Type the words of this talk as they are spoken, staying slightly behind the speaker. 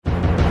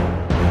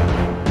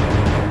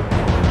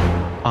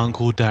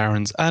Uncle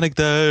Darren's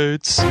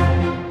Anecdotes.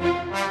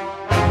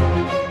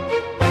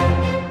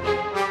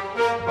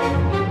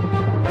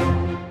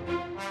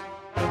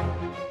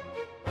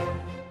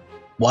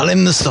 While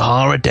in the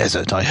Sahara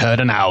Desert, I heard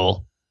an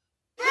owl.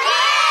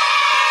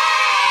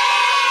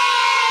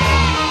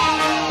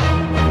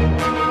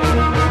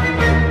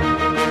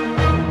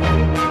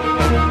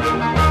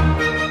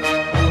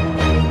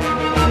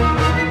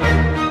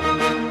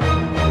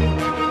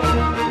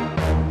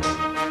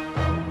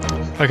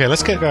 Okay,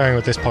 let's get going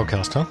with this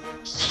podcast, huh?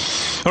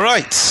 All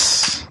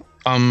right.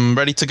 I'm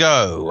ready to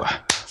go.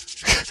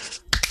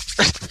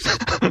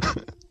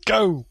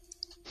 Go!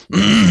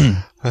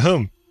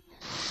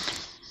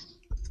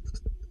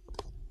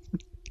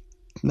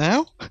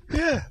 Now?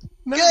 Yeah.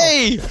 No.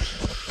 Yay!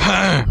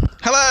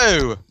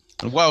 Hello,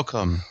 and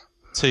welcome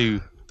to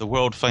the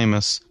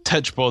world-famous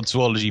Tetrapod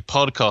Zoology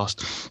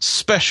podcast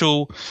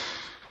special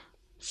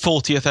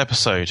 40th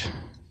episode.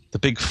 The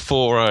Big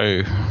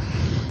 4-0.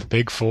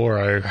 Big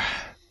 4-0.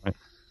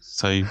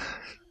 So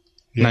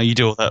now you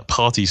do all that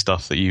party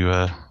stuff that you...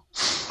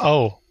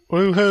 Oh,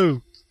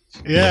 woohoo!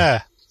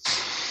 Yeah.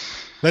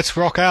 Let's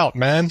rock out,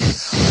 man.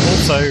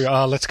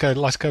 Also, let's go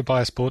buy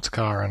a sports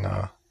car and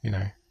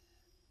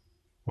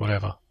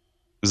whatever.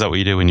 Is that what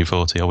you do when you're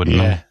 40? I wouldn't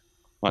know.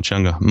 Much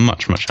younger.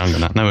 Much younger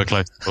than that. Nowhere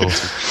close to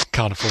 40.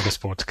 Can't afford a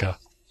sports car.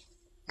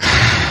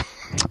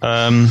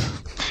 I'm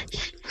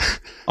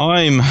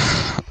a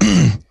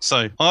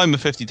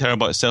 50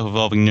 terabyte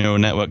self-evolving neural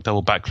network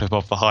double backflip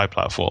off the high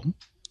platform.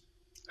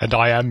 And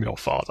I am your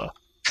father.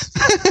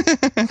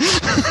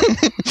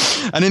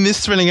 And in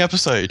this thrilling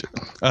episode,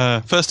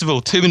 first of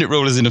all, 2-minute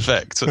rule is in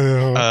effect.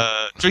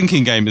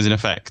 Drinking game is in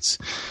effect.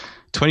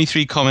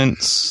 23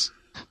 comments.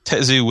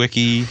 Tetsu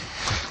Wiki.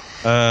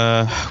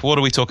 What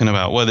are we talking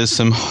about? Well, there's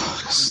some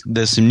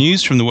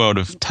news from the world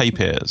of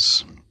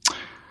tapirs.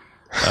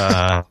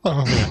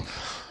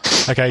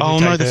 Okay. Oh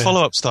no, the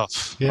follow-up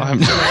stuff. Yeah.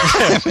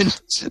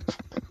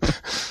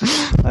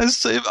 I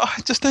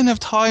just don't have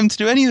time to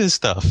do any of this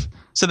stuff.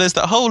 So there's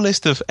that whole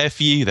list of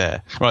FU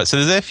there. Right,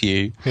 so there's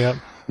FU. Yeah.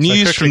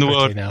 News from the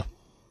world. Now.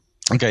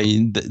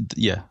 Okay,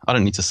 yeah, I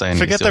don't need to say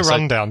anything. Forget the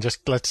rundown,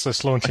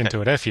 let's launch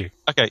into it. FU.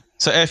 Okay,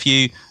 so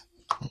FU,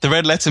 the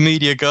Red Letter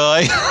Media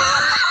guy.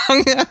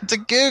 I'm going to have to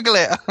Google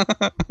it.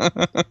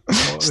 I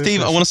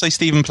want to say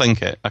Stephen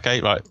Plinkett.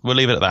 Okay, right, we'll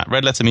leave it at that.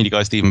 Red Letter Media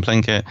guy, Stephen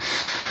Plinkett.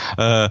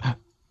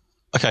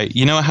 Okay,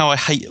 you know how I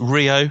hate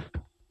Rio?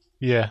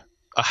 Yeah.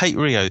 I hate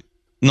Rio,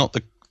 not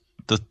the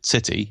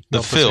city,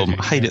 the film.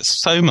 I hate it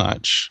so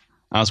much,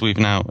 as we've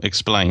now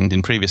explained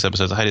in previous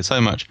episodes. I hate it so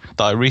much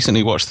that I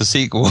recently watched the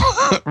sequel,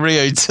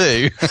 Rio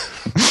 2.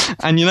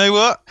 And you know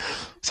what?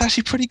 It's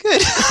actually pretty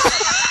good.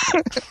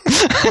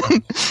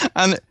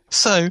 And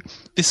so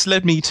this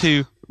led me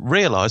to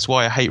realise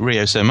why I hate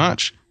Rio so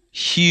much.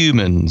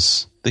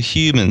 Humans.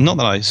 Not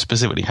that I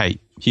specifically hate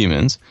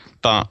humans,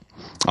 but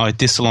I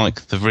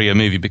dislike the Rio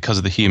movie because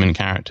of the human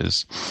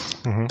characters.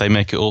 Mm-hmm. They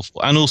make it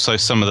awful. And also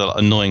some of the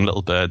annoying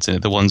little birds in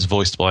it, the ones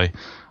voiced by,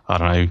 I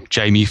don't know,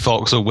 Jamie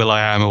Foxx or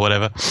Will.i.am or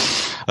whatever.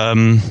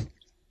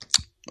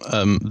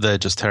 They're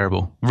just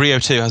terrible. Rio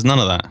 2 has none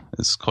of that.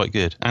 It's quite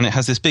good. And it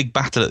has this big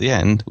battle at the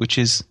end, which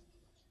is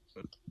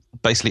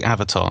basically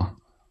Avatar,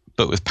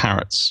 but with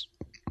parrots.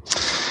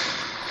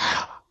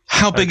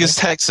 How big is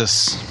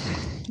Texas?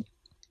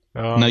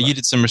 Now, you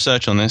did some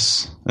research on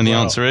this, and the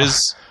answer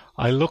is...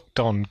 I looked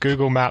on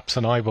Google Maps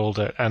and eyeballed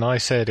it, and I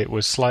said it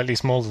was slightly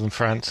smaller than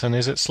France. And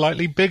is it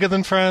slightly bigger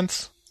than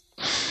France?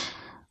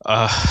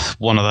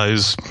 One of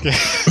those.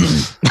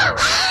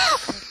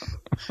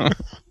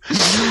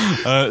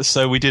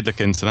 So we did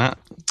look into that.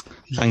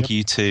 Thank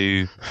you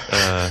to...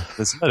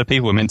 there's a lot of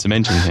people we're meant to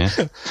mention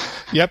here.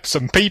 Yep,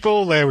 some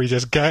people. There we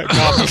just got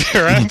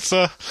your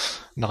answer.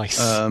 Nice.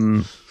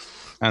 And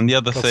the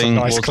other thing... Some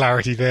nice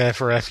clarity there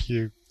for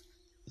FU.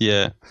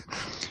 Yeah.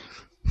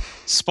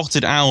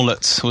 Spotted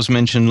owlet was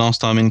mentioned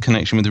last time in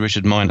connection with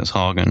Richard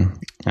Meinershagen,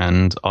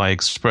 and I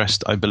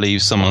expressed, I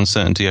believe, some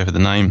uncertainty over the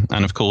name,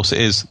 and of course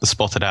it is the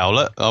spotted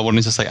owlet. I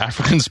wanted to say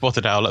African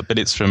spotted owlet, but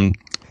it's from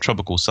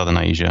tropical southern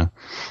Asia,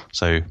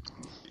 so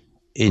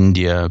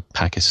India,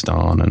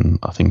 Pakistan, and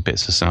I think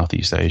bits of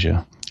Southeast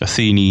Asia.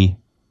 Athene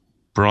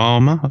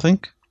Brahma, I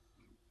think.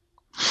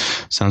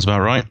 Sounds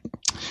about right.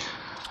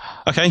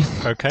 Okay.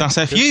 That's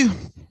good. FU.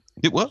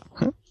 It what?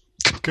 Huh?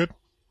 Good.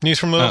 News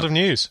from the world of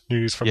news.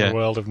 News from the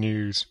world of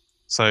news.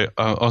 So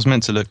I was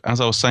meant to look, as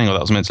I was saying all that,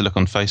 I was meant to look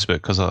on Facebook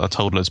because I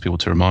told loads of people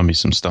to remind me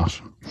some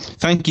stuff.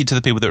 Thank you to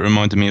the people that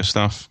reminded me of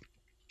stuff.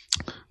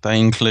 They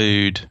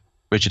include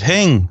Richard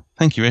Hing.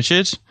 Thank you,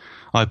 Richard.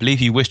 I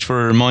believe you wished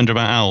for a reminder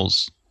about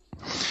owls.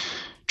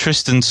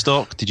 Tristan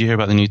Stock, did you hear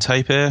about the new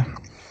tapir?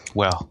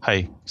 Well,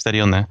 hey, steady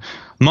on there.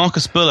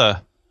 Marcus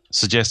Buller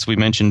suggests we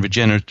mention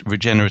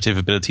regenerative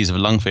abilities of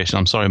lungfish. And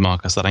I'm sorry,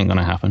 Marcus, that ain't going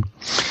to happen.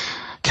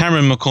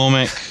 Cameron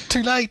McCormick.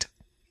 Too late.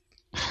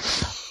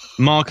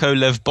 Marco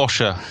Lev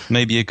Boscher.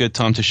 Maybe a good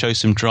time to show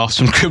some drafts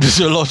from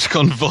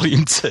Cryptozoologicon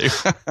Volume 2.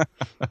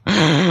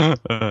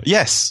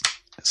 Yes.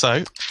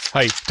 So.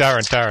 Hey,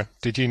 Darren,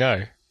 did you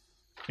know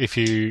if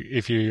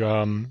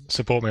you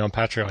support me on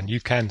Patreon, you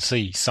can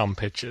see some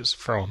pictures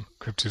from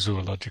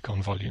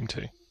Cryptozoologicon Volume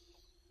 2.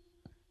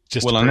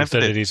 Just to prove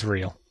that it is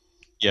real.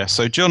 Yeah,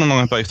 so John and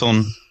I are both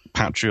on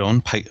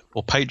Patreon,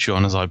 or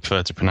Patreon as I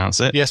prefer to pronounce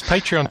it. Yes,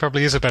 Patreon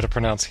probably is a better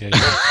pronunciation.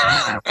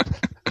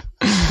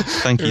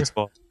 Thank you to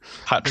our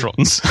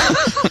patrons.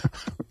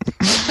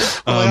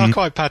 Well, they are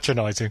quite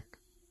patronising.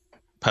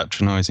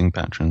 Patronising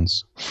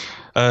patrons.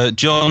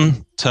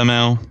 John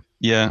Termel,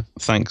 yeah,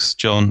 thanks,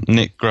 John.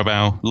 Nick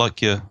Grabau,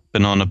 like your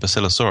banana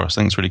basilosaurus, I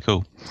think it's really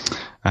cool.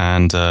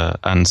 And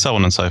so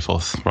on and so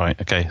forth. Right,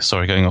 okay,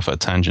 sorry, going off at a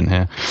tangent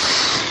here.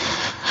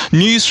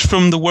 News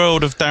from the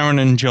world of Darren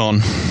and John.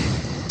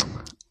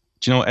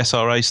 Do you know what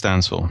SRA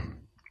stands for?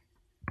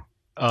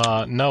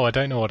 No, I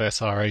don't know what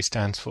SRA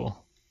stands for.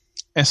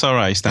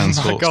 SRA stands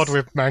for... Oh my God,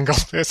 we've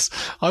mangled this.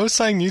 I was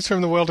saying news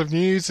from the world of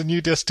news, and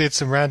you just did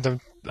some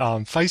random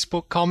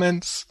Facebook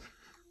comments.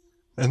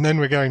 And then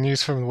we're going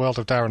news from the world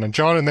of Darren and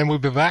John, and then we'll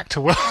be back to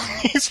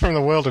news from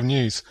the world of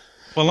news.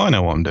 Well, I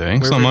know what I'm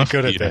doing. We're really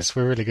good at this.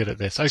 We're really good at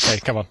this. Okay,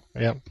 come on.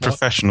 Yeah.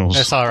 Professionals.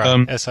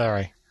 SRA.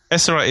 SRA.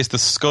 SRA is the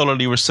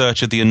scholarly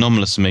research of the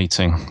Anomalous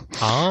meeting,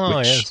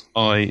 which yes.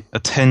 I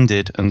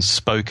attended and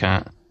spoke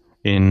at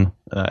in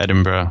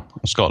Edinburgh,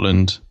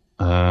 Scotland,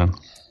 a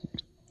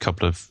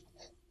couple of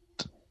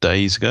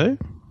days ago.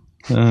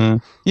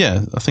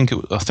 Yeah, I think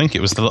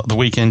it was the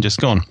weekend just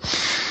gone,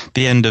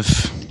 the end of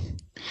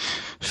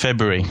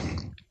February.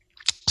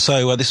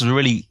 So this was a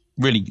really,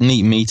 really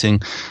neat meeting.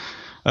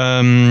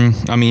 I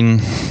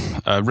mean,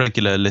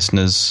 regular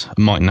listeners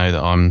might know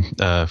that I'm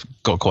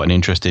got quite an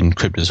interest in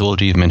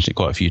cryptozoology. You've mentioned it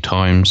quite a few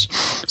times.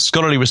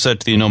 Scholarly Research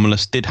of the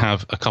Anomalous did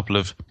have a couple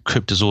of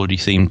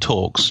cryptozoology-themed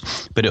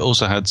talks, but it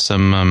also had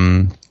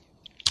some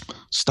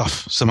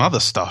other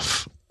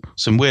stuff,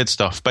 some weird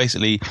stuff.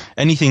 Basically,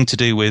 anything to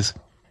do with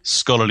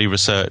scholarly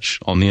research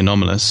on the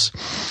anomalous.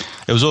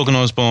 It was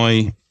organised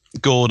by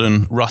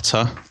Gordon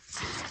Rutter,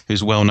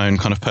 who's a well-known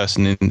kind of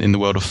person in the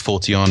world of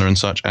Forteana and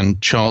such,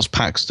 and Charles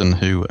Paxton,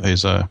 who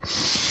is a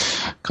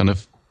kind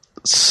of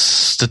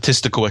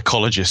statistical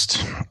ecologist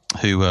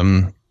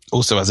who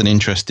also has an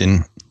interest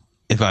in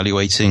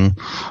evaluating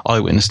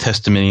eyewitness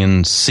testimony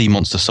and sea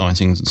monster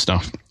sightings and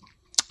stuff.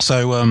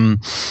 So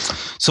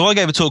I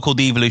gave a talk called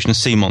The Evolution of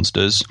Sea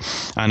Monsters,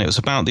 and it was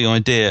about the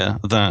idea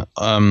that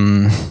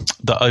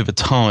that over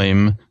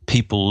time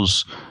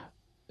people's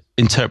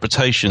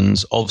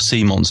interpretations of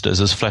sea monsters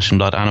as flesh and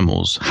blood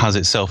animals has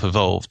itself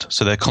evolved.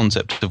 So their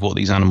concept of what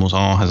these animals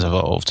are has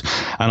evolved.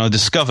 And I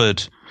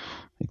discovered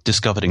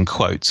in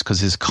quotes,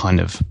 because it's kind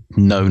of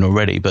known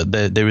already, but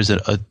there is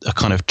a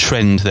kind of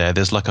trend there.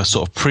 There's like a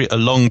sort of a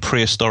long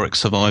prehistoric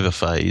survivor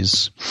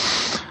phase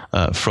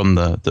from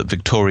the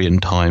Victorian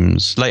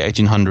times, late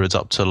 1800s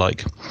up to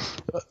like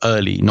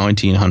early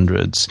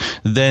 1900s.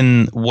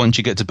 Then once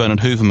you get to Bernard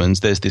Hooverman's,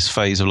 there's this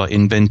phase of like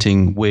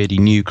inventing weirdy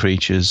new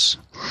creatures.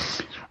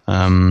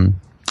 And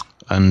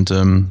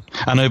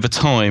over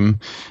time,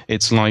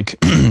 it's like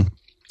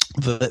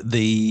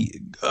the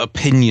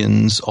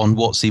opinions on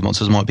what sea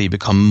monsters might be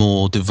become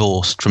more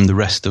divorced from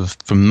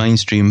from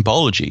mainstream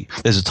biology.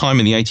 There's a time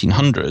in the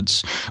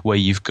 1800s where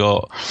you've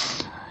got,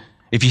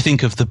 if you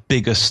think of the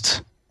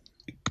biggest,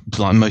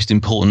 like most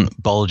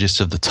important biologists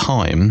of the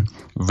time,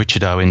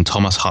 Richard Owen,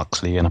 Thomas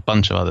Huxley, and a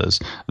bunch of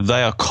others,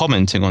 they are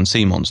commenting on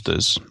sea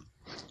monsters.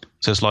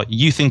 So it's like,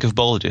 you think of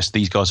biologists,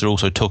 these guys are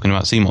also talking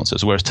about sea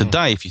monsters. Whereas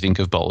today, if you think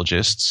of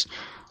biologists,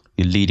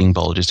 your leading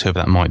biologists, whoever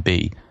that might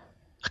be,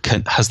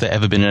 has there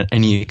ever been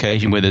any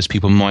occasion where there's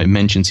people might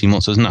mention sea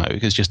monsters? No,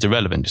 because it's just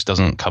irrelevant. It just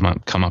doesn't come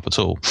up at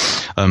all.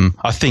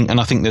 I think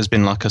there's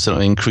been like a sort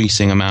of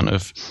increasing amount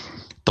of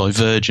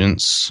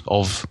divergence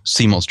of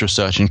sea monster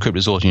research and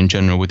cryptozoology in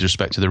general with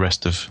respect to the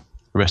rest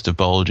of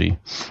biology.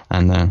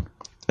 And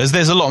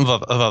there's a lot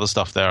of other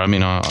stuff there. I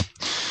mean, I'll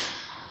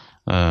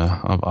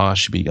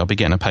be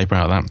getting a paper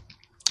out of that.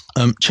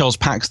 Charles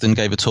Paxton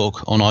gave a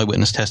talk on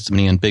eyewitness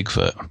testimony and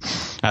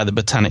Bigfoot at the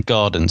Botanic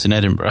Gardens in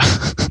Edinburgh.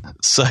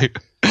 So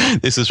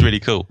this is really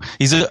cool.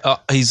 He's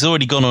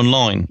already gone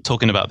online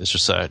talking about this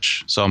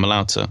research, so I'm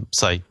allowed to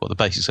say what the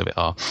basics of it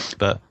are.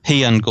 But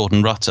he and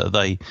Gordon Rutter,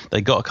 they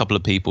got a couple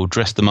of people,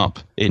 dressed them up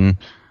in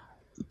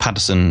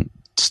Patterson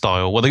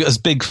style, well, they got as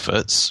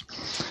Bigfoots,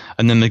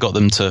 and then they got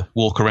them to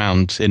walk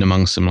around in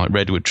amongst some like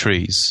redwood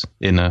trees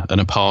in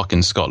a park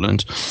in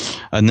Scotland,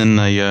 and then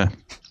they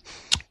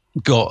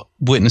got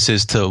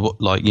witnesses to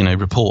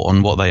report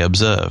on what they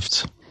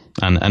observed,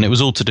 and it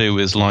was all to do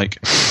with like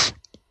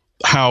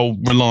how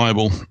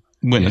reliable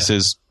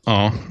witnesses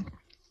are,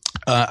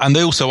 and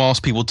they also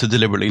asked people to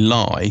deliberately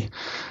lie,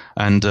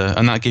 and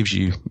that gives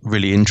you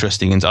really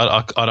interesting.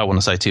 I don't want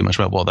to say too much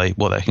about what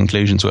their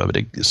conclusions were, but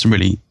it's some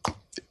really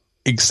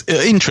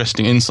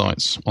interesting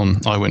insights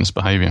on eyewitness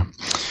behaviour.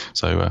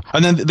 So,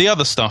 and then the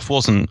other stuff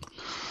wasn't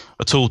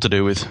at all to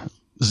do with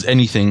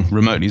anything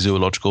remotely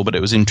zoological, but it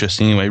was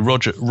interesting anyway.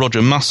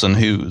 Roger Musson,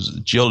 who's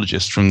a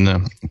geologist from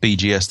the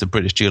BGS, the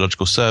British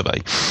Geological Survey,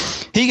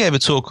 he gave a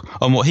talk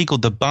on what he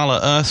called the Bala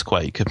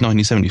earthquake of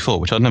 1974,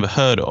 which I'd never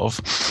heard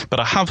of, but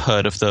I have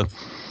heard of the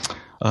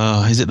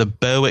is it the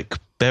Berwick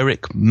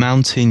Berwick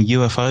Mountain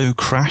UFO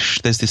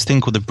crash. There's this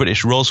thing called the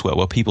British Roswell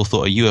where people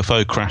thought a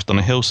UFO crashed on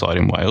a hillside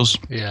in Wales.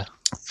 Yeah.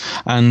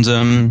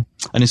 And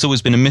it's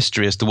always been a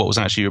mystery as to what was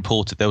actually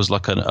reported. There was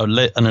like an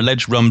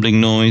alleged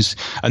rumbling noise,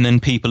 and then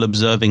people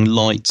observing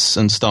lights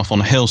and stuff on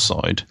a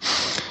hillside.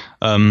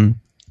 Well,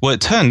 it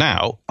turned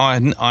out I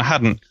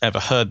hadn't ever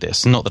heard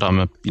this. Not that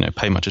I'm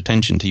pay much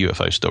attention to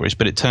UFO stories,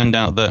 but it turned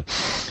out that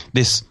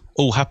this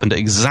all happened at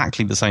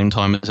exactly the same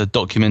time as a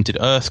documented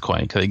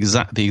earthquake at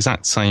the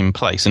exact same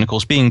place. And of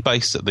course, being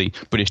based at the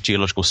British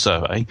Geological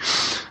Survey,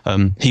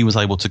 he was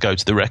able to go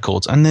to the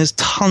records, and there's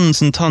tons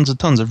and tons and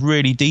tons of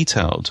really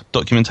detailed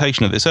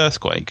documentation of this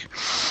earthquake.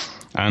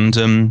 And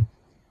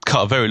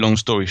cut a very long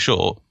story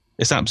short,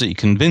 it's absolutely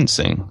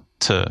convincing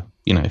to,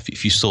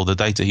 if you saw the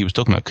data he was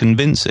talking about,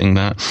 convincing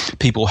that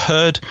people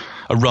heard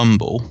a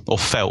rumble or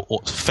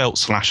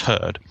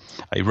felt/heard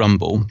a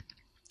rumble,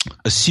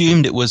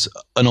 assumed it was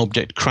an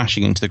object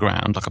crashing into the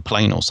ground, like a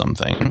plane or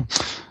something,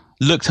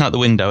 looked out the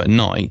window at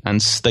night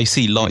and they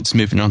see lights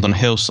moving around on a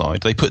hillside.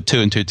 They put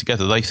two and two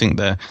together. They think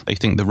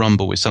the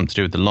rumble was something to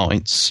do with the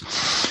lights.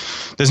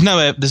 There's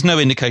no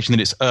indication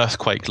that it's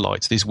earthquake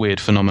lights, these weird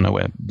phenomena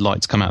where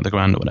lights come out of the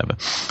ground or whatever.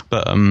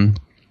 But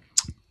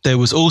there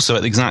was also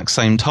at the exact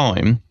same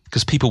time,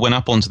 because people went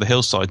up onto the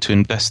hillside to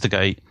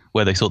investigate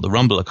where they thought the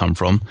rumble had come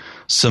from,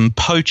 some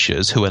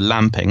poachers who were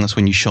lamping, that's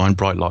when you shine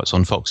bright lights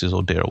on foxes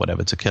or deer or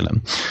whatever to kill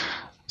them.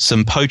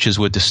 Some poachers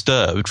were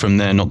disturbed from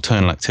their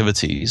nocturnal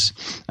activities,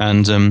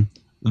 and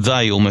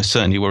they almost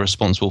certainly were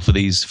responsible for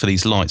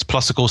these lights.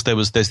 Plus, of course,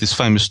 there's this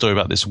famous story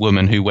about this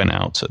woman who went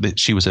out.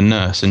 She was a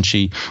nurse, and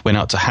she went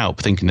out to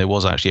help, thinking there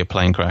was actually a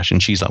plane crash,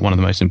 and she's like one of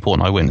the most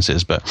important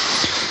eyewitnesses. But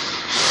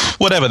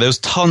whatever, there's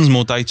tons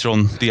more data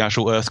on the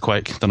actual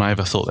earthquake than I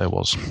ever thought there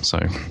was. So,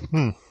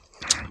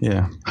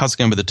 yeah. How's it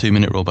going with the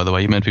 2-minute rule, by the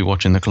way? You're meant to be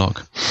watching the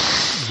clock.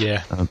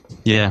 Yeah.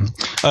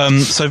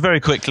 So very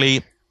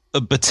quickly,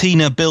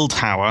 Bettina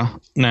Bildhauer.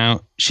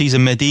 Now, she's a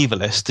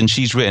medievalist, and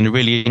she's written a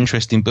really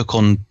interesting book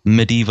on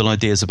medieval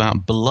ideas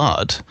about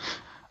blood.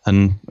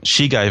 And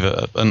she gave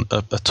a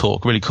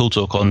talk, really cool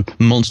talk, on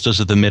monsters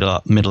of the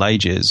Middle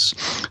Ages.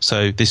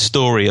 So this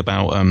story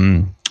about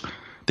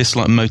this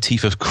like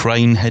motif of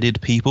crane-headed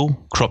people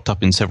cropped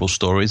up in several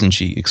stories, and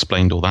she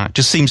explained all that.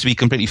 Just seems to be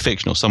completely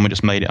fictional. Someone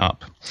just made it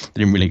up. They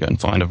didn't really go and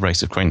find a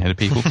race of crane-headed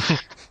people.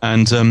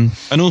 And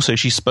also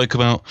she spoke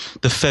about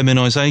the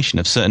feminization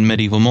of certain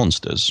medieval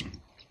monsters,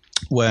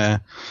 where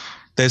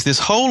there's this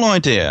whole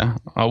idea,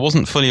 I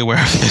wasn't fully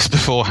aware of this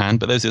beforehand,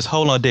 but there's this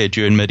whole idea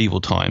during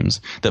medieval times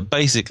that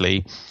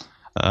basically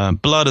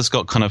blood has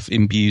got kind of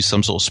imbues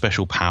some sort of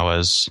special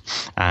powers,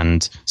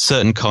 and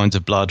certain kinds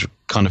of blood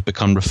kind of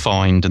become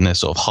refined and they're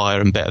sort of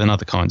higher and better than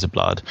other kinds of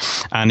blood.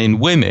 And in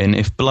women,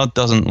 if blood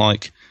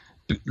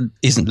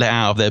isn't let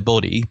out of their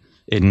body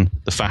in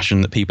the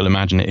fashion that people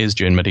imagine it is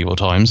during medieval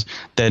times,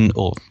 then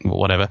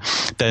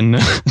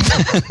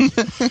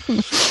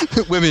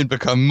women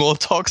become more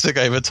toxic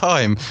over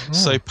time.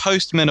 So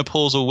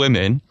post-menopausal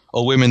women,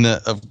 or women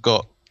that have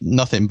got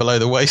nothing below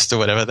the waist or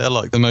whatever, they're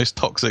like the most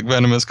toxic,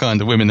 venomous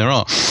kind of women there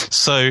are.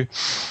 So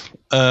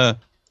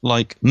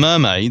like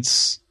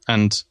mermaids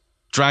and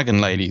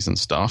dragon ladies and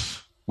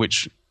stuff,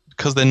 which,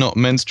 because they're not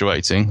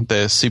menstruating,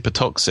 they're super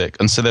toxic.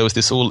 And so there was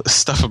this all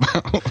stuff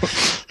about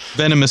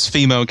venomous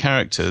female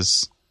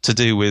characters to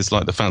do with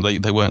like the fact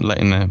that they weren't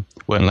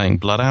laying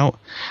blood out,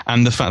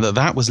 and the fact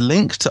that was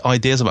linked to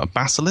ideas about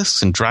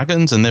basilisks and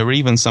dragons. And there were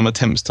even some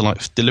attempts to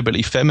like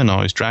deliberately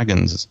feminize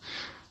dragons.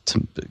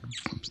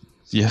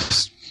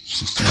 Yes.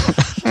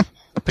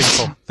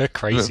 People, they're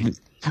crazy.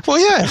 Well,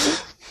 yeah.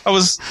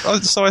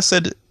 I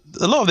said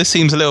a lot of this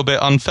seems a little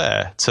bit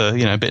unfair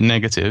to, a bit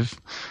negative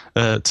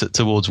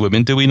towards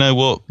women. Do we know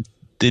what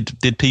did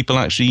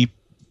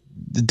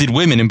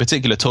women in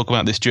particular talk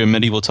about this during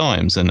medieval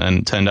times?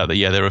 And turned out that,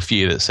 there are a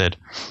few that said,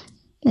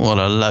 what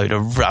a load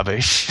of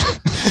rubbish.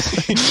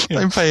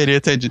 Don't pay any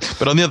attention.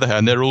 But on the other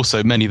hand, there are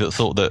also many that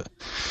thought that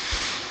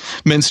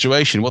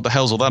menstruation, what the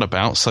hell's all that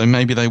about? So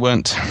maybe they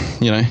weren't,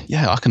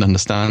 I can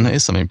understand. It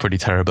is something pretty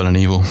terrible and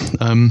evil.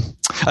 And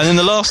then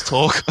the last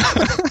talk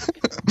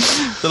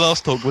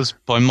was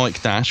by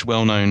Mike Dash,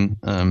 well-known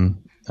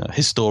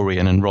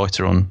historian and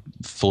writer on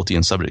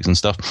Fortean subjects and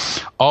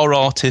stuff. Our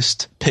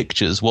artist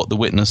pictures what the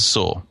witness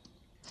saw.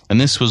 And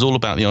this was all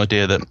about the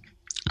idea that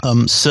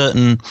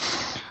certain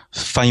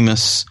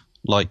famous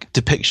like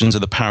depictions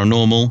of the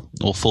paranormal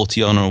or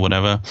Forteana or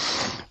whatever,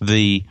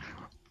 the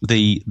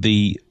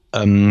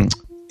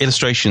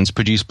illustrations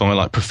produced by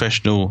like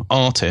professional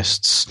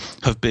artists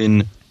have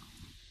been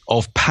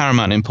of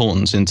paramount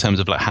importance in terms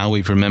of like how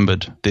we've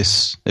remembered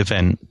this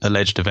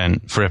alleged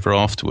event forever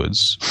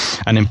afterwards.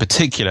 And in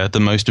particular, the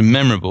most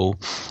memorable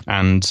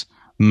and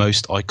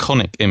most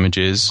iconic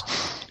images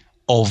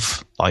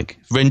of like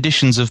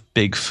renditions of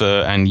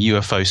Bigfoot and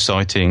UFO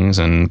sightings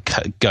and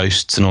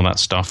ghosts and all that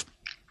stuff.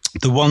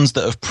 The ones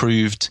that have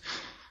proved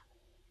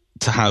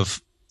to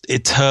have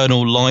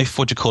eternal life.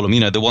 What do you call them?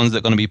 The ones that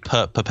are going to be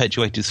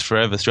perpetuated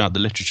forever throughout the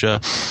literature.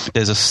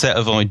 There's a set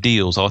of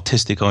ideals,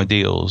 artistic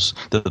ideals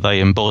that they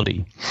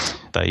embody.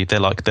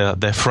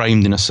 They're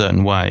framed in a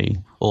certain way,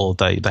 or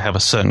they have a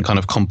certain kind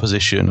of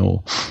composition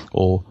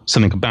or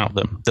something about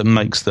them that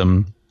makes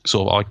them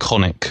sort of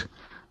iconic,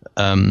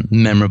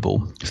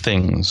 memorable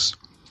things.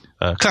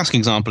 Classic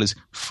example is,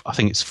 I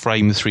think it's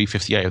frame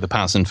 358 of the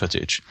Patterson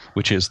footage,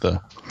 which is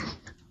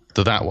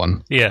that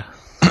one. Yeah.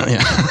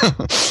 Yeah.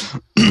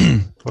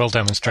 Well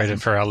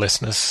demonstrated for our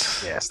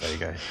listeners. Yes, there you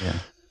go. Yeah.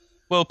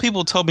 Well,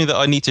 people told me that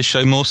I need to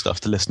show more stuff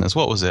to listeners.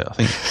 What was it? I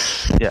think.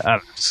 Yeah.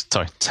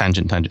 Sorry.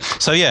 Tangent.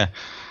 So yeah.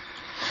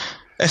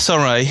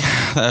 SRA.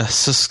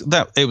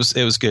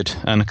 It was good,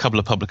 and a couple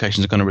of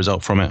publications are going to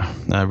result from it.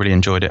 I really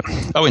enjoyed it.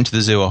 I went to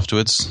the zoo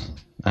afterwards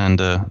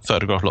and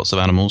photographed lots of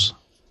animals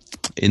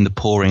in the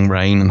pouring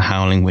rain and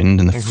howling wind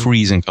and the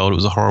freezing cold. It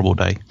was a horrible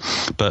day,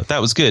 but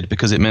that was good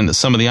because it meant that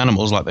some of the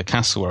animals, like the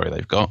cassowary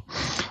they've got,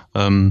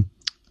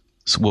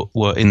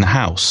 were in the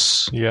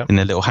house, in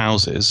their little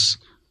houses.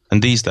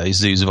 And these days,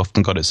 zoos have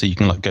often got it so you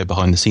can go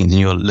behind the scenes and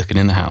you're looking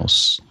in the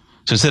house.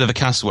 So instead of a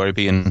cassowary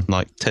being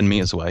 10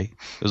 meters away,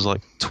 it was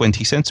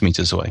 20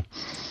 centimeters away.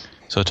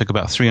 So I took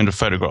about 300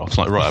 photographs,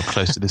 right up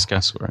close to this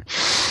cassowary.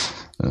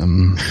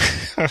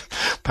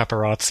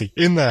 Paparazzi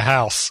in their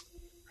house.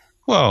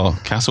 Well,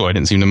 cassowary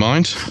didn't seem to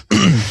mind.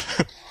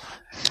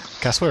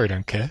 Cassowary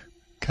don't care.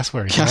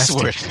 Cassowary.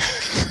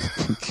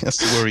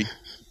 Cassowary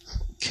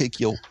kick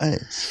your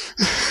ass.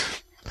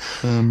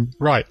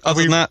 Right.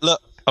 Other than that,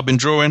 look, I've been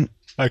drawing.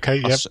 Okay,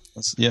 yep.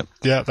 Yep.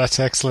 Yeah, that's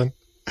excellent.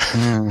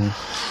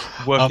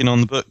 Working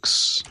on the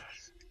books.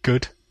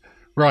 Good.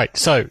 Right,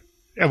 so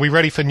are we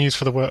ready for news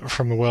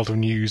from the world of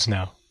news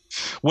now?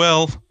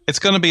 Well, it's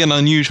going to be an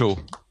unusual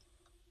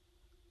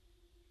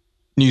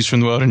news from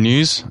the world of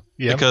news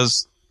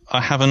because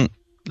I haven't...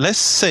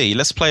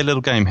 Let's play a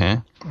little game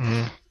here.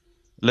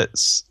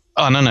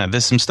 No,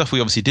 there's some stuff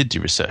we obviously did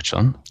do research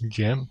on.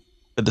 Yeah.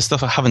 But the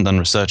stuff I haven't done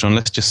research on,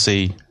 let's just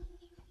see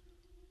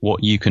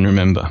what you can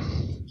remember.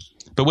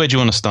 But where do you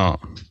want to start?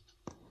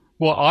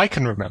 Well, I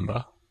can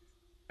remember.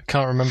 I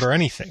can't remember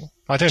anything.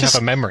 I don't have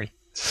a memory.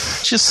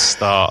 Just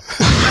start.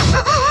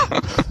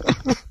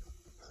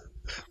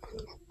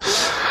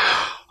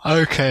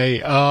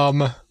 Okay,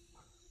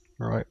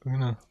 right,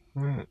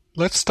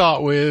 let's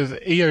start with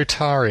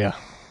Eotaria.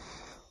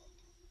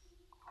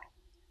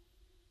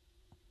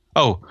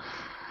 Oh,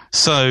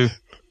 so,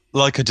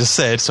 like I just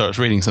said, sorry, I was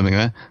reading something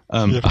there.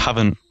 I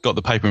haven't got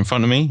the paper in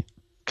front of me.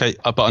 Okay,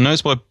 but I know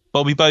it's by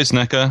Bobby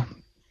Boesnecker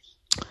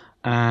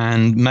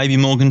and maybe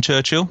Morgan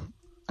Churchill,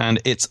 and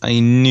it's a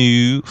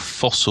new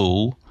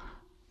fossil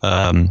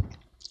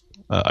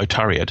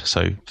otariad,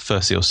 so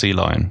fur seal sea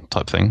lion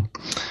type thing,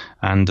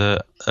 and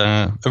a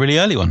really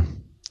early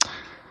one.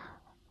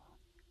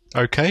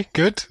 Okay,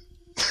 good.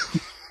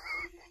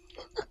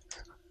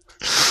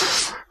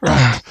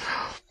 Right.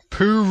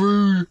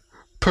 Purosaurus?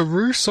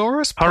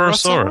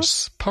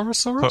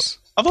 Parasaurus?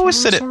 I've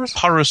always said it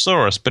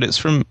Parasaurus, but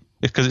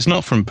because it's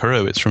not from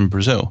Peru, it's from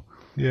Brazil.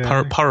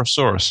 Yeah.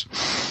 Parasaurus.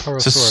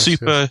 It's a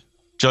super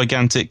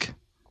gigantic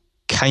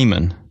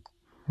caiman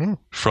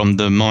from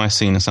the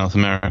Miocene of South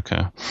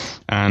America.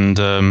 And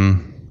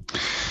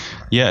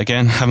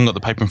again, haven't got the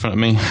paper in front of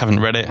me, haven't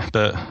read it,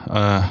 but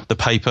the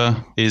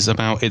paper is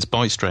about its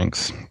bite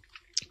strength.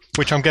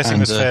 Which I'm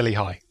guessing is fairly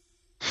high.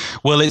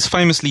 Well, it's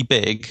famously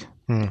big,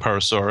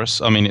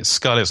 Parasaurus. I mean, its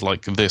skull is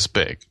like this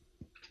big.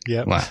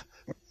 Yeah. That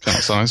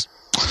size.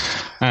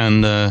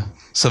 And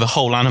so the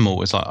whole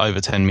animal is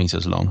over 10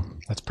 meters long.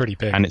 That's pretty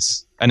big. And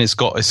its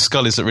skull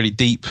is really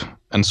deep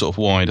and sort of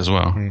wide as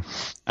well.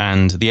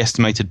 And the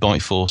estimated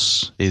bite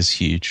force is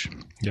huge.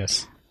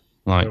 Yes.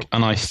 Now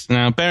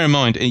bear in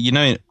mind,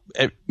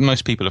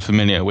 most people are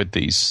familiar with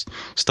these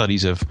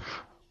studies of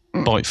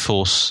bite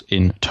force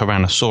in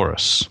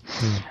Tyrannosaurus,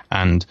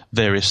 and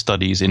various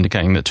studies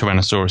indicating that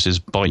Tyrannosaurus's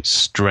bite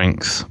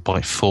strength,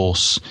 bite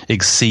force,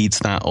 exceeds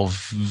that of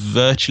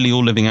virtually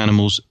all living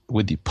animals,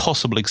 with the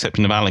possible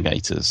exception of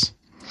alligators,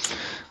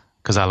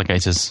 because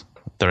alligators,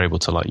 they're able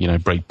to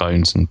break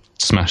bones and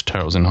smash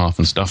turtles in half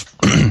and stuff,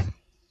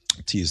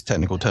 to use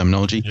technical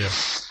terminology. Yeah.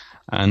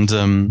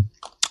 And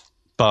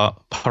but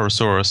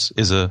Parasaurus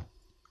is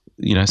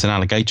it's an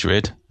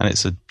alligatorid, and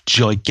it's a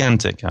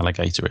gigantic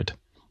alligatorid.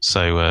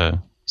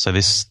 So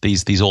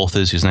these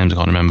authors, whose names I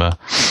can't remember,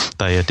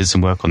 they did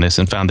some work on this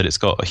and found that it's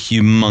got a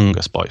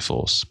humongous bite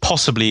force,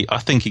 possibly, I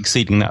think,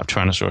 exceeding that of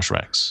Tyrannosaurus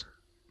Rex,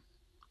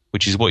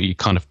 which is what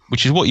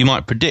you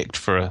might predict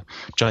for a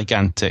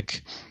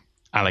gigantic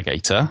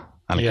alligatorid.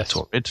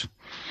 Yes.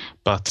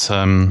 But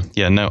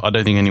no, I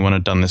don't think anyone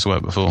had done this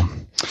work before.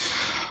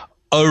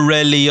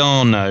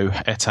 Aureliano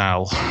et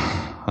al.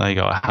 There you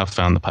go. I have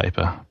found the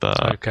paper,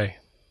 but okay.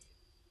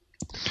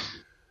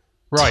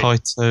 Right.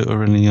 Taito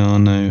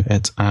Aureliano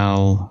et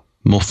al.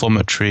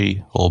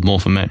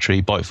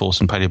 Morphometry, bite force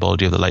and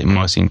paleobiology of the late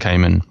Miocene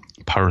caiman,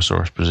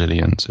 Parasaurus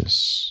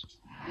brasiliensis.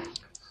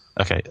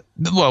 Okay,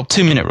 well,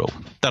 2-minute rule.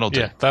 That'll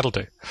do. Yeah, that'll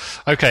do.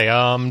 Okay,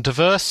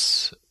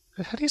 diverse...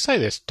 How do you say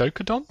this?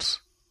 Docodonts?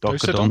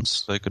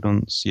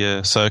 Docodonts,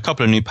 yeah. So a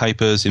couple of new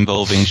papers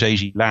involving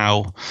Zheji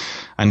Lao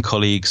and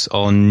colleagues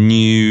on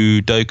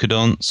new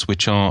docodonts,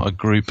 which are a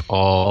group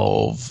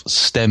of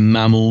stem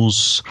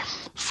mammals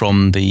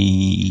from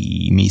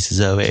the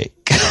Mesozoic.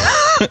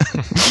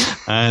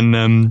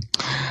 And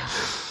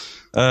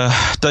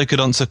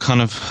docodonts are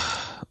kind of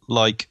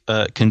like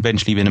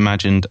conventionally been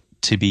imagined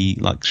to be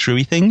like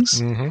shrewy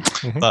things.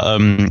 But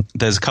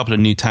there's a couple of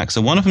new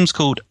taxa. One of them's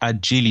called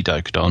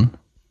Agilidocodon.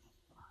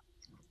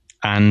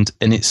 And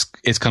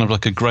it's kind of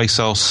like a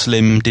gracile,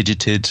 slim,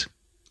 digited,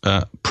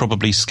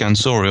 probably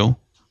scansorial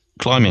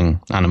climbing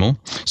animal.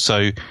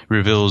 So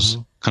reveals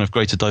kind of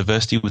greater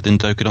diversity within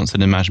docodonts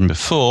than imagined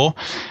before.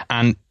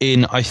 And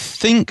I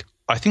think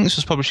this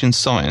was published in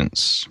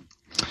Science.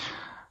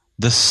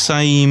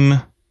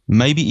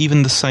 Maybe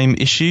even the same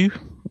issue.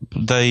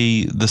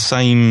 A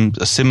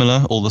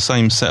similar or the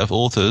same set of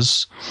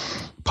authors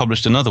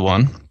published another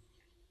one,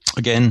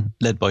 again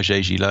led by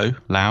Zheji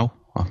Lao.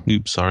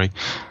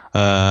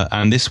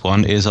 And this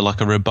one is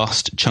like a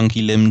robust,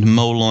 chunky-limbed,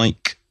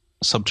 mole-like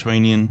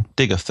subterranean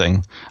digger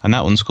thing. And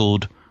that one's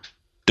called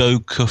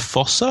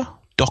Docofossa?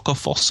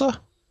 Docofossa.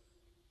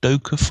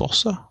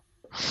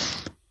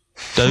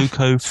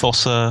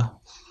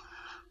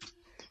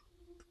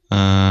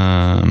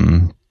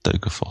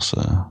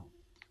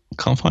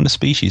 Can't find a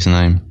species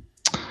name.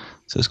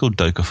 So it's called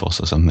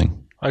Docofossa or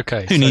something.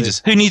 Okay. Who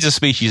needs a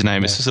species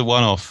name? Yeah. It's just a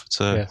one-off.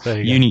 It's a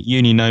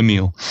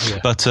uninomial. Yeah.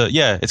 But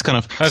it's kind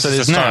of that's so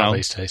there's now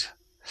these days.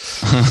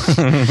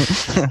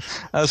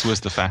 As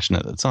was the fashion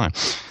at the time.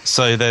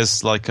 So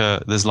there's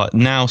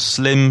now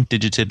slim,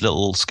 digited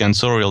little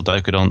scansorial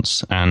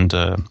docodonts and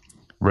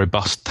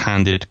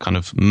robust-handed kind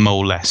of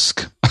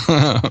molesque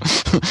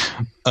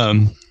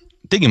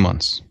digging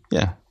ones.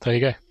 Yeah. There you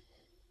go.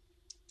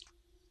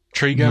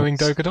 Tree-going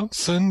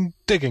docodonts and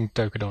digging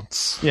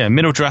docodonts. Yeah,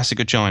 Middle Jurassic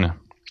of China.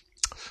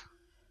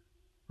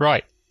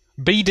 Right.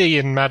 BD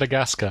in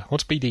Madagascar.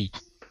 What's BD?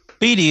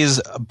 BD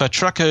is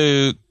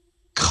Batrachochytrium?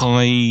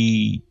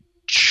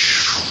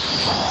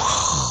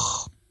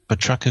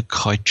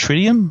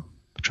 Batrachochyridium?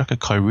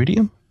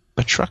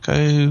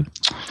 I'm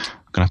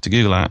going to have to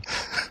Google that.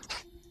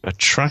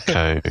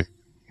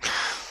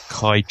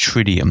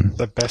 Batrachochytridium.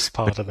 The best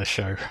part of the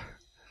show.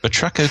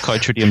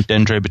 Batrachochytridium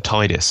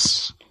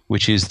dendrobatidis,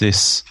 which is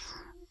this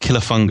killer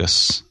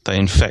fungus that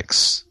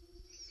infects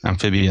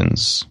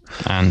amphibians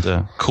and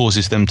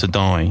causes them to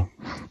die.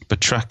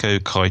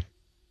 Batrachochytrium.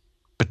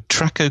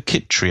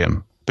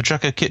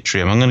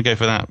 Batrachochytrium. I'm going to go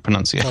for that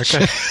pronunciation.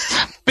 Okay.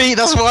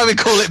 That's why we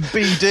call it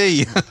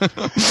BD.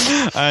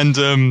 And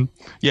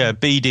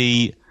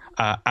BD,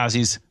 as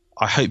is,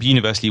 I hope,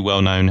 universally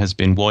well known, has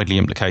been widely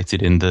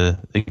implicated in the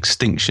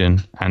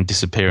extinction and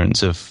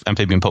disappearance of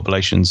amphibian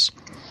populations.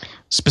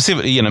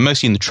 Specifically,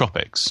 mostly in the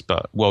tropics,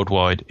 but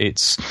worldwide,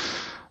 it's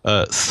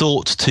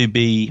thought to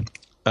be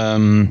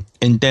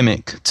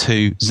endemic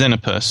to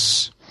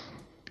Xenopus.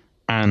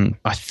 And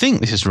I think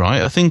this is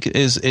right. I think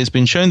it's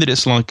been shown that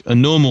it's like a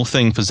normal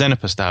thing for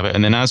Xenopus to have it.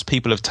 And then as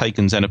people have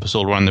taken Xenopus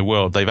all around the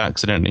world, they've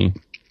accidentally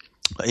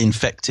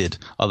infected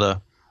other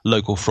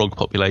local frog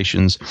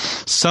populations.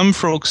 Some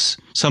frogs,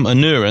 some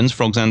anurans,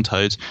 frogs and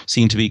toads,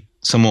 seem to be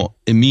somewhat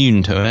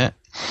immune to it.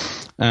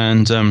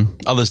 And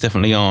others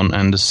definitely aren't.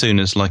 And as soon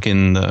as, like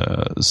in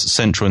the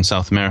Central and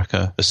South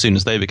America, as soon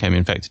as they became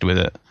infected with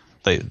it,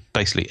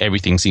 basically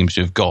everything seems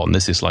to have gone.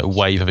 There's this like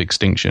wave of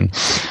extinction.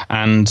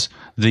 And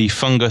the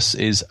fungus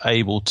is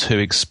able to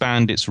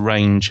expand its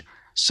range,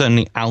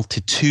 certainly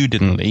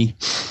altitudinally,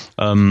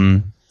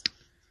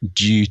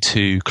 due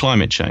to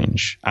climate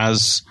change.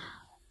 As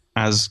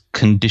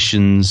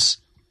conditions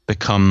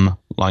become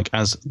like,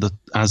 as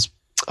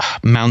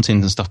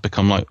mountains and stuff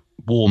become like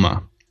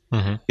warmer,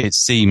 it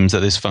seems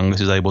that this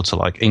fungus is able to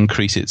like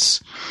increase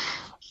its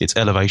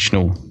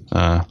elevational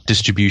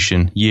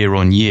distribution year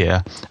on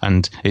year,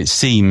 and it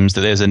seems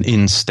that there's an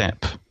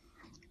in-step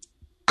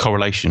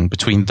correlation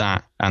between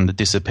that and the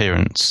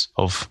disappearance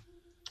of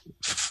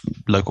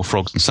local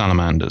frogs and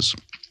salamanders.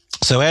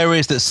 So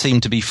areas that seem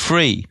to be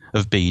free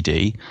of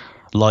BD,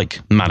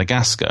 like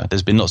Madagascar,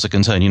 there's been lots of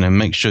concern.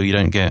 Make sure you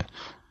don't get.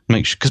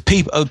 Because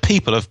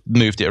people have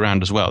moved it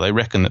around as well. They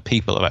reckon that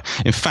people have.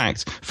 In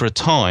fact, for a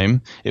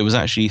time, it was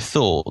actually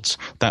thought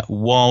that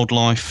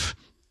wildlife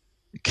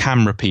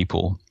camera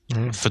people,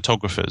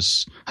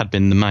 photographers, had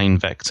been the main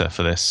vector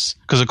for this.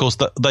 Because, of course,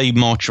 they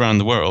march around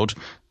the world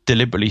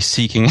deliberately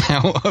seeking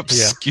out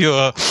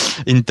obscure,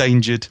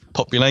 endangered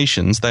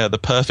populations. They are the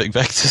perfect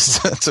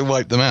vectors to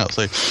wipe them out.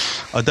 So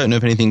I don't know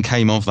if anything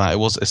came of that.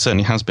 It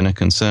certainly has been a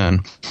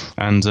concern.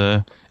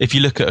 And if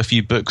you look at a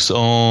few books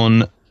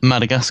on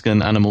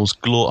Madagascan animals,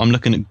 I'm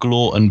looking at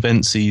Glort and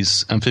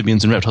Ventsi's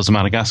Amphibians and Reptiles of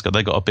Madagascar.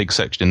 They got a big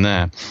section in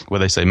there where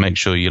they say make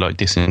sure you like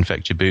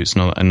disinfect your boots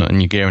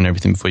and your gear and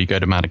everything before you go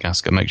to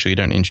Madagascar. Make sure you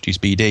don't introduce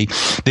BD.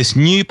 This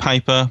new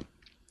paper,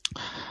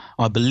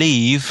 I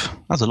believe,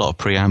 has a lot of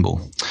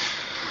preamble.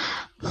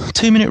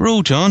 2-minute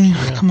rule, John.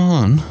 Yeah. Come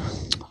on.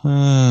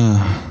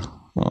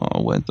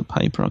 Where's the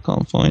paper? I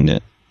can't find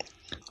it.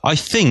 I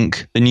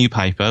think the new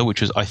paper,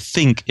 which was, I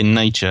think, in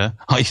Nature,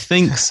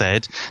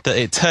 said that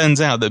it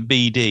turns out that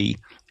BD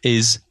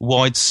is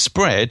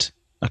widespread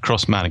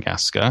across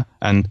Madagascar,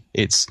 and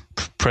it's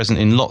present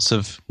in lots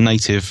of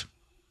native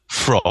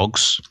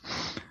frogs.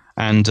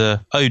 And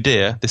oh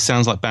dear, this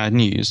sounds like bad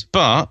news.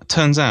 But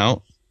turns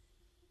out,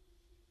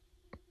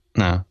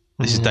 no,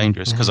 this is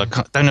dangerous because I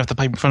don't have the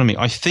paper in front of me.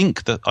 I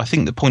think the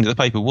point of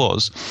the paper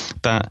was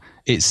that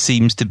it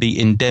seems to be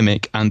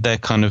endemic, and they've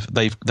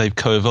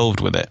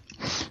co-evolved with it.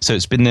 So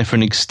it's been there for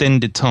an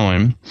extended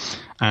time,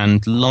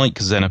 and like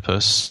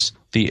Xenopus,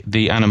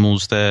 the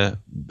animals there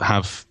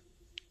have,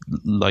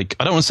 like,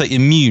 I don't want to say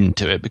immune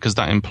to it because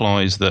that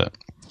implies that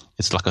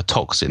it's like a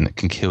toxin that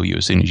can kill you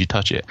as soon as you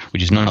touch it,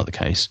 which is not the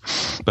case.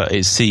 But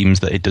it seems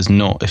that it does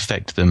not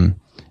affect them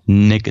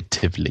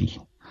negatively.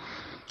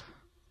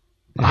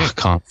 I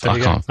can't.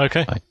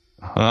 Okay.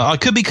 I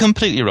could be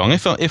completely wrong.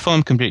 If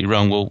I'm completely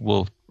wrong,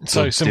 we'll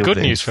So some good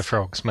news for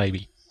frogs,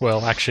 maybe.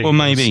 Well, actually,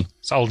 maybe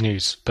it's old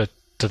news, but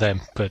to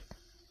them, but.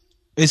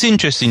 It's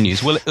interesting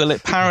news. Well,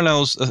 it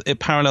parallels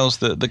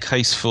the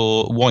case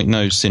for white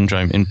nose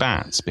syndrome in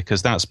bats,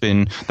 because that's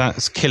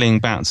killing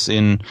bats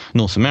in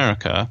North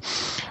America,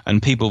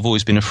 and people have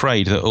always been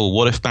afraid that,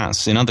 what if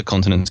bats in other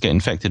continents get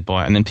infected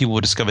by it? And then people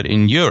will discover it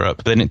in Europe.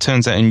 But then it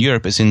turns out in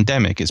Europe it's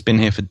endemic. It's been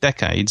here for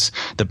decades.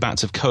 The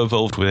bats have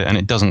co-evolved with it, and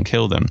it doesn't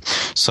kill them.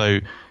 So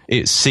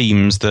it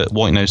seems that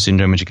white nose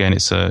syndrome, which again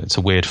it's a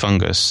weird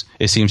fungus,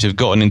 it seems to have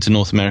gotten into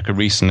North America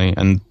recently,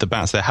 and the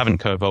bats there haven't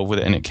co-evolved with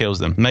it, and it kills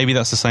them. Maybe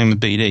that's the same with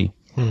BD.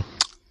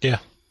 Yeah,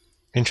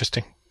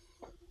 interesting.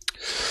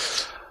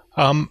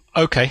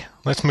 Okay,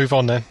 let's move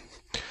on then.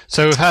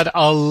 So we've had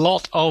a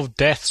lot of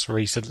deaths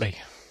recently.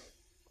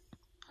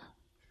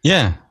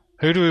 Yeah.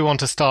 Who do we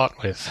want to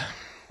start with?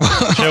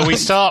 Shall we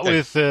start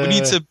with... We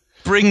need to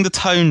bring the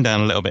tone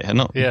down a little bit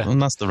here. And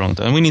that's the wrong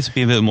tone. We need to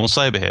be a little more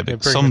sober here.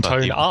 But bring the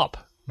tone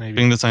up. Maybe.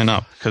 Bring the tone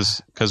up,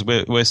 because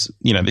we're this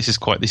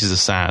is a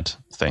sad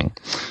thing.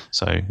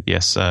 So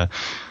yes,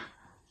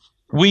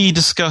 we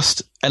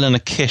discussed Eleanor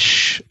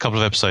Kish a couple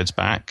of episodes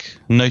back,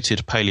 noted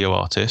paleo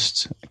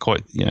artist.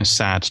 Quite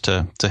sad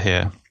to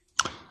hear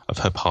of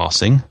her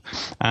passing,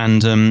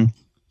 and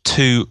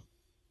two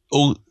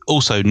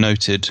also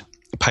noted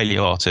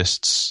paleo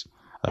artists.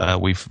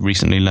 We've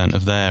recently learnt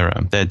of their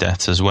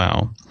deaths as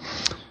well.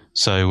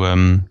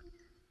 So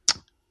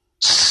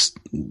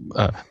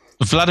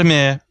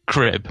Vladimir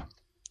Krib,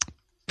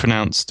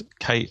 pronounced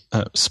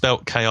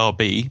spelt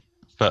KRB,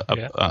 but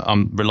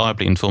I'm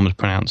reliably informed it's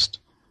pronounced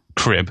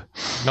Krib.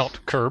 Not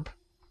Curb.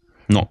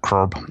 Not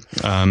Krib.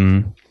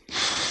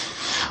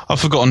 I've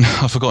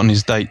forgotten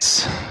his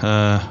dates.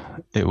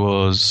 It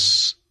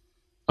was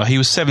he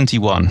was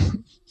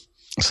 71,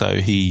 so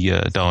he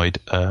died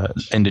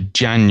end of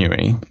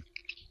January.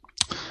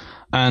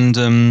 And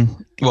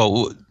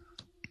you're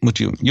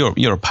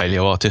a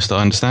paleo artist,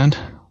 I understand.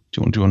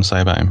 Do you want to say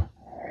about him?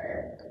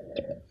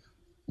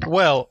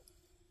 Well,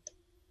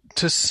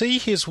 to see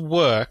his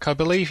work, I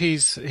believe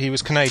he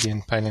was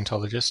Canadian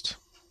paleontologist,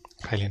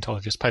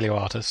 paleo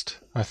artist.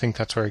 I think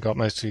that's where he got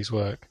most of his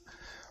work.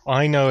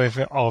 I know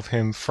of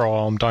him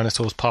from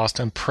Dinosaurs Past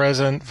and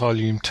Present,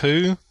 Volume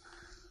 2,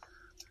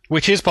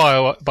 which is,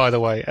 by the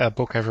way, a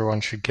book everyone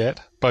should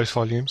get, both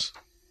volumes.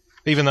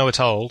 Even though it's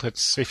old,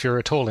 if you're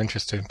at all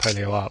interested in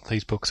paleo art,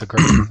 these books are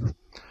great.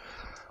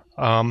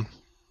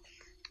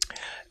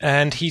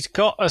 And he's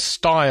got a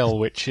style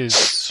which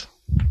is...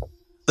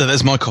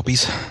 There's my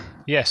copies.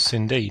 Yes,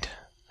 indeed.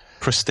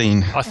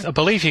 Pristine. I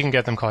believe you can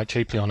get them quite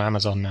cheaply on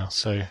Amazon now,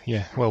 so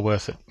yeah, well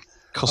worth it.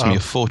 Cost me a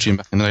fortune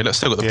back in the day. Let's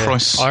still got the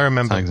price. I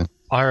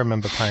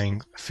remember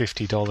paying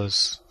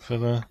 $50 for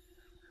the...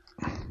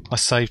 I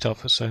saved up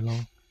for so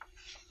long.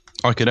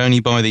 I could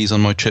only buy these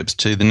on my trips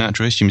to the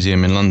Natural History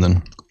Museum in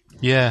London.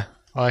 Yeah,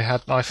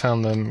 I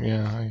found them.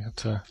 Yeah, I had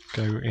to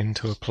go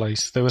into a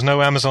place. There was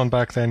no Amazon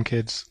back then,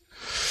 kids.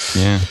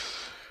 Yeah.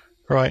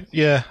 Right.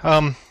 Yeah.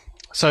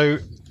 So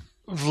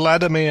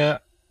Vladimir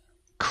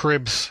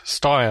Krib's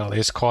style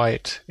is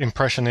quite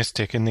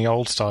impressionistic in the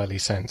old styley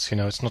sense.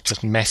 It's not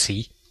just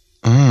messy.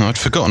 Oh, I'd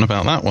forgotten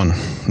about that one.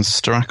 The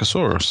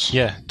Styracosaurus.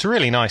 Yeah, it's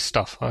really nice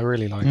stuff. I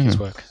really like his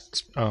work.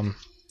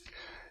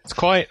 It's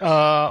quite,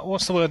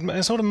 what's the word?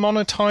 It's sort of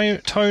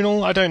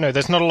monotonal. I don't know.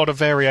 There's not a lot of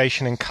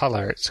variation in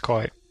colour. It's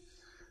quite,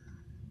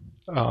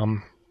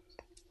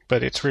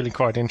 but it's really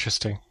quite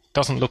interesting.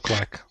 Doesn't look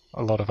like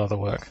a lot of other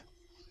work.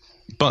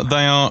 But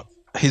they are,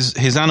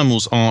 his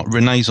animals are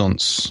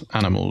Renaissance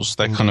animals.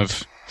 They're kind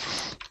of,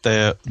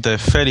 they're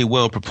fairly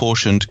well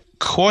proportioned,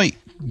 quite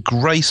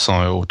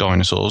gracile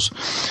dinosaurs.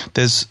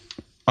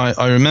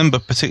 I remember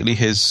particularly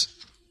his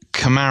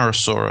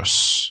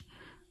Camarasaurus,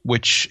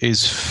 which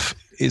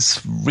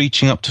is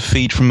reaching up to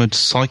feed from a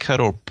cycad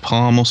or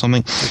palm or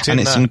something.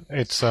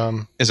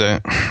 Is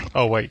it?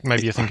 Oh wait,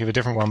 maybe you're thinking of a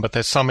different one. But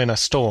there's some in a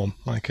storm,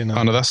 like in.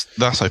 Oh no, that's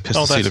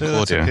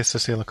Opisthocoelocordia. That's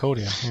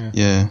Opisthocoelocordia.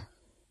 Yeah.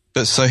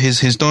 But so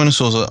his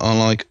dinosaurs are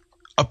like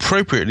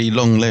appropriately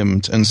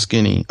long-limbed and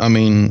skinny. I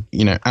mean,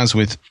 as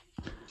with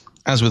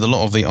as with a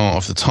lot of the art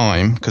of the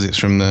time, because it's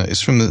from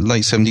the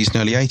late 70s and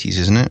early 80s,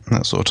 isn't it?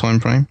 That sort of time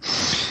frame.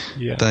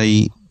 Yeah.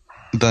 They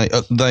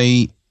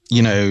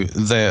you know,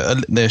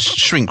 they're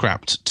shrink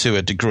wrapped to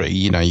a degree.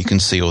 You know, you can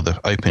see all the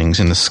openings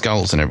in the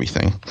skulls and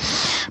everything.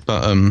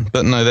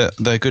 But no,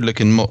 they're good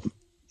looking,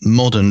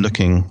 modern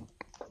looking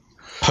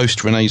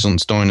post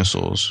Renaissance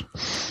dinosaurs.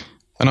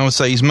 And I would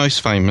say he's most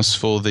famous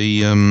for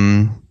the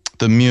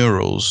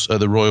murals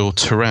at the Royal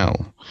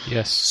Tyrrell.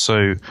 Yes.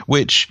 So,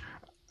 which,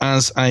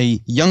 as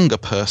a younger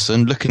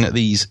person looking at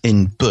these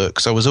in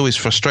books, I was always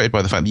frustrated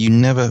by the fact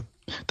that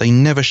they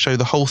never show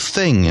the whole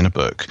thing in a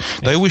book.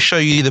 They always show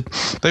you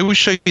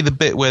the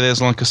bit where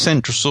there's like a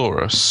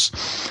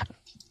Centrosaurus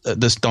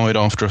that's died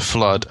after a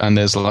flood, and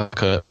there's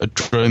like a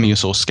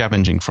dromaeosaur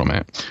scavenging from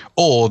it,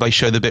 or they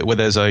show the bit where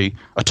there's a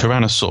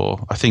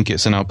Tyrannosaur. I think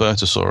it's an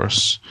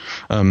Albertosaurus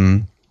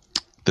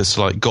that's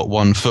like got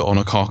 1 foot on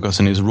a carcass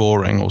and is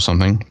roaring or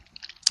something.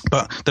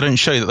 But they don't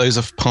show that those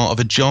are part of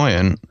a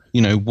giant,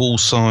 you know,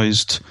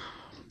 wall-sized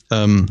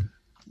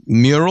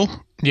mural.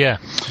 Yeah.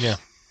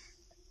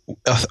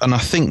 And I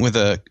think with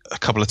a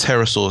couple of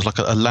pterosaurs, like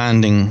a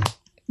landing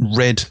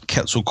red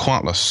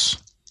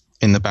Quetzalcoatlus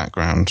in the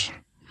background.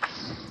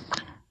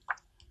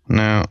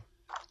 Now,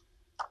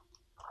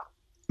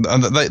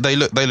 they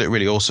look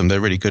really awesome.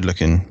 They're really good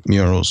looking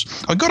murals.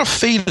 I got a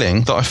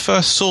feeling that I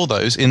first saw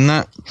those in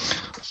that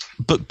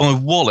book by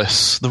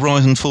Wallace, The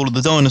Rise and Fall of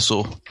the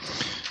Dinosaur,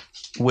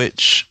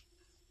 which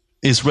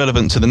is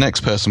relevant to the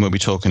next person we'll be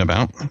talking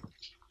about.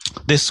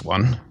 This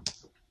one.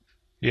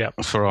 Yeah.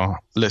 For our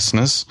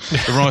listeners,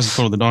 The Rise and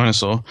Fall of the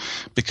Dinosaur,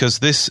 because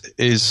this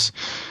is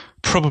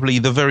probably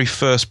the very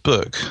first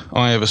book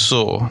I ever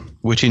saw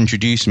which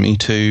introduced me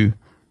to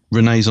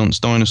Renaissance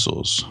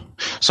dinosaurs.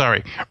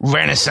 Sorry,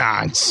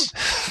 Renaissance.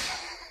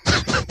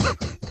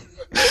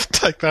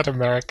 Take that,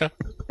 America.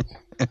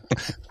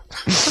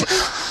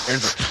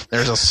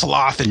 There's a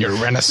sloth in your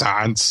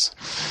Renaissance.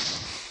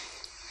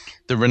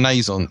 The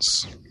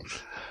Renaissance.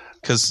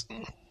 Because,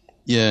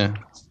 yeah.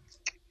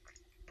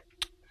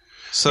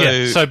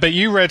 But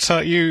you read,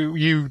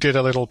 you did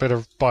a little bit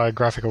of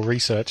biographical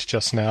research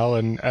just now,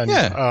 and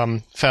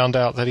found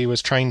out that he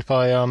was trained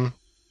by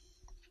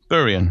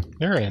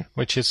Burian,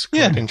 which is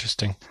quite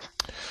interesting.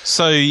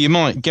 So you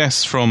might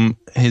guess from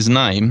his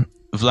name,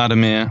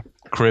 Vladimir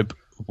Kryb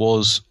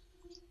was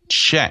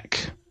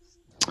Czech,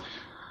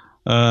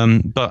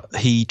 but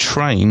he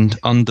trained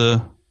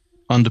under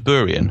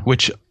Burian,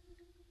 which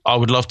I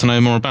would love to know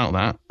more about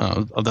that.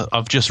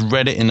 I've just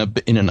read it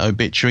in an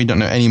obituary. Don't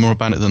know any more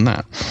about it than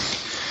that.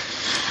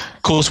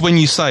 Of course, when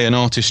you say an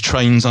artist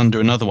trains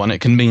under another one, it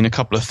can mean a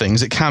couple of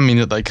things. It can mean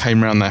that they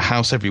came around their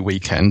house every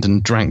weekend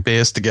and drank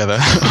beers together,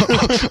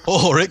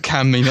 or it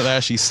can mean that they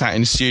actually sat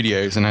in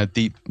studios and had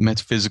deep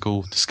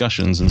metaphysical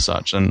discussions and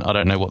such. And I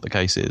don't know what the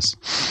case is.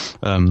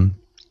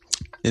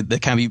 There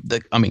can be,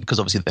 because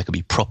obviously there could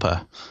be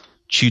proper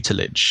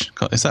tutelage.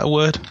 Is that a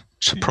word?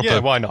 Proper, yeah,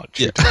 why not?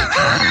 Yeah.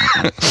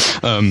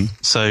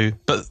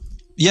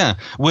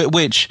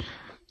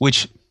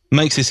 Which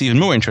makes this even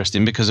more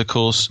interesting because, of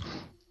course,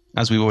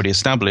 as we've already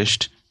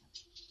established,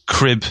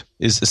 Kryb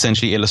is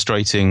essentially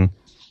illustrating,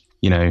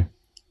 you know,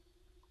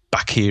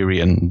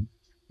 Bacherian,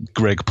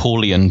 Greg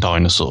Paulian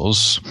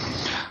dinosaurs.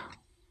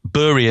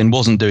 Burian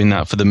wasn't doing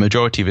that for the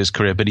majority of his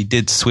career, but he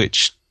did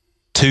switch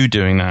to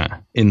doing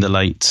that in the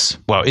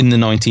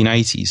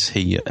 1980s.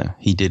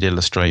 He did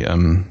illustrate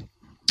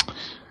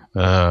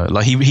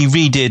like he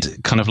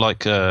redid kind of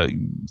like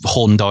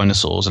horned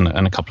dinosaurs and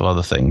a couple of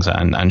other things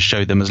and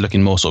showed them as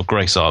looking more sort of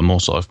Grace art, more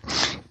sort of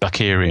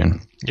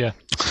Bacherian. Yeah.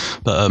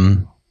 But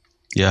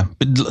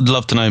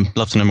love to know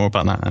more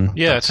about that. And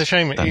yeah, it's a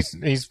shame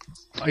his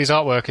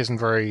artwork isn't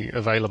very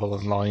available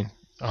online,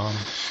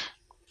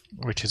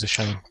 which is a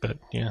shame. But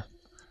yeah.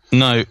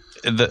 No,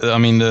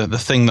 the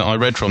thing that I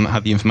read from that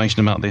had the information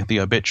about the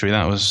obituary,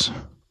 that was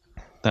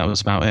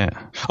about it.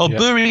 Oh, yeah.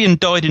 Burian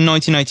died in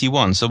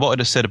 1981, so what I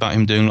just said about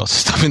him doing lots of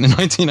stuff in the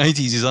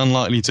 1980s is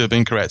unlikely to have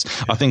been correct.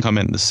 Yeah. I think I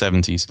meant the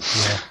 70s.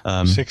 Yeah,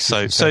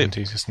 60s and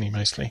 70s, isn't he,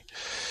 mostly?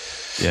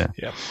 Yeah.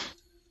 Yeah.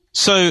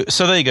 So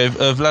there you go.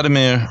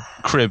 Vladimir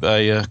Kryb,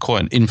 a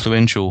quite an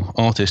influential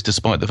artist,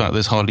 despite the fact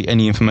there's hardly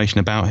any information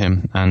about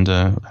him, and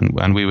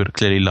we would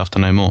clearly love to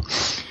know more.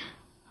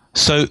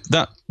 So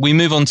that we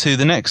move on to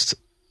the next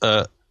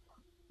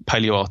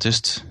paleo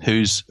artist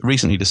who's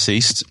recently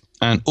deceased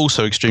and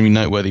also extremely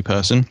noteworthy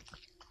person.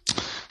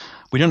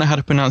 We don't know how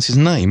to pronounce his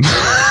name. We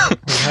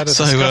had a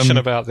discussion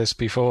about this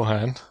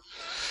beforehand,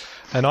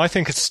 and I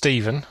think it's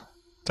Stephen.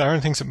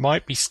 Darren thinks it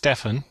might be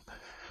Stefan,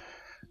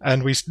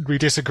 and we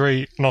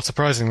disagree, not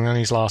surprisingly, on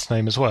his last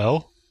name as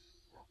well.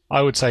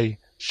 I would say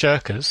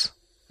Cherkas.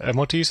 And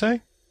what do you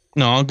say?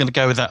 No, I'm going to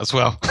go with that as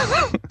well.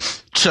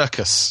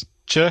 Cherkas.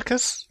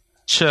 Cherkas?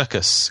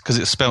 Cherkas, because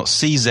it's spelled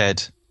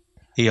Czerkas.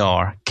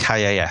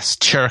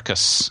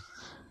 Cherkas.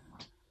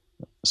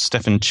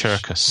 Stefan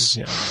Cherkas.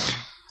 Yeah.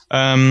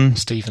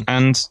 Stephen.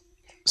 And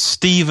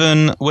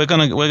Stephen, we're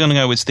gonna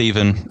go with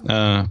Stephen,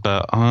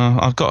 but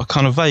I've got a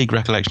kind of vague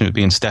recollection of it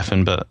being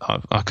Stefan, but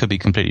I could be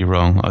completely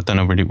wrong. I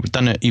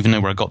don't even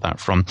know where I got that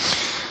from.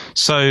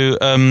 So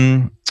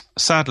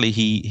sadly,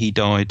 he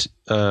died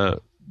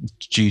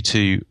due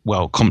to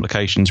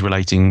complications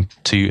relating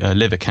to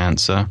liver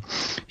cancer.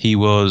 He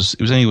was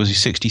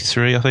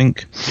 63, I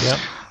think. Yeah.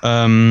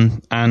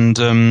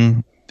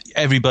 And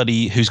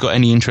everybody who's got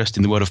any interest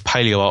in the world of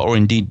paleo art or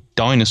indeed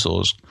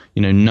dinosaurs,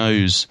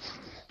 knows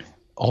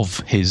of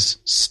his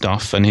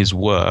stuff and his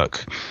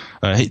work.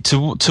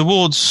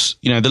 Towards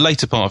the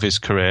later part of his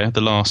career,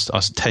 the last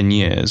 10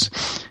 years,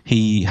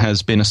 he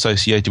has been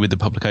associated with the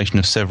publication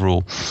of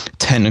several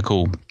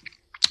technical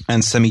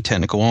and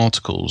semi-technical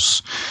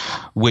articles,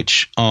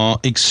 which are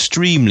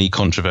extremely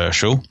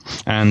controversial,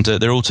 and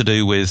they're all to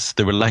do with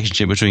the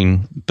relationship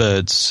between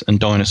birds and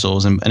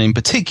dinosaurs, and in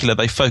particular,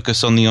 they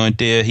focus on the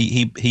idea.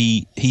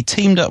 He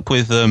teamed up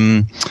with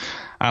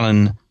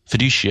Alan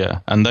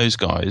Fiducia and those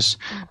guys,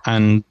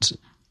 and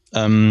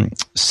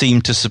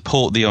seem to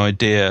support the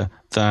idea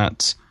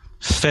that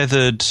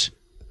feathered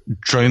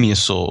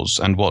dromaeosaurs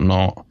and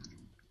whatnot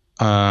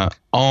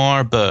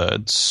are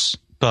birds,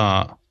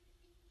 but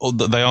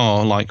they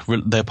are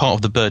they're part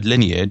of the bird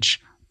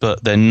lineage,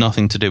 but they're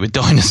nothing to do with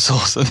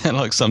dinosaurs. So they're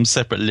like some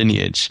separate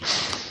lineage.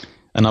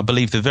 And I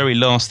believe the very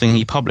last thing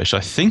he published, I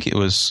think it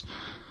was,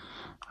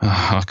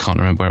 I can't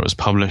remember where it was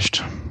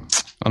published.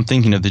 I'm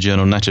thinking of the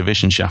journal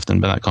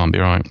Naturwissenschaften, but that can't be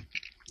right.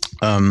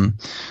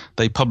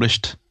 They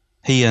published.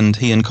 He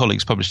and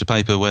colleagues published a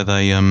paper where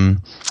they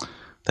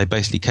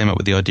basically came up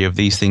with the idea of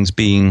these things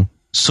being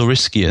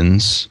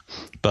saurischians,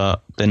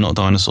 but they're not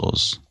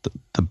dinosaurs.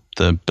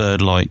 The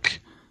bird-like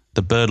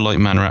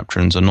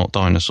Maniraptorans are not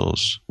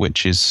dinosaurs,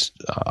 which is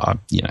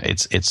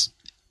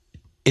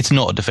it's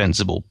not a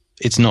defensible.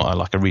 It's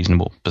not a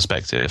reasonable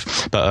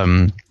perspective, but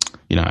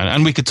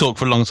and we could talk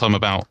for a long time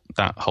about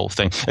that whole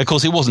thing. Of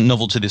course, it wasn't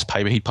novel to this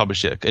paper. He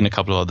published it in a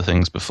couple of other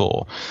things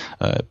before.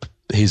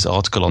 His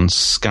article on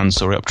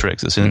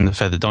Scansauropteryx that's in the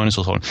Feathered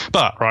Dinosaurs one.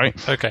 But, right.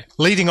 Okay.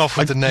 Leading off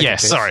with the negative. Yeah,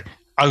 sorry.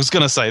 I was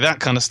going to say that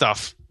kind of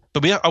stuff.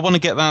 But I want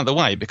to get that out of the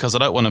way because I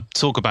don't want to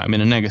talk about him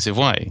in a negative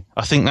way.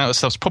 I think that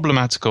stuff's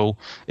problematical.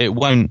 It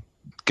won't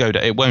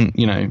stand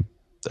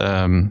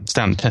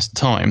the test of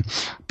time.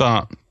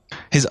 But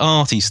his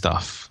arty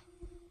stuff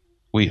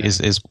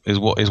is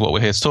what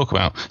we're here to talk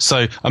about.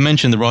 So I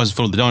mentioned The Rise and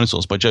Fall of the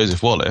Dinosaurs by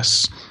Joseph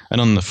Wallace,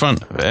 and on the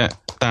front of it,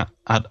 that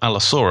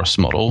Allosaurus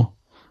model.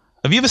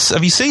 Have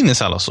you seen this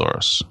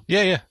Allosaurus?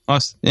 Yeah.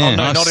 Not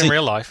in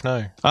real life,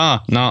 no. No,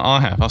 I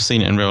have. I've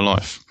seen it in real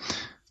life,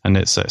 and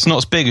it's not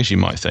as big as you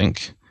might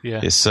think.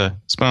 Yeah, it's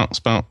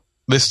about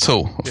this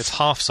tall. It's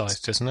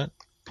half-sized, isn't it?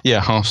 Yeah,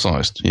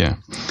 half-sized. Yeah,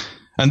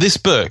 and this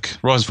book,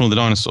 Rise and Fall of the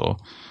Dinosaur.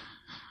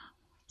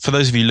 For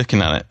those of you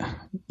looking at it,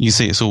 you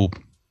see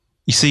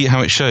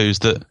how it shows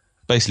that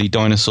basically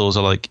dinosaurs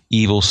are like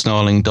evil,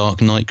 snarling,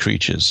 dark night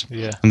creatures.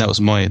 Yeah, and that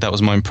was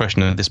my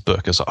impression of this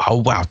book. It's like, oh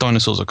wow,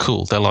 dinosaurs are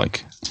cool. They're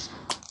like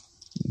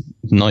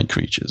night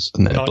creatures,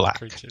 and they're black.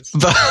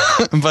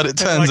 But it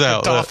turns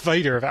out the Darth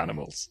Vader of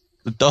animals.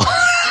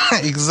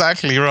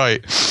 Exactly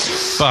right.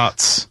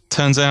 But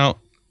turns out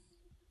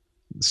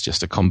it's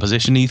just a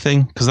composition-y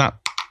thing because that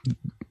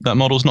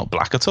model's not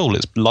black at all.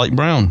 It's light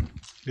brown.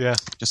 Yeah,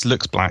 just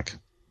looks black.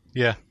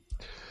 Yeah.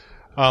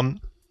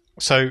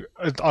 So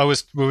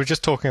we were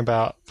just talking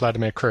about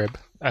Vladimir Kryb,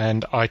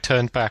 and I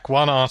turned back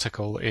one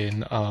article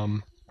in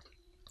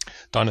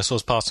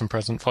Dinosaurs Past and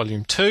Present,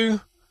 Volume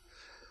 2,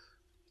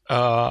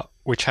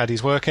 which had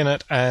his work in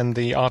it, and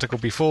the article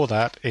before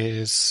that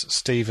is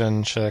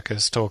Stephen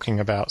Shirkus talking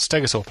about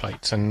stegosaur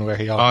plates, and where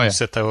he argues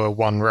that there were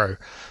one row.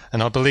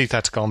 And I believe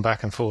that's gone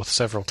back and forth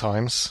several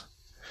times.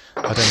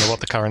 I don't know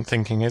what the current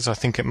thinking is. I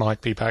think it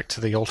might be back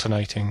to the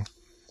alternating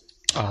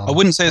I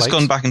wouldn't say it's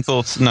gone back and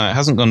forth. No, it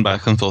hasn't gone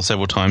back and forth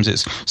several times.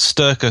 It's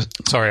Sturka.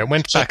 Sorry, it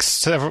went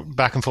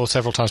back and forth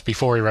several times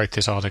before he wrote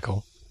this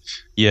article.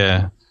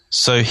 Yeah.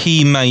 So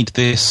he made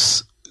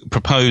this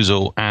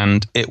proposal,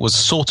 and it was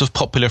sort of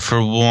popular for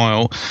a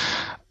while,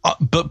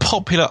 but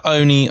popular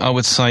only, I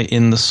would say,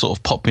 in the sort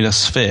of popular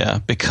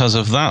sphere because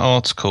of that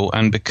article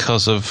and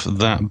because of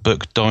that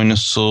book,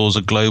 Dinosaurs: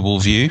 A Global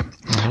View,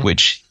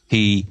 which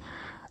he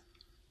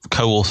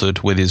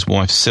co-authored with his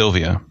wife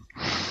Sylvia.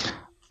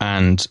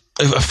 And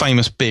a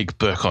famous big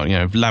book on,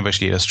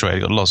 lavishly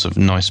illustrated, got lots of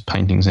nice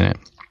paintings in it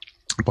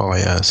by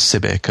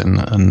Sibbick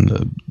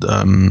and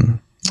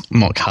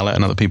Mark Hallett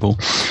and other people.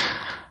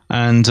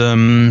 And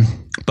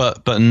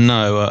but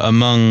no,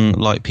 among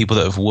like people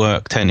that have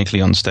worked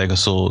technically on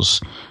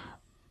stegosaurs,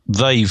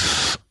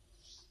 they've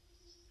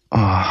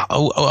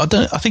I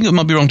think it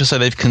might be wrong to say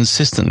they've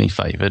consistently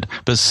favoured,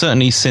 but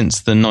certainly since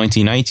the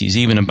 1980s,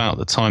 even about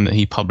the time that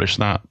he published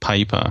that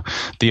paper,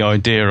 the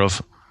idea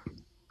of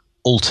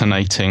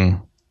alternating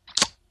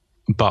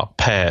but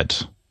paired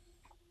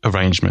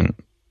arrangement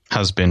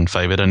has been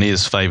favoured and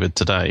is favoured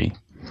today.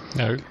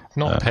 No,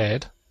 not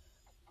paired.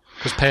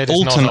 Because paired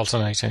is not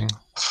alternating.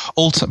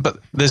 But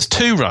there's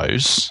two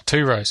rows.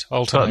 Two rows,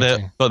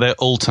 alternating. But they're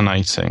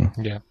alternating.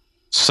 Yeah.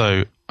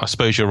 So I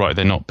suppose you're right.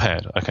 They're not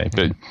paired. Okay,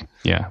 but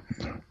yeah,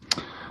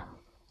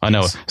 I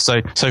know.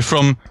 So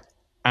from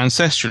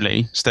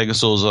ancestrally,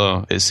 stegosaurs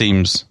are, it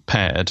seems,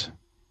 paired,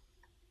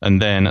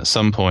 and then at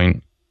some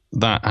point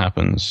that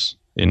happens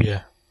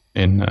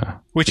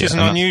which is an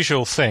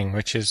unusual thing.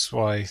 Which is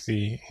why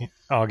the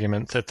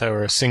argument that they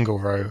were a single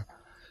row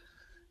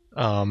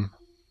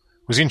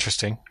was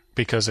interesting,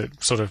 because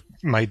it sort of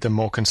made them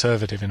more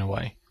conservative in a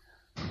way.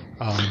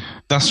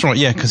 That's right,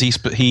 yeah, because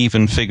he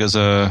even figures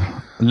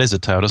a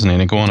lizard tail, doesn't he,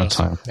 an iguana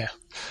tail. Yeah.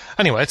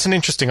 Anyway, it's an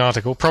interesting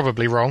article,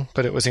 probably wrong,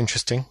 but it was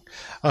interesting.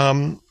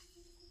 And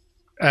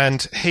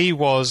he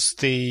was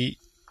him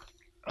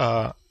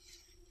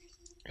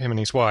and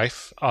his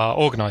wife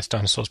organised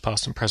Dinosaurs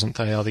Past and Present.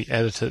 They are the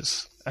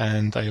editors,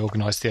 and they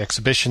organised the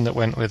exhibition that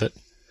went with it.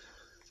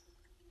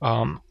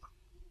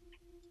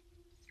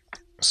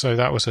 So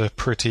that was a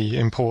pretty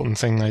important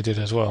thing they did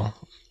as well.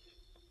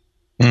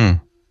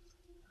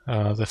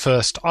 The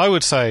first, I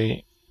would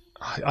say,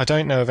 I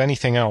don't know of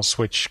anything else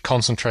which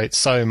concentrates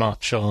so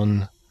much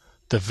on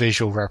the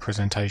visual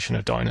representation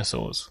of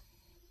dinosaurs.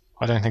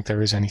 I don't think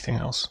there is anything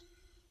else.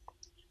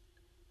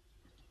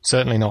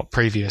 Certainly not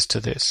previous to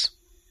this.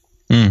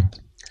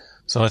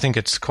 So I think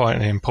it's quite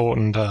an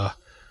important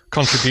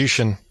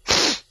contribution.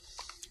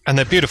 And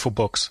they're beautiful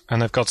books,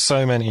 and they've got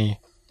so many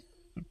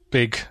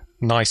big,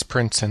 nice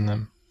prints in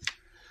them.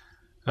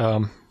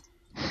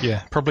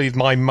 Yeah, probably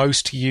my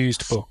most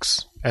used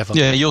books ever.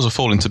 Yeah, yours are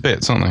falling to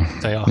bits, aren't they?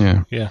 They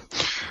are. Yeah.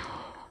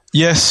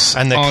 Yes,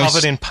 and they're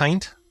covered in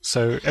paint,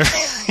 so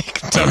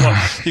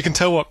you can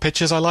tell what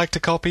pictures I like to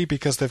copy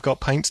because they've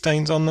got paint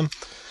stains on them.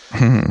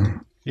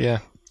 Yeah,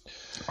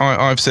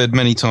 I've said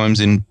many times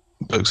in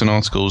books and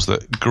articles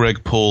that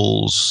Greg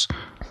Paul's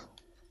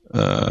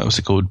what's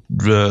it called?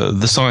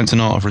 The Science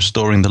and Art of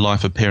Restoring the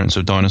Life Appearance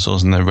of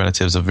Dinosaurs and Their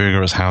Relatives, a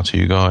Vigorous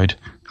How-To Guide,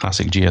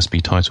 classic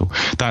GSB title.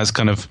 That is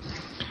kind of,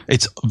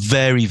 it's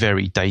very,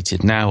 very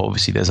dated now.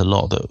 Obviously, there's a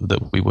lot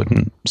that we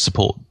wouldn't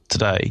support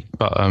today,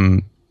 but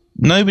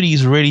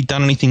nobody's really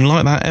done anything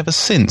like that ever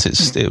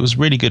since. It was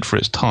really good for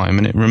its time,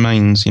 and it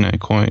remains,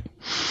 quite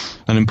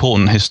an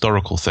important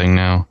historical thing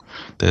now.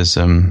 There's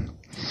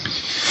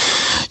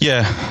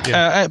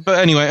but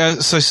anyway,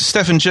 so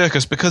Stefan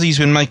Cherkas, because he's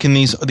been making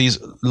these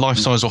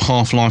life-size or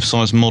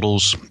half-life-size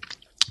models,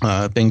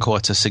 being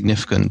quite a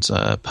significant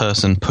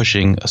person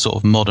pushing a sort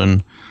of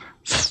modern,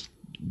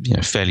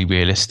 fairly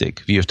realistic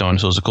view of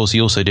dinosaurs. Of course,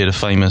 he also did a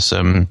famous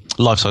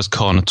life-size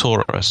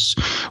Carnotaurus,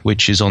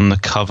 which is on the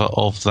cover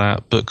of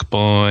that book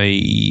by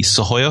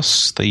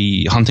Sohoyos,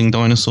 the Hunting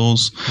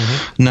Dinosaurs,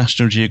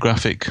 National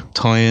Geographic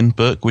tie-in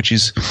book, which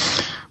is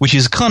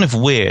kind of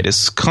weird.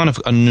 It's kind of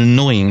an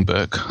annoying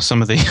book.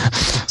 Some of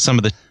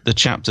the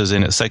chapters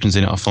in it, sections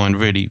in it, I find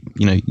really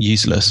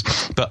useless,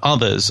 but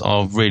others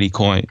are really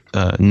quite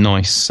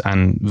nice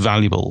and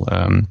valuable.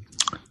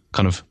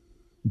 Kind of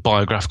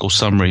biographical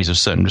summaries of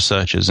certain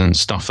researchers and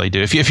stuff they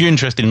do. If you're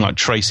interested in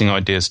tracing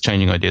ideas,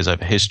 changing ideas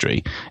over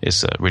history,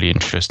 it's a really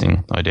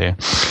interesting idea.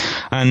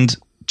 And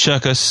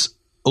Cherkas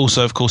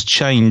also, of course,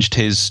 changed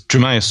his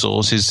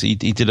dromaeosaurs. He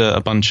did a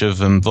bunch of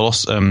not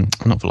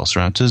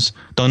velociraptors,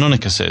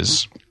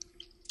 Deinonychuses,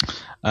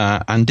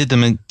 and did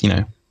them in,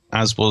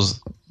 as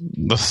was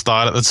the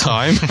style at the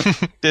time,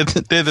 did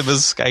them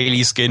as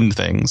scaly skinned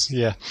things.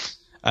 Yeah.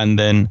 And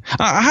then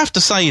I have to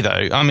say, though,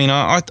 I mean,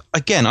 I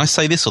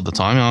say this all the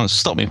time.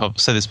 Stop me if I've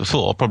said this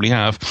before. I probably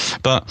have,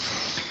 but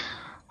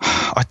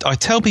I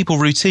tell people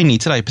routinely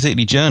today,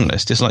 particularly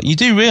journalists, it's like you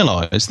do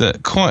realise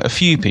that quite a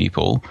few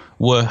people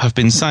have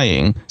been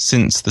saying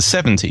since the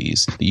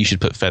 70s that you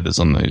should put feathers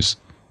on those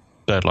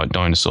bird-like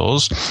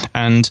dinosaurs,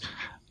 and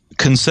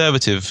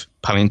conservative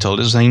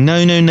paleontologists are saying no,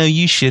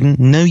 you shouldn't.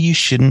 No, you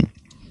shouldn't.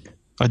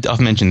 I've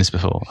mentioned this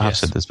before. I have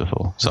said this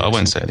before, so I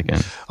won't say it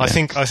again. I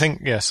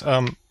think yes.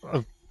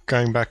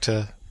 Going back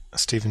to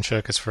Stephen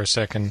Cherkas for a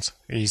second,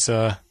 he's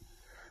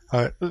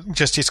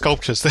just his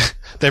sculptures.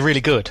 They're really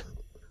good.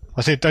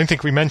 Don't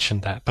think we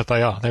mentioned that, but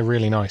they are. They're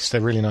really nice.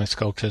 They're really nice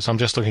sculptures. I'm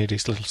just looking at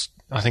these little.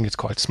 I think it's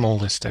quite small,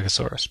 this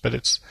Stegosaurus, but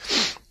it's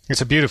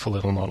a beautiful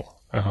little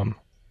model.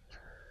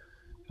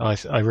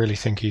 I really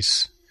think he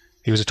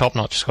was a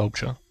top-notch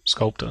sculptor.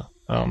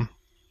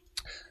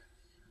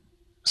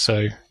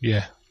 So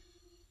yeah.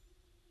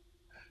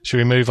 Should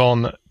we move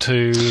on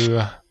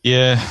to?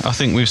 Yeah, I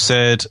think we've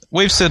said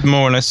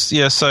more or less.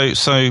 Yeah, so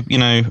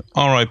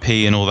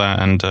R.I.P. and all that,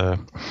 and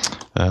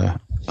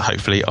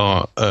hopefully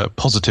our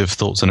positive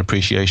thoughts and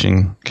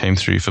appreciation came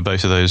through for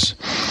both of those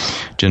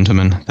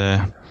gentlemen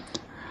there.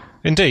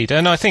 Indeed,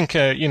 and I think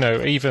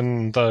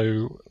even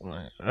though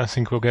I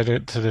think we'll get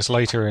into this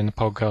later in the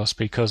podcast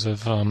because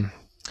of a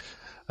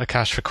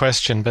cash for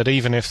question, but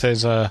even if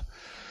there's a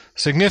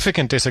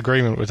significant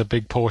disagreement with a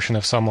big portion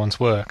of someone's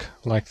work,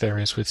 like there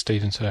is with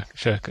Stephen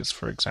Cherkas,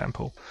 for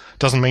example,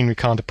 doesn't mean we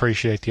can't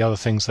appreciate the other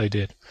things they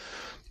did.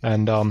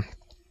 And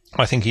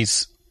I think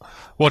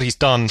what he's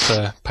done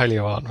for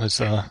paleo art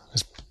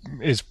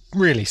is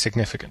really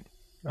significant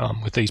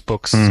with these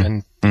books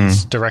and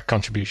his direct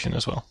contribution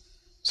as well.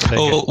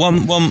 So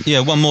one more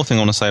thing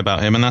I want to say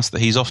about him, and that's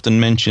that he's often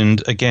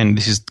mentioned. Again,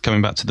 this is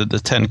coming back to the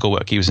technical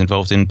work he was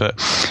involved in,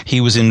 but he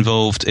was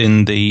involved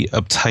in the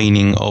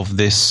obtaining of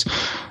this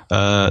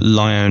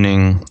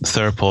Lioning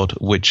theropod,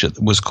 which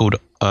was called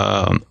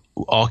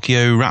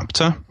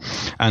Archaeoraptor,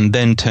 and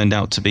then turned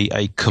out to be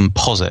a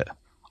composite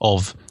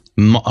of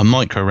a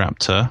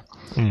Microraptor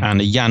and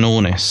a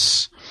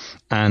Janornis,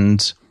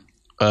 and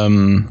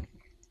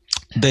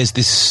there's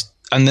this.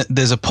 And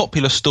there's a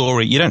popular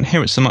story. You don't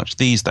hear it so much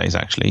these days,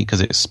 actually, because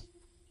it's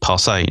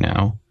passé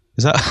now.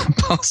 Is that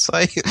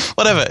passé?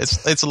 Whatever.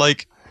 It's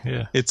like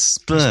it's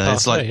passé,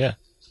 it's like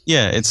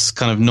it's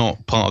kind of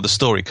not part of the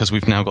story because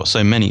we've now got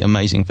so many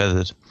amazing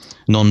feathered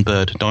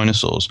non-bird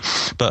dinosaurs.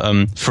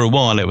 But for a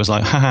while, it was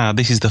like, haha,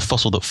 this is the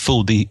fossil that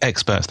fooled the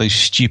experts. Those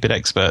stupid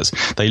experts.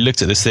 They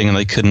looked at this thing and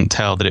they couldn't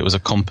tell that it was a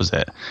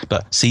composite.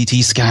 But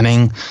CT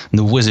scanning and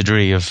the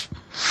wizardry of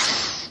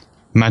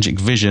magic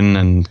vision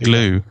and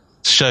glue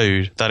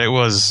showed that it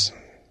was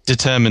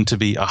determined to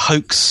be a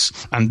hoax,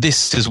 and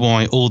this is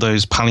why all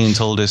those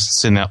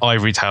paleontologists in their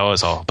ivory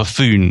towers are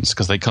buffoons,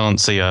 because they can't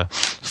see a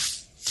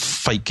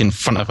fake in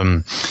front of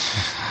them,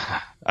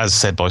 as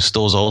said by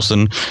Storrs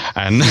Olsen.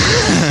 And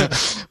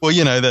well,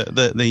 you know,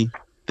 the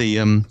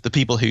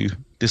people who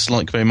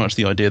dislike very much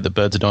the idea that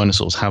birds are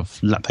dinosaurs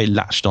they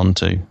latched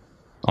onto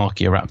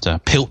Archaeoraptor,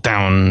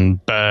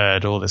 Piltdown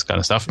bird, all this kind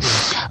of stuff.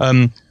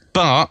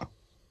 But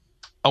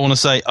I want to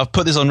say, I've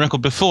put this on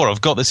record before. I've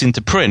got this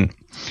into print.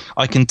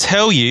 I can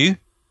tell you,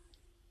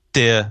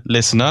 dear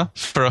listener,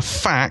 for a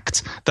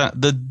fact that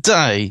the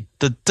day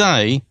that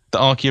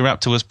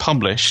Archaeoraptor was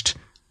published,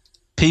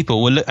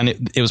 people were, and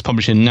it was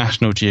published in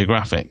National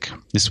Geographic.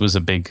 This was a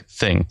big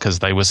thing because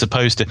they were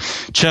supposed to,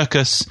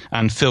 Cherkas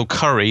and Phil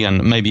Curry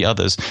and maybe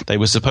others, they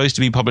were supposed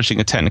to be publishing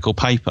a technical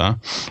paper.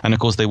 And of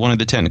course, they wanted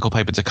the technical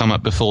paper to come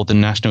up before the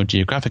National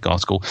Geographic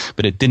article,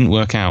 but it didn't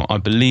work out. I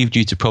believe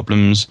due to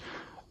problems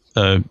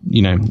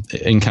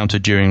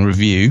encountered during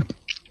review,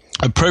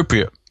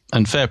 appropriate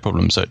and fair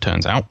problems, so it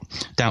turns out,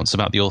 doubts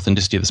about the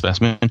authenticity of the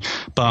specimen,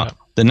 but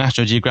the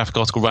National Geographic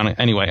article ran it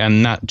anyway,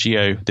 and Nat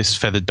Geo, this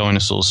feathered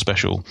dinosaurs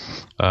special,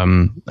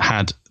 we're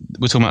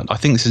talking about, I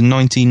think this is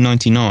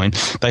 1999,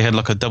 they had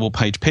like a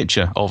double-page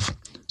picture of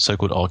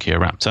so-called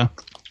Archaeoraptor.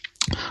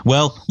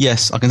 Well,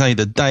 yes, I can tell you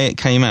the day it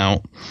came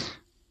out,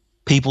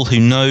 people who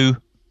know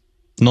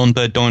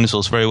non-bird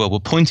dinosaurs very well were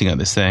pointing at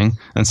this thing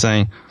and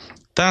saying,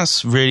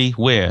 that's really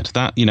weird.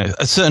 That, you know,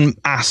 certain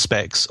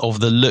aspects of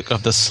the look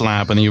of the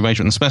slab and the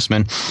arrangement of the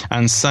specimen,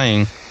 and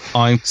saying,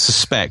 I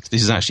suspect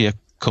this is actually a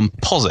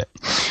composite.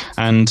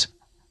 And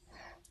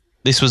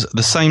this was at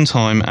the same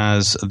time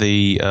as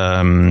the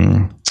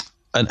an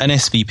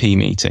SVP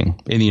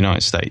meeting in the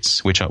United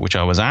States, which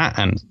I was at,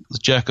 and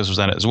Cherkas was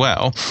at it as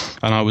well.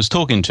 And I was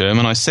talking to him,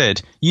 and I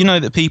said, you know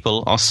that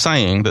people are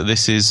saying that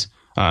this is,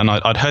 and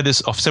I'd heard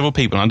this off several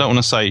people, and I don't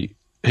want to say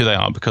who they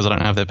are because I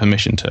don't have their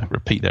permission to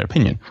repeat their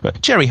opinion.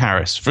 But Jerry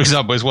Harris, for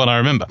example, is one I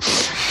remember.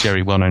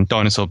 Jerry, well-known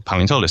dinosaur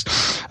paleontologist.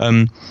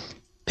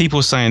 People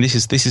were saying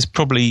this is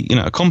probably, you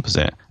know, a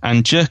composite.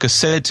 And Cherkas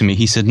said to me,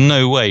 he said,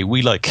 no way,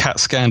 we like CAT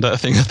scanned that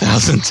thing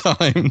 1,000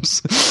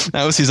 times.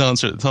 That was his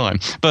answer at the time.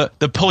 But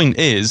the point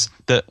is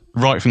that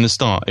right from the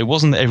start, it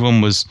wasn't that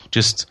everyone was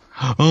just,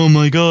 oh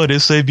my God,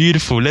 it's so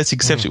beautiful, let's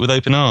accept it with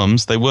open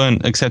arms. They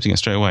weren't accepting it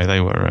straight away. They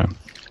were...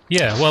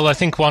 Yeah, well, I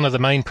think one of the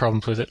main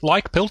problems with it,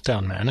 like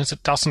Piltdown Man, is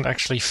it doesn't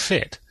actually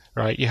fit,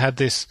 right? You had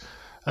this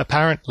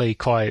apparently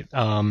quite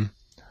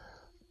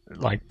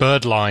like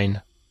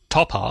birdline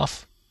top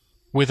half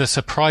with a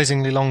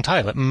surprisingly long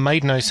tail. It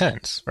made no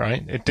sense,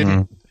 right? It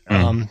didn't,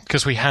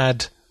 because we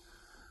had,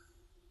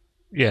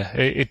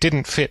 it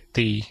didn't fit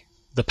the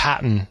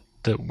pattern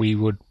that we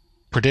would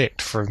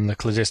predict from the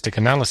cladistic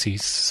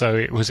analyses. So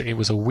it was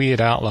a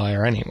weird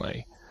outlier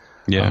anyway.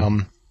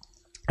 Yeah.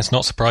 It's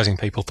not surprising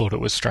people thought it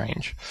was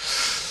strange.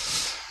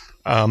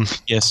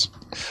 Yes.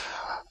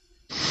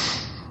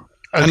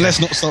 Okay. And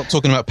let's not start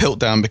talking about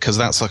Piltdown because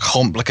that's a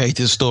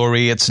complicated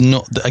story. It's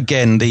not,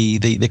 again, the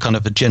kind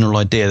of a general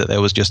idea that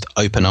there was just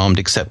open-armed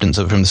acceptance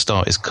of it from the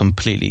start is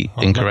completely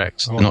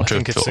incorrect. Not true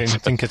at all. I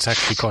think it's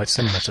actually quite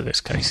similar to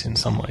this case in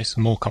some ways.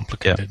 More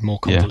complicated, more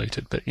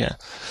convoluted, but yeah.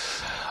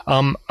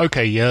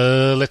 Okay,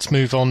 let's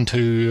move on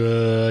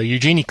to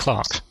Eugenie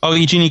Clark. Oh,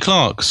 Eugenie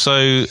Clark.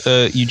 So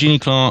Eugenie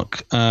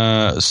Clark,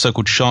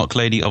 so-called Shark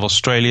Lady of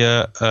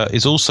Australia,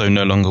 is also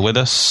no longer with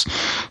us.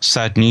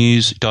 Sad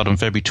news, died on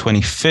February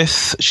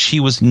 25th. She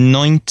was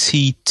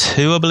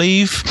 92, I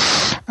believe.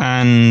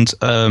 And,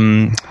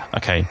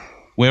 okay,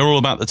 we're all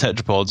about the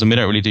tetrapods and we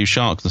don't really do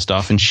sharks and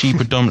stuff. And she she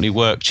was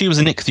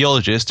an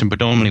ichthyologist and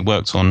predominantly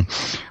worked on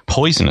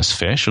poisonous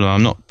fish,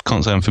 although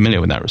can't say I'm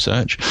familiar with that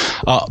research.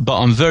 But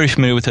I'm very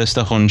familiar with her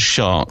stuff on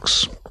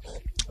sharks.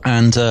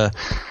 And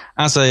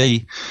as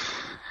a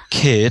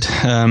kid,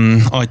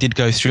 I did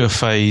go through a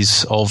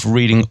phase of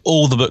reading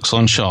all the books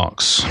on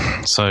sharks.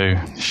 So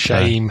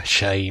shame.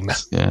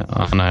 Yeah,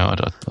 I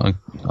know.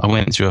 I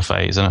went through a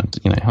phase, and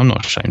I'm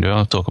not ashamed of it.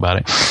 I'll talk about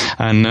it.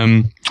 And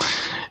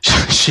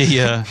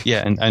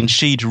and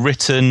she'd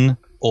written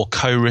or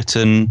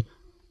co-written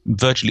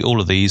virtually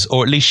all of these,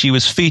 or at least she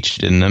was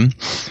featured in them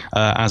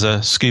as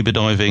a scuba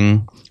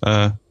diving,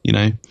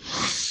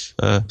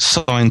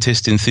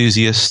 scientist,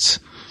 enthusiast,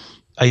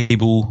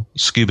 able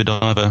scuba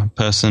diver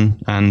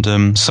person,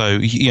 and so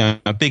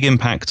a big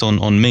impact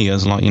on me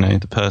as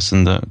the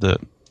person that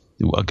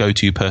a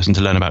go-to person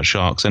to learn about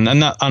sharks, and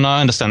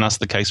I understand that's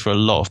the case for a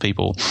lot of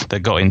people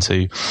that got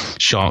into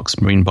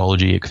sharks, marine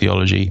biology,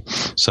 ichthyology.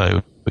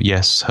 So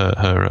yes,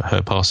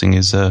 her passing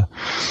is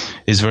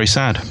very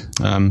sad.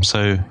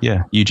 So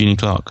yeah, Eugenie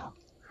Clark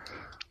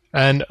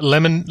and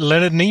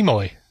Leonard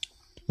Nimoy,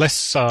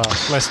 less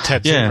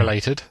Ted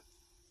related,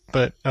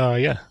 but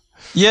yeah.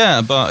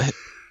 Yeah, but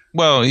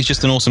well, he's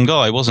just an awesome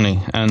guy, wasn't he?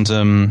 And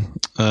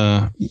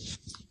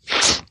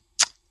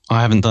I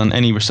haven't done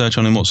any research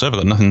on him whatsoever.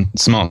 Got nothing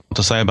smart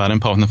to say about him,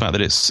 apart from the fact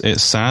that it's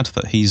sad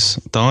that he's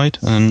died.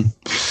 And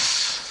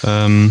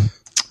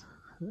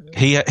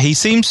he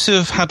seems to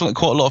have had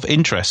quite a lot of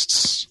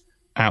interests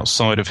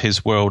outside of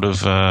his world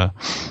of the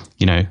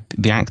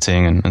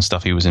acting and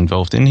stuff he was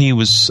involved in. He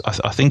was,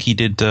 I think, he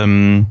did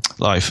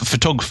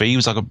photography. He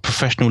was like a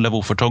professional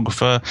level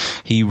photographer.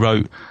 He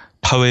wrote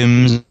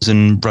poems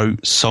and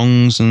wrote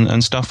songs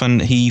and stuff,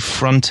 and he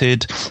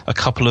fronted a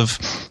couple of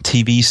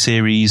TV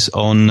series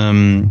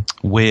on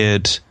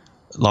weird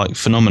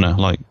phenomena,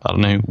 I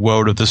don't know,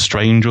 World of the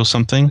Strange or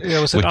something.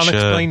 Yeah, was it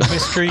Unexplained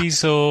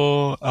Mysteries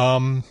or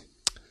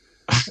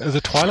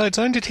the Twilight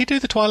Zone? Did he do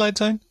the Twilight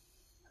Zone?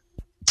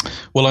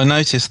 Well, I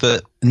noticed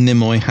that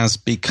Nimoy has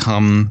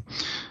become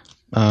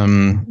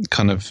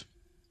kind of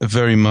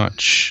very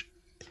much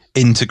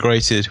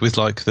integrated with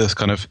this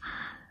kind of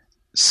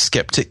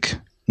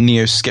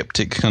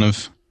neo-skeptic kind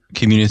of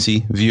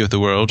community view of the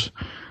world,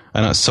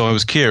 and so I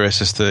was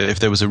curious as to if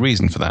there was a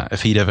reason for that,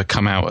 if he'd ever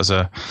come out as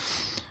a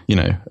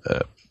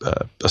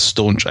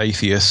staunch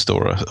atheist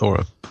or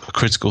a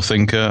critical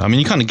thinker. I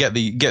mean, you kind of get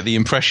the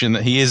impression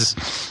that he is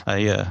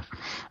a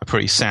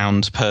pretty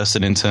sound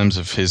person in terms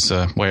of his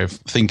way of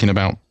thinking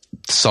about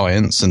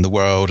science and the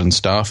world and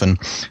stuff, and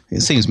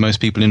it seems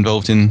most people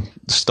involved in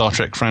the Star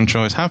Trek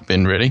franchise have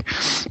been, really,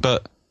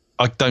 but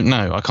I don't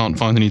know. I can't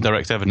find any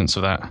direct evidence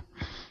of that.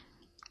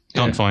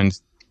 Can't find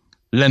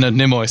Leonard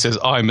Nimoy says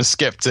I'm a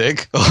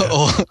skeptic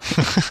or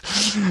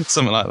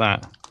something like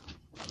that.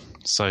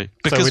 So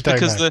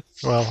the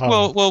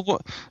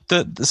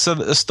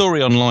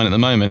story online at the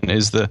moment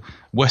is the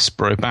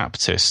Westboro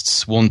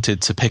Baptists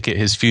wanted to picket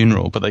his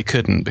funeral, but they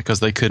couldn't because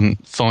they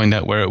couldn't find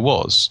out where it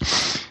was.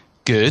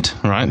 Good,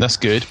 right? That's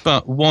good.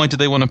 But why did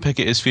they want to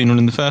picket his funeral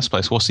in the first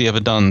place? What's he ever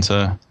done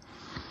to?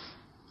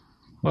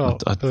 Well,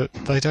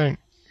 they don't.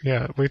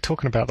 Yeah, we're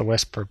talking about the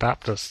Westboro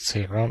Baptists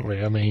here, aren't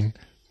we? I mean,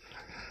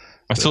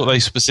 I thought they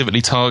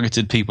specifically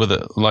targeted people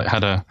that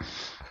had a,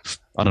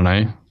 I don't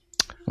know.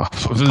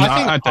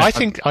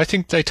 I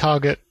think they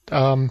target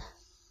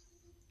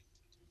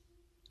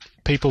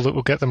people that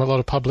will get them a lot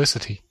of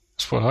publicity.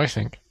 That's what I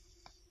think.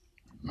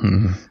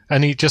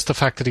 And just the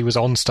fact that he was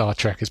on Star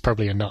Trek is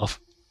probably enough.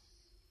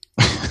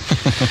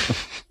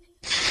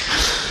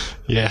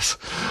 Yes.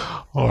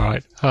 All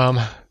right.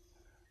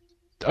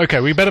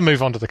 Okay, we better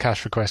move on to the cash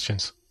for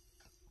questions.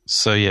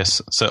 So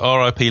yes,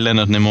 R.I.P.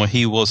 Leonard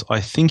Nimoy.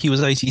 I think he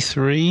was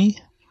 83.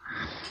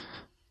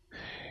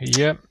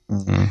 Yep.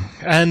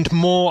 Mm-hmm. And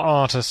more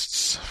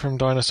artists from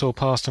Dinosaur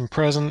past and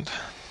present.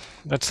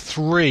 That's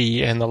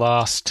 3 in the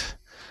last,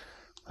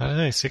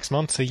 6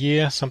 months, a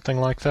year, something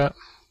like that.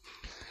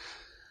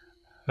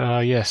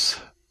 Yes.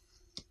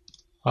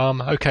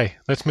 Okay,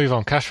 let's move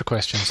on. Cash for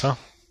questions, huh?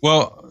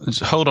 Well,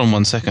 hold on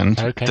 1 second.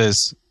 Okay.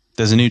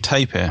 There's a new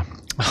tape here.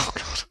 Oh,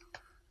 God.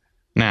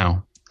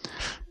 Now.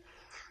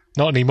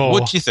 Not anymore.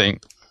 What do you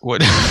think?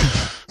 What?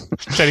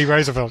 Teddy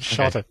Roosevelt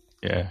shot it.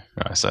 Yeah,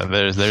 right. So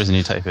there is a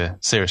new tape here.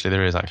 Seriously,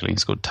 there is actually.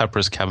 It's called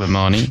Tabras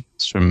Cabamani.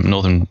 It's from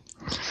northern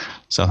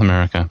South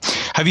America.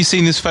 Have you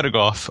seen this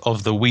photograph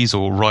of the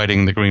weasel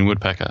riding the green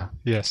woodpecker?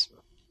 Yes.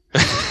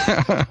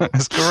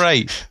 It's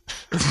great.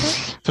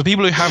 For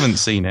people who haven't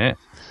seen it,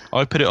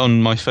 I put it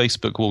on my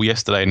Facebook wall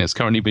yesterday, and it's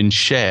currently been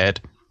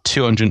shared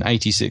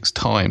 286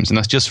 times, and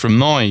that's just from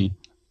my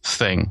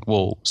thing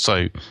wall.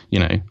 So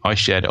I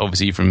shared it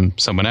obviously from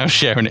someone else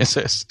sharing it,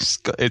 so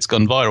it's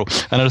gone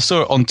viral. And I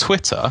saw it on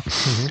Twitter.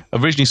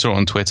 Mm-hmm. Originally saw it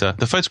on Twitter.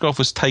 The photograph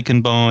was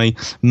taken by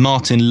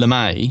Martin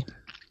LeMay.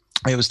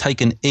 It was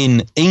taken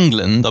in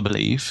England, I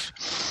believe.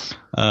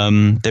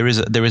 There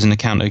is an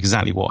account of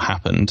exactly what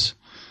happened.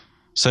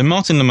 So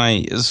Martin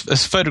LeMay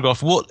has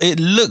photographed what it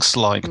looks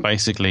like,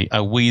 basically,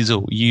 a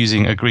weasel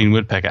using a green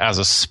woodpecker as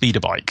a speeder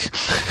bike.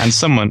 And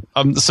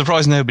I'm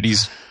surprised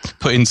nobody's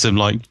put in some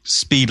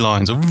speed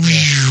lines or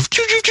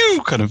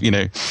kind of,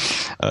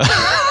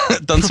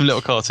 done some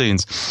little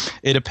cartoons.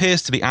 It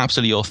appears to be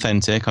absolutely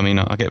authentic. I mean,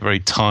 I get very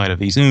tired of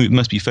these. It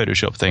must be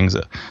Photoshop things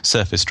that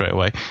surface straight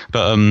away.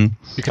 But you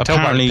can tell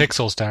by the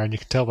pixels, Darren. You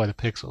can tell by the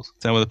pixels.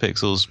 Tell by the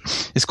pixels.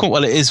 It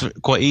is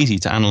quite easy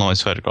to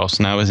analyse photographs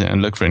now, isn't it,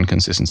 and look for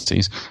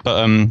inconsistencies.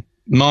 But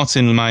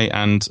Martin LeMay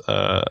and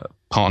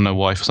partner,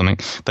 wife or something,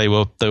 they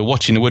were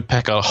watching the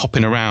woodpecker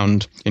hopping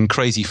around in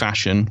crazy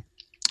fashion.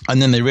 And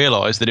then they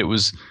realised that it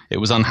was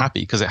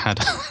unhappy because it had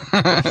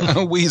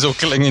a weasel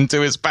clinging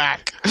to its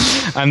back,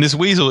 and this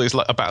weasel is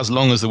like about as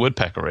long as the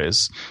woodpecker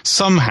is.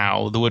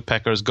 Somehow the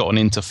woodpecker has gotten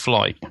into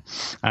flight,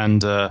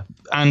 and I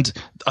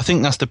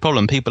think that's the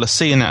problem. People are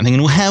seeing that and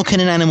thinking, well, how can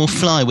an animal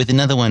fly with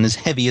another one as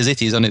heavy as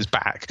it is on its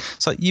back?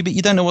 It's like you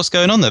don't know what's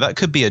going on there. That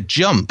could be a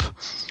jump,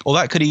 or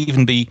that could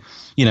even be,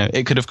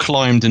 it could have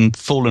climbed and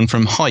fallen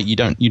from height. You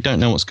don't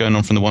know what's going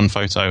on from the one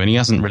photo, and he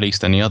hasn't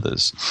released any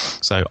others.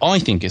 So I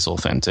think it's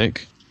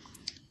authentic.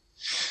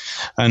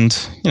 And,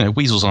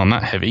 weasels aren't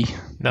that heavy.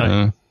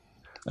 No.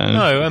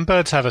 No, and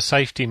birds have a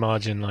safety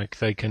margin, like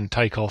they can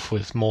take off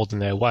with more than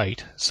their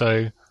weight.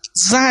 So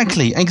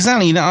Exactly.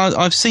 Now,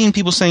 I've seen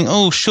people saying,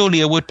 oh,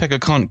 surely a woodpecker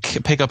can't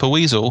pick up a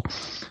weasel,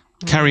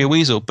 carry a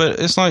weasel. But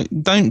it's like,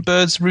 don't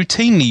birds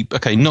routinely,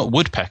 okay, not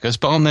woodpeckers,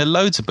 but aren't there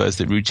loads of birds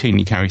that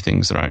routinely carry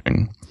things their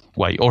own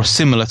weight or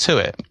similar to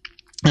it?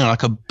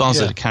 Like a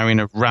buzzard carrying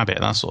a rabbit,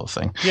 that sort of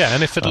thing. Yeah,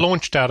 and if it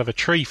launched out of a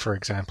tree, for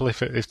example, if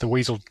the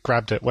weasel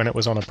grabbed it when it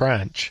was on a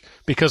branch,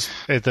 because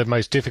the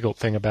most difficult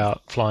thing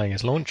about flying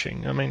is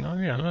launching. I mean,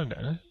 I don't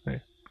know.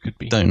 It could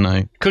be. Don't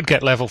know. Could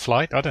get level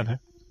flight. I don't know.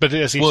 But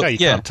as you say, you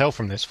can't tell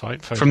from this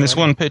fight. From this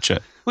one picture.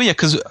 Well, yeah,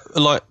 because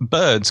like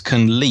birds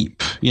can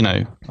leap.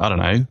 I don't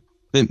know.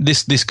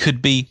 This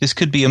could be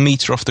a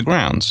metre off the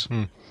ground.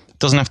 It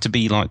doesn't have to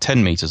be like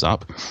 10 metres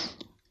up.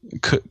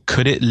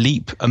 Could it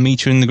leap a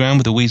metre in the ground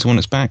with a weasel on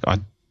its back?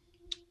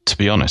 To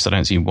be honest, I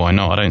don't see why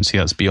not. I don't see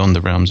that's beyond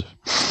the realms of...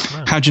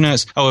 No. How do you know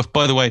it's... Oh,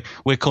 by the way,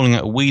 we're calling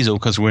it a weasel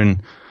because we're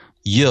in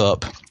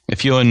Europe.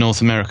 If you're in North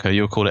America,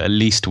 you'll call it a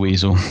least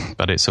weasel,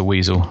 but it's a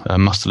weasel,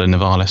 Mustela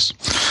nivalis.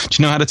 Do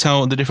you know how to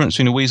tell the difference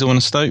between a weasel and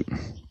a stoat? Do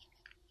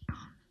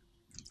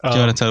you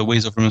know how to tell a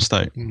weasel from a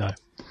stoat? No.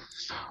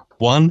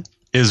 One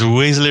is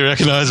weaselly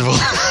recognisable.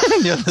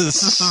 The other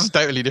is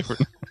totally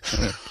different.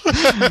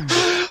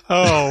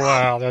 Oh,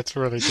 wow, that's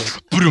really good.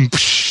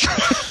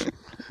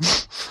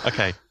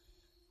 Okay.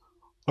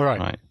 All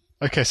right.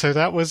 Okay, so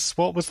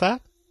what was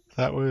that?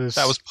 That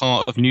was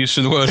part of News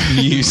from the World of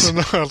News. From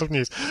the World of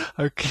News.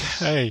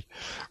 Okay.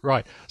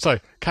 Right. So,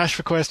 cash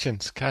for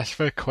questions.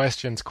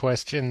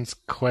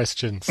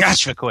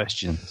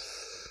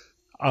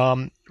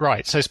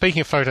 Right. So,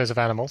 speaking of photos of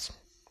animals,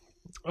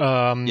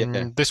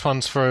 this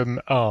one's from,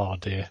 oh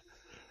dear.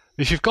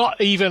 If you've got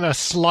even a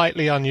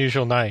slightly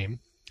unusual name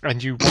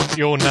and you want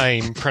your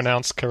name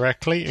pronounced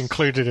correctly,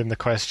 included in the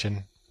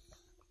question,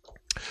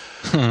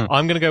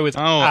 I'm going to go with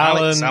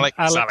Alex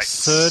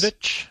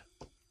Srdic.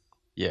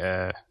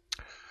 Yeah.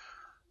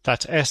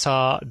 That's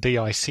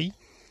Srdic.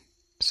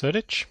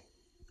 Srdic.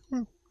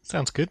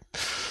 Sounds good.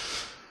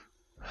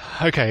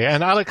 Okay,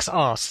 and Alex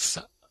asks,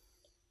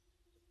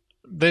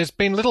 there's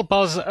been little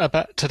buzz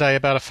today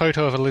about a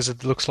photo of a lizard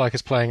that looks like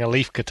it's playing a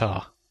leaf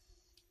guitar.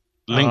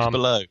 Link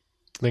below.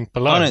 Link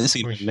below. I don't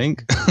see the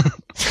link.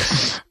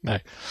 No.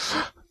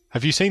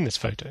 Have you seen this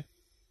photo?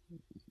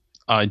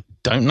 I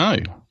don't know.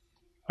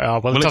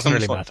 Well, it doesn't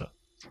really matter.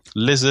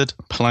 Lizard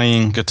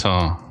playing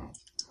guitar.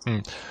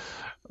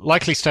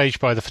 Likely staged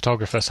by the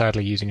photographer,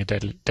 sadly using a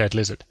dead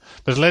lizard.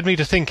 But it led me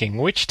to thinking,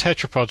 which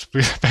tetrapods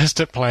would be best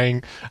at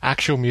playing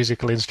actual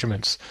musical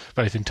instruments,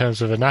 both in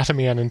terms of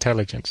anatomy and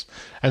intelligence?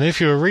 And if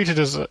you were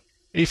to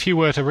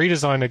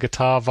redesign a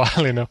guitar,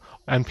 violin,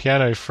 and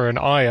piano for an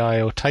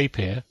II or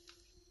tapir,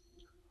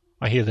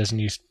 I hear there's a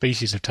new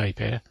species of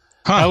tapir,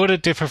 how would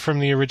it differ from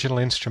the original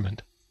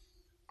instrument?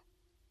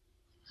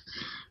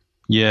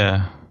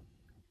 Yeah.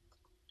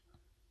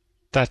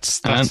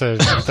 That's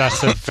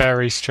a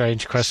very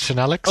strange question,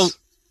 Alex. Oh,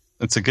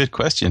 that's a good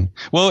question.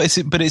 Well, it's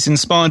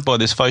inspired by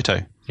this photo.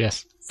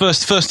 Yes.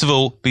 First of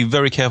all, be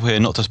very careful here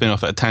not to spin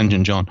off at a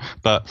tangent, John.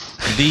 But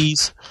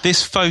this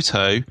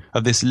photo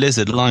of this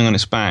lizard lying on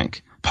its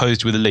back,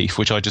 posed with a leaf,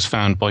 which I just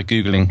found by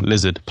googling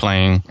lizard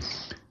playing,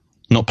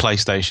 not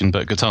PlayStation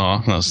but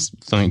guitar. That's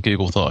something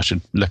Google thought I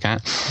should look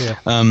at.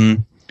 Yeah.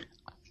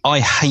 I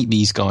hate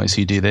these guys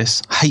who do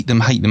this. Hate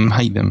them.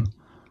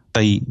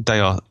 They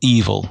are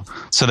evil.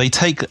 So they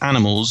take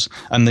animals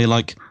and they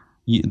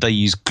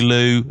use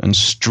glue and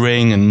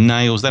string and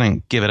nails. They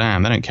don't give a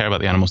damn. They don't care about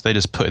the animals. They're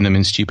just putting them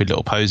in stupid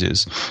little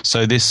poses.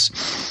 So there's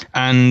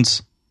been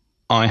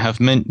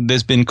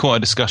quite a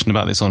discussion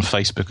about this on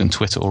Facebook and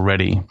Twitter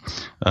already.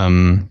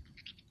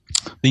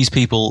 These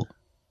people,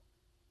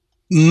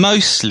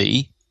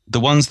 mostly the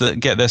ones that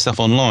get their stuff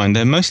online,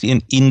 they're mostly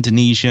in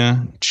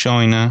Indonesia,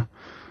 China.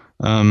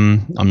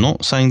 I'm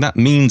not saying that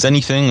means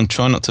anything and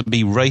try not to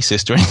be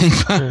racist or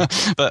anything,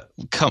 but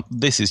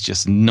this is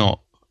just not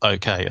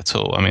okay at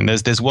all. I mean,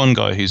 there's one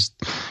guy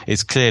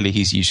it's clearly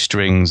he's used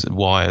strings,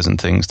 wires and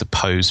things to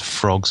pose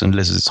frogs and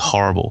lizards. It's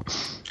horrible.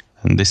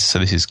 And this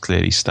is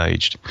clearly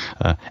staged.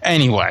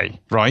 Anyway,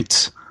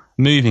 right,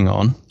 moving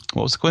on.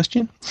 What was the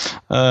question?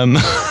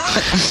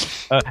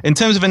 In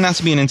terms of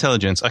anatomy and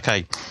intelligence,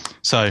 okay,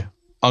 so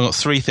I've got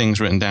 3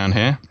 things written down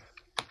here.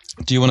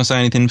 Do you want to say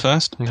anything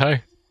first? No.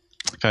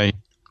 Okay.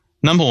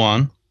 Number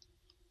 1,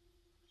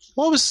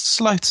 what was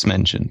sloths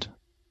mentioned?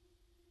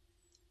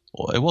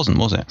 Well, it wasn't,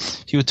 was it?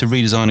 If you were to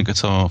redesign a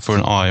guitar for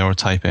an eye or a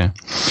tapir.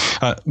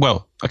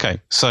 Well,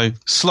 Okay, so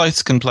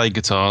sloths can play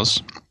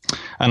guitars,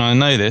 and I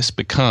know this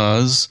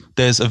because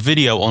there's a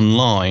video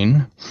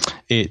online.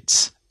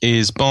 It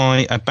is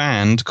by a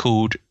band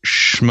called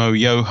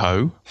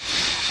Shmoyoho,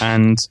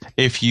 and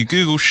if you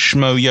Google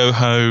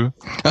Shmoyoho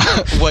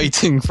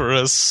waiting for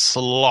a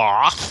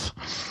sloth,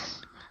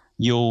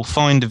 you'll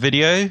find a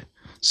video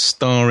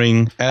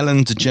starring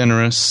Ellen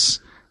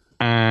DeGeneres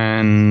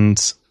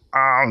and...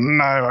 oh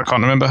no, I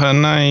can't remember her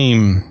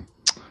name.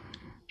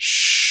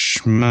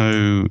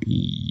 Shmoyoho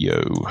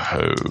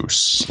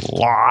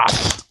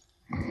sloth.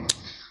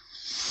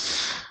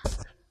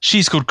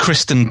 She's called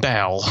Kristen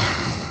Bell.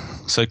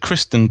 So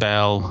Kristen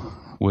Bell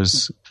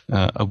was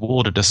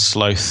awarded a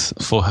sloth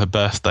for her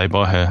birthday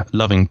by her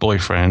loving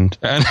boyfriend.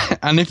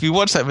 And if you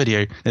watch that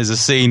video, there's a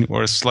scene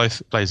where a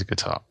sloth plays a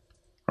guitar.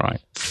 Right.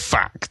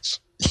 Fact.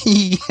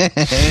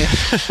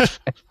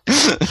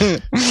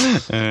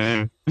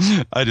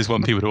 I just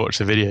want people to watch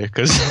the video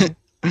because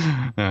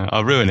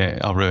I'll ruin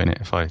it. I'll ruin it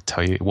if I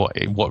tell you what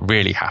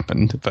really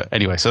happened. But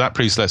anyway, so that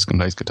proves Sloths can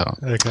play guitar.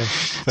 Okay.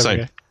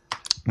 So,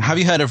 have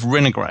you heard of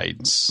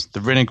rhinogrades? The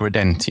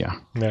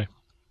Rhinogradentia? No.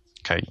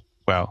 Okay.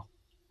 Well,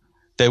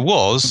 there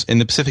was in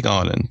the Pacific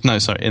Island. No,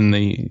 sorry, in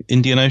the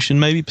Indian Ocean,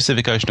 maybe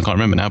Pacific Ocean. I can't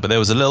remember now. But there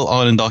was a little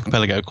island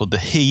archipelago called the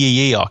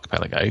Hiei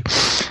Archipelago,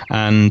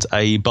 and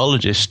a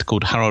biologist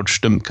called Harold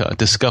Stumpka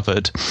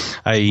discovered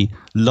a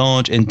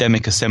large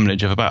endemic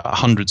assemblage of about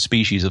 100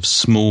 species of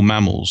small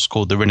mammals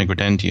called the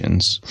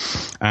Rhinogradentians.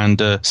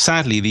 And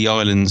sadly, the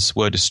islands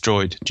were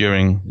destroyed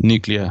during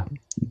nuclear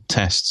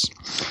tests.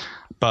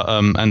 But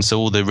and so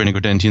all the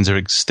Rhinogradentians are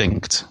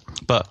extinct.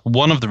 But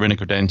one of the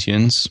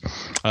Rhinogradentians,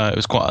 it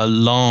was quite a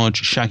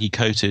large,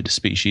 shaggy-coated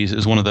species. It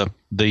was one of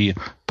the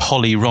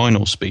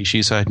polyrhinal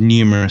species. So it had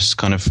numerous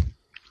kind of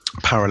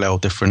parallel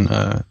different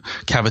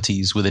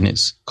cavities within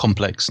its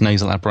complex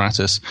nasal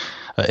apparatus.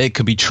 It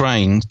could be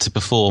trained to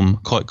perform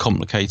quite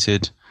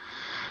complicated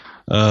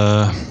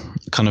kind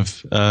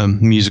of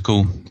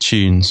musical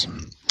tunes.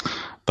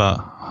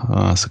 But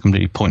it's a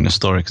completely pointless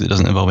story because it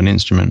doesn't involve an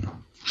instrument.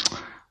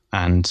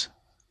 And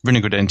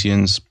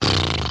Rhinogradentians,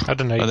 I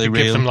don't know. You could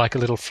give them like a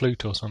little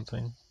flute or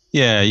something.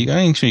 Yeah,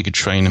 I'm sure you could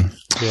train them.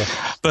 Yeah.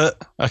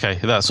 But, okay,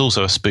 that's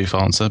also a spoof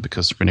answer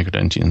because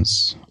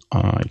Rhinogradentians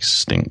are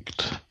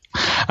extinct.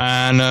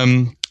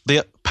 And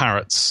the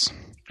parrots.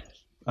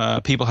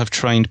 People have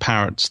trained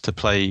parrots to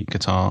play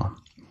guitar.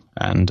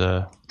 And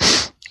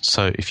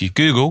so if you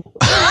Google...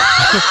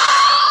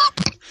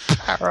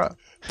 parrot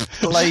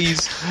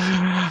plays...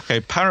 Okay,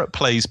 parrot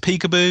plays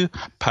peekaboo.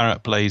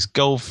 Parrot plays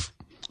golf.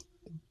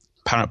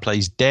 Parrot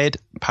plays Dead.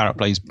 Parrot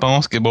plays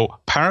basketball.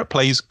 Parrot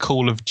plays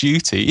Call of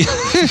Duty.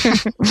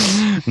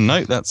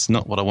 No, that's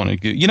not what I want to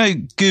Google. You know,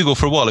 Google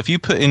for a while, if you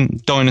put in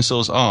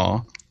dinosaurs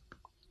are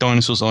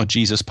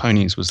Jesus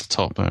ponies was the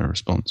top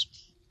response.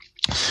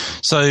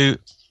 So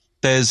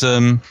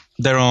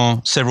there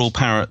are several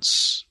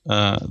parrots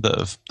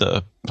that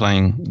are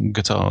playing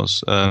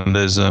guitars.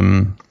 There's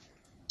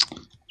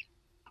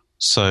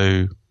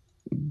so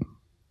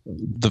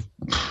the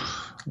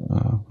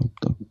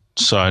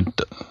side.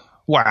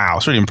 Wow,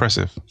 it's really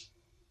impressive.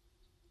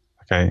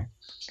 Okay,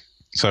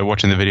 so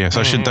watching the video. So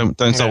I should don't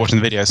start watching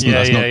the video.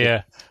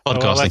 Yeah.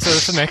 Podcasting. Well,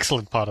 that's an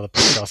excellent part of the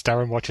podcast.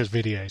 Darren watches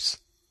videos.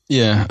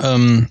 Yeah.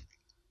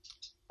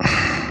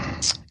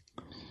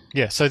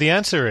 Yeah. So the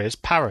answer is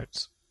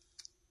parrots.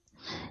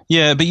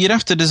 Yeah, but you'd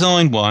have to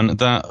design one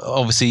that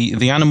obviously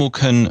the animal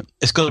can.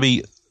 It's got to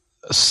be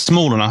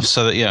small enough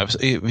so that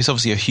it's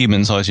obviously a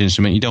human-sized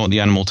instrument. You don't want the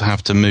animal to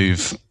have to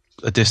move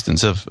a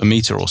distance of a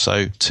meter or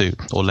so to,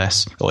 or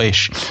less, or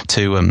ish,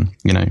 to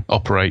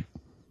operate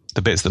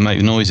the bits that make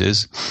the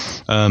noises.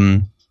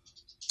 It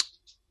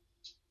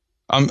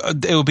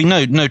would be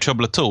no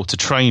trouble at all to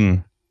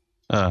train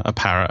a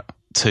parrot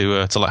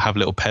to like have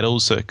little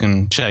pedals so it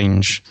can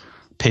change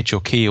pitch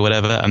or key or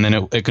whatever, and then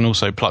it can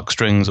also pluck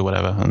strings or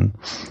whatever. And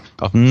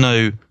I've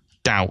no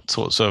doubt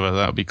whatsoever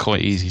that would be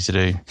quite easy to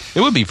do.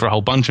 It would be for a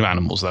whole bunch of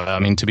animals, though. I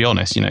mean, to be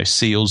honest,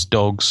 seals,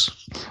 dogs,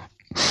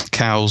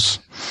 cows.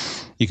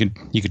 You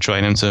could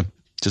train them to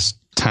just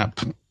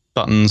tap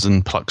buttons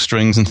and pluck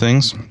strings and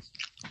things.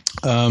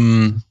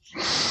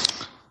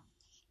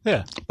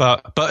 Yeah.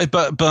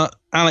 But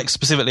Alex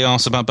specifically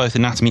asked about both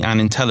anatomy and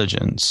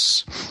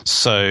intelligence.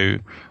 So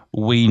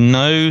we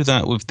know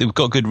that we've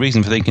got good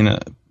reason for thinking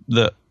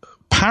that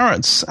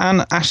parrots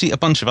and actually a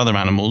bunch of other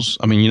animals,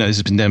 I mean, this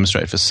has been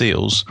demonstrated for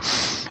seals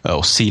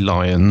or sea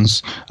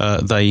lions,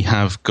 they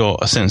have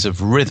got a sense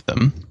of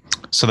rhythm.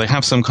 So they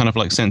have some kind of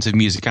like sense of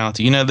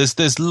musicality.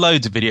 There's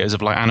loads of videos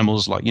of like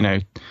animals like,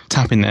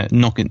 tapping their,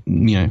 knocking,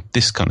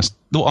 this kind of,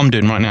 what I'm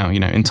doing right now,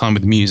 in time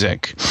with the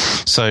music.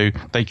 So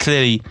they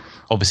clearly,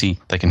 obviously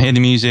they can hear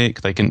the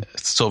music, they can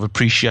sort of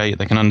appreciate,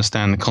 they can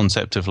understand the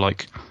concept of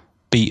like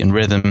beat and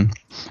rhythm,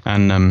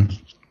 and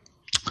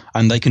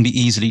they can be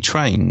easily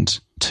trained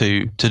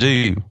to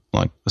do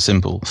like a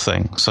simple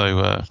thing.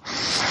 So,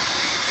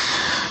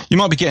 you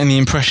might be getting the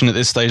impression at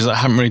this stage that I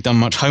haven't really done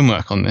much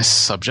homework on this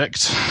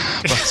subject,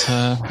 but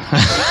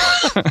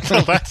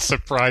well, that's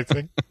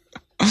surprising.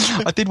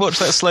 I did watch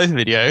that sloth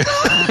video.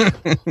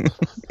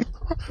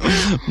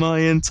 My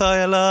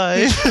entire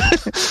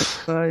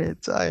life. My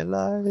entire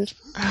life.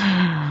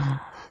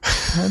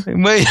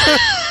 Wait.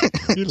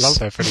 You love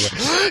that video.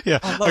 Yeah.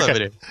 I love that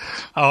video.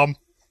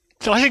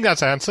 So I think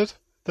that's answered.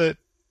 That,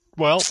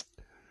 well,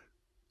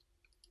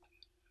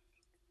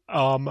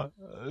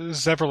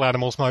 several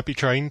animals might be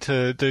trained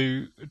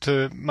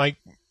to make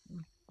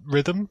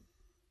rhythm,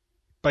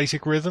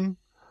 basic rhythm.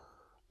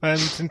 And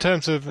in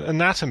terms of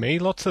anatomy,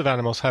 lots of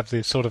animals have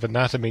the sort of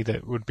anatomy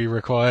that would be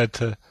required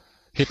to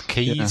hit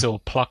keys or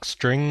pluck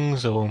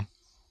strings, or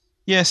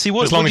see,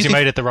 as long as you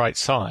made it the right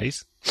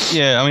size.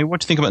 Yeah, I mean,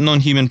 what do you think about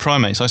non-human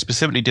primates? I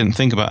specifically didn't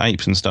think about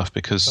apes and stuff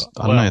because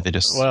I don't know, they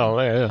just.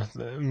 Well, yeah.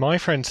 My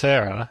friend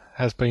Sarah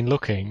has been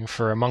looking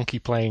for a monkey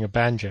playing a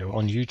banjo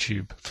on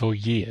YouTube for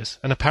years,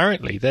 and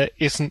apparently there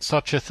isn't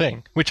such a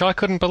thing, which I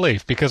couldn't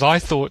believe because I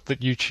thought that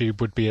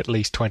YouTube would be at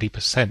least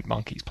 20%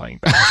 monkeys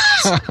playing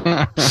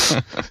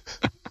banjos.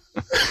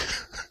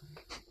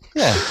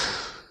 Yeah.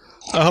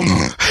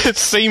 It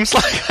seems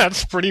like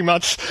that's pretty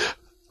much,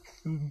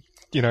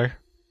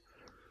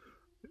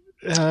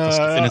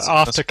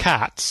 after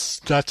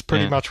cats, that's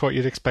pretty much what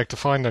you'd expect to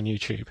find on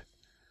YouTube.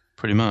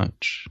 Pretty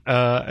much.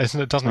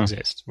 It doesn't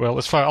exist. Well,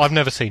 as far I've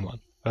never seen one.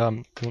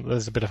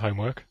 There's a bit of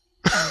homework.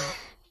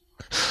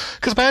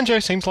 Because banjo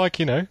seems like,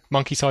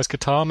 monkey-sized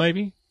guitar,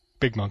 maybe.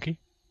 Big monkey.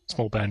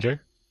 Small banjo.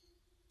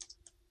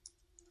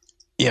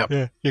 Yep.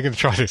 Yeah. You're going to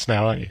try this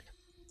now, aren't you?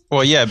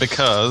 Well, yeah,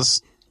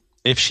 because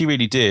if she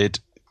really did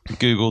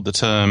Google the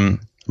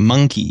term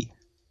monkey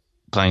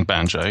playing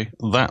banjo,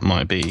 that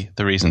might be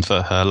the reason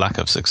for her lack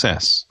of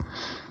success.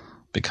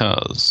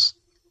 Because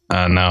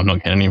now I'm not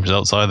getting any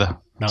results either.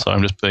 No. So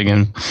I'm just putting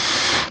in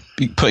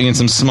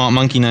some smart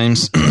monkey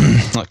names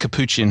like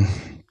Capuchin.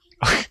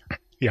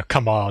 Yeah,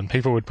 come on.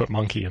 People would put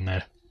monkey in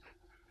there.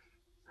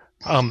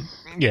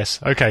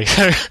 Yes. Okay.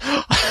 So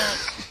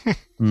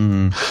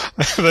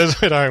there's a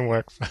bit of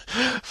homework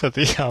for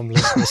the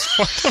listeners.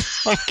 What a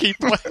monkey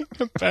playing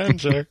the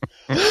banjo.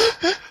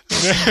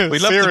 We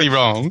love to be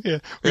wrong. Yeah,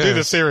 we do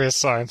the serious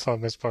science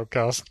on this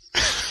podcast.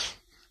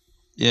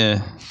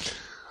 Yeah.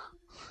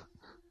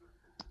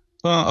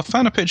 Well, I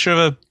found a picture of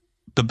a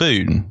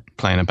baboon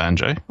playing a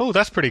banjo. Oh,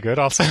 that's pretty good.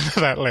 I'll send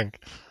you that link.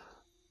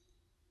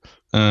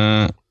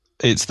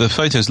 It's the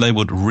photo's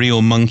labelled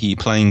 "real monkey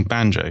playing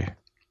banjo."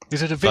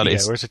 Is it a video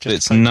or is it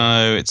just?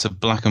 It's a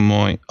black and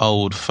white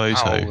old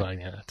photo. Oh, right,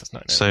 yeah, that does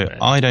not know. So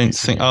I don't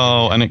think.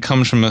 Oh, and it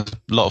comes from a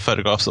lot of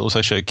photographs that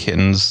also show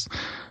kittens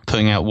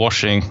putting out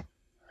washing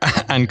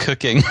and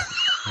cooking.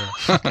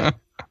 Yeah.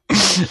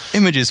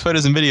 Images,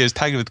 photos, and videos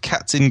tagged with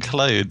cats in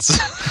clothes.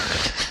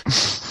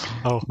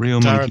 Real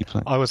Darren, monkey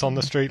playing. I was on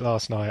the street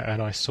last night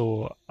and I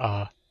saw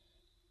a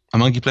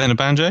monkey playing a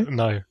banjo.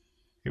 No,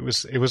 it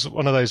was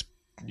one of those,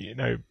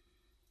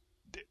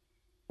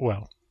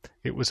 Well,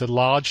 it was a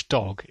large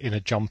dog in a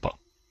jumper.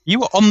 You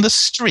were on the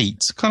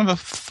street, kind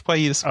of a way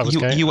you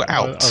were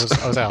out.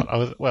 I was out.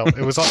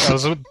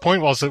 The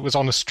point was it was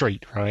on a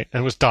street, right?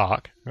 And it was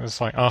dark. It was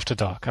like after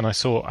dark, and I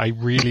saw a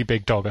really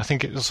big dog. I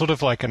think it was sort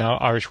of like an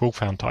Irish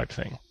wolfhound type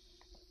thing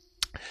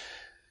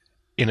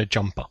in a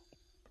jumper.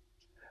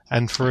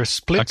 And for a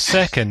split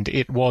second,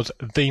 it was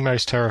the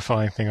most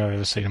terrifying thing I've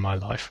ever seen in my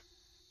life.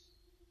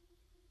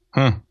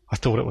 Huh. I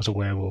thought it was a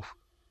werewolf.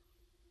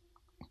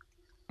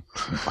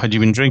 Had you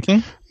been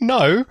drinking?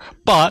 No,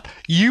 but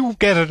you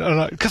get it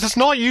because it's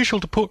not usual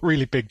to put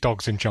really big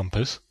dogs in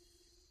jumpers.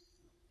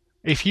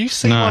 If you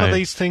see one of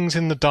these things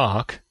in the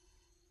dark,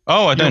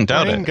 I don't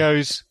doubt it. Your brain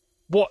goes,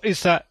 "What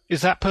is that?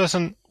 Is that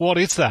person? What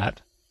is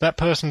that? That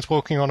person's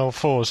walking on all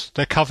fours.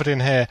 They're covered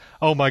in hair.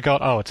 Oh my god!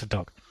 Oh, it's a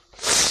dog."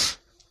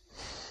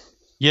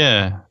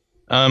 Yeah.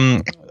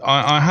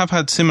 I have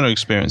had similar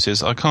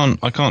experiences. I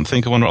can't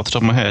think of one right off the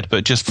top of my head,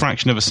 but just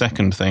fraction of a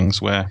second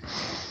things where.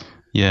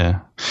 Yeah.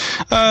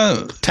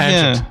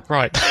 Tangent. Yeah.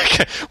 Right.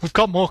 Okay. We've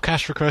got more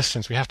cash for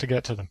questions. We have to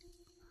get to them.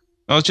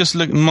 I was just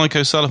looking. Mike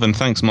O'Sullivan,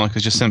 thanks, Mike,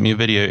 has just sent me a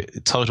video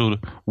titled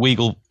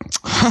Weagle.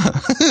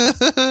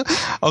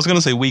 I was going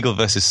to say Weagle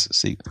versus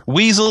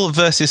Weasel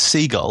versus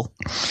Seagull,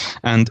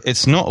 and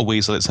it's not a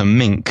weasel; it's a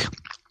mink,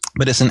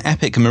 but it's an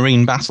epic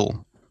marine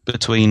battle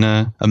between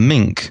a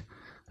mink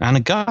and a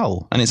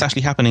gull, and it's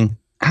actually happening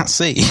at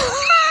sea.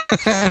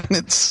 And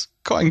it's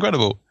quite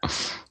incredible.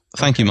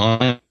 Thank you,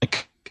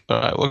 Mike. All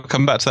right, we'll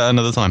come back to that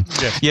another time.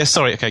 Yeah,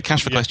 sorry. Okay,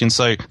 cash for questions.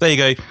 So there you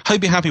go.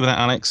 Hope you're happy with that,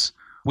 Alex.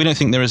 We don't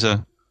think there is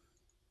a.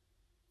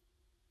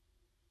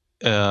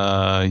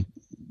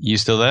 You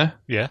still there?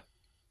 Yeah.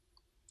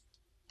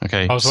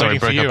 Okay. I was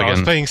waiting for you. I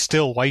was being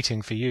still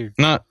waiting for you.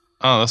 No.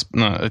 Oh, that's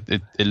no.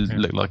 It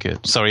looked like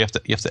it. Sorry, you have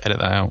to edit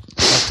that out.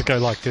 I have to go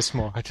like this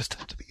more. I just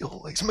have to be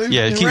always moving.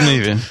 Yeah, keep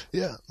moving.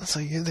 Yeah.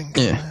 So you think.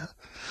 Yeah.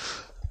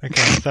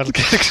 Okay, that'll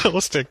get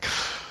exhausting.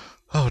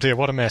 Oh dear,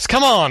 what a mess.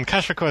 Come on,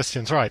 cash for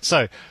questions. Right,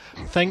 so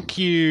thank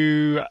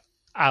you,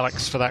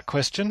 Alex, for that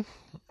question.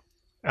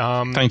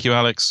 Thank you,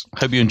 Alex.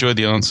 Hope you enjoyed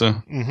the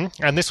answer. Mm-hmm.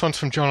 And this one's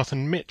from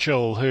Jonathan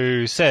Mitchell,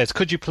 who says,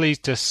 could you please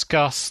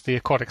discuss the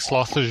aquatic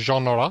sloth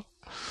genre?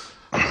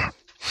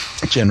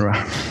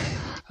 Genera.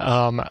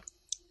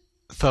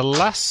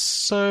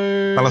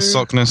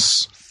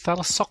 Thalassocnus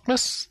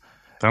Thalassocnus.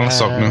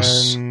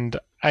 Thalassocnus. And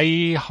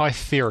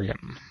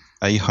Ahytherium.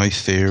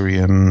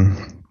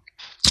 Ahytherium.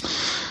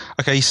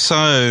 Okay,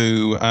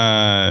 so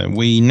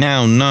we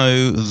now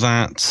know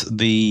that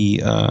the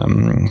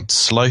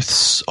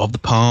sloths of the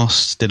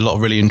past did a lot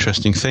of really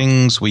interesting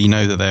things. We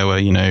know that there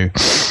were,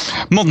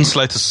 modern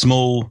sloths are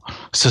small,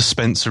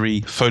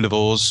 suspensory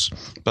folivores,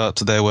 but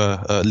there were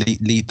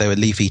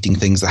leaf-eating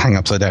things that hang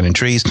upside down in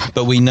trees.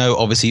 But we know,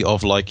 obviously,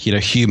 of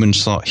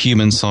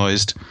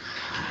human-sized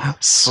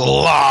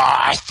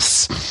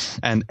sloths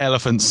and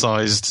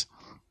elephant-sized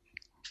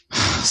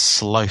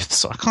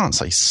sloths. I can't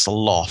say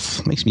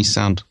sloth. It makes me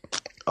sound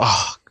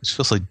it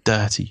feels so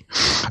dirty.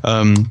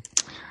 And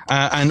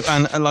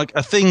like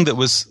a thing that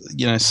was,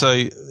 so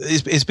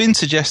it's been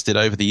suggested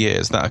over the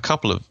years that a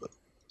couple of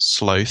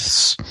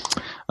sloths,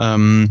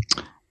 there's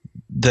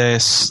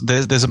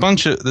a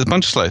bunch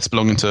of sloths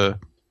belonging to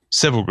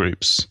several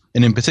groups,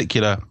 and in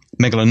particular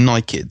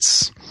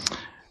megalonychids,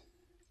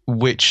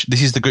 which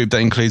this is the group that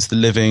includes the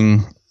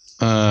living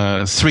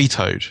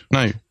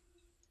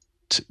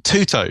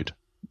two-toed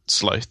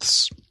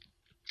sloths.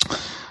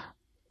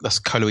 That's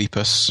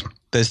Coloepus.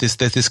 There's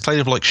this clade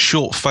of like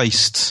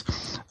short-faced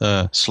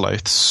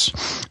sloths,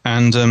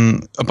 and a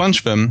bunch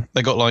of them,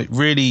 they got like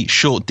really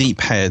short, deep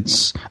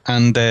heads,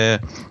 and their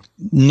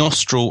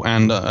nostril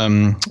and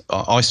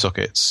eye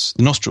sockets,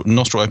 the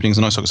nostril openings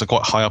and eye sockets are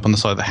quite high up on the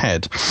side of the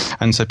head,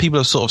 and so people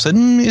have sort of said,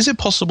 is it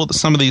possible that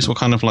some of these were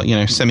kind of like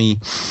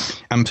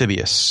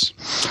semi-amphibious?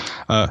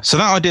 So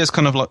that idea has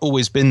kind of like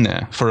always been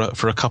there for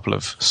a couple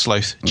of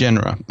sloth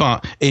genera,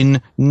 but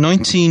in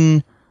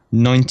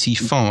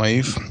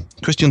 1995,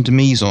 Christian de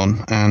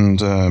Mizon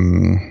and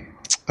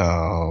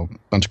a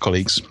bunch of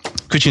colleagues.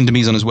 Christian de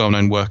Mizon is a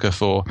well-known worker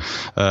for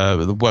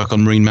the work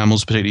on marine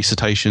mammals, particularly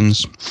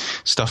cetaceans,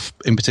 stuff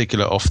in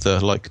particular off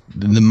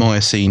the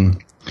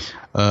Miocene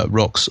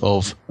rocks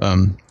of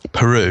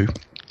Peru.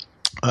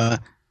 De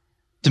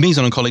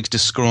Mizon and colleagues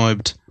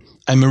described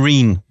a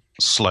marine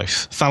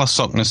sloth,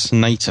 Thalassocnus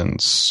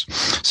natans.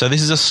 So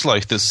this is a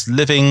sloth that's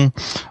living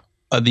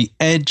at the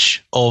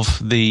edge of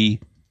the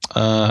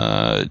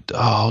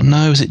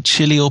is it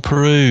Chile or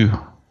Peru?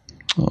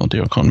 Oh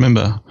dear, I can't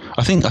remember.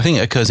 I think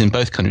it occurs in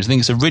both countries. I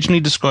think it's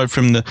originally described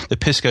from the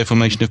Pisco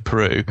Formation of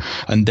Peru,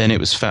 and then it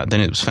was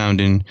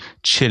found in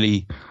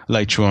Chile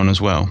later on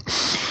as well.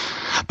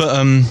 But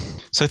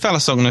so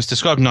Thalassocnus,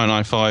 described in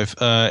 1995,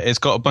 it's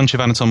got a bunch of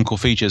anatomical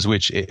features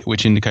which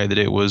indicate that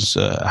it was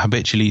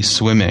habitually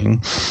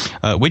swimming,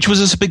 which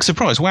was a big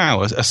surprise.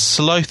 Wow, a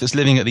sloth that's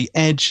living at the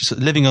edge,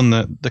 living on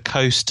the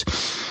coast,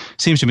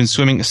 seems to have been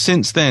swimming.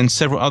 Since then,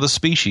 several other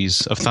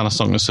species of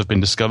Thalassocnus have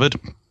been discovered.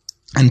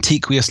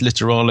 Antiquius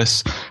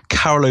littoralis,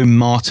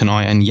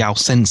 Carolomartini, and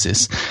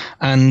Yaucensis,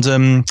 and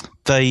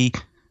they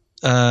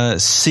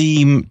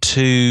seem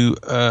to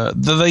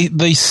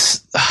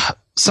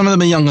some of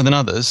them are younger than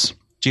others,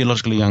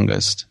 geologically younger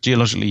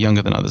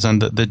than others,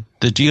 and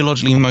the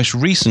geologically most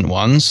recent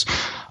ones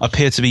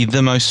appear to be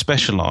the most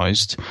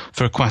specialized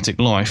for aquatic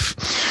life.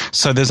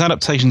 So there's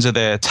adaptations of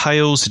their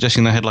tails,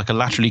 suggesting they had like a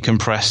laterally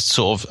compressed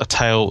sort of a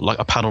tail, like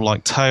a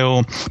paddle-like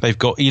tail. They've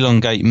got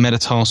elongate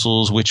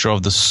metatarsals, which are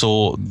of the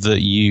sort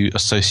that you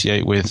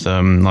associate with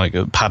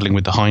paddling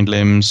with the hind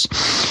limbs.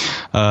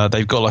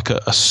 They've got like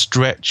a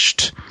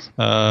stretched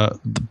the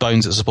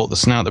bones that support the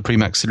snout, the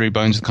premaxillary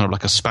bones, with kind of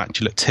like a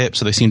spatulate tip.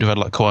 So they seem to have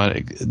had like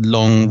quite a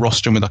long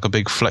rostrum with like a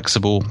big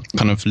flexible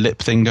kind of lip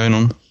thing going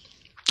on.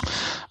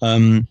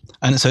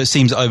 And so it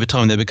seems that over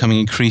time they're becoming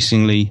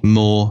increasingly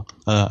more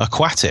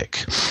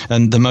aquatic.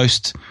 And the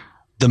most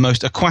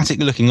aquatic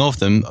looking of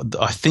them,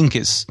 I think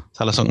it's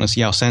Thalassocnus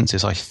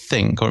yaucensis, I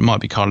think, or it might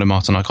be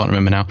Carolomartini, I can't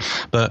remember now.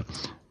 But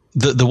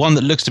the one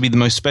that looks to be the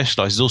most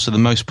specialized is also the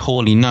most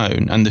poorly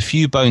known, and the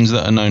few bones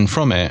that are known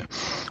from it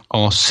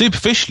are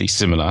superficially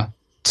similar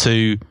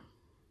to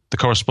the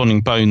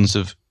corresponding bones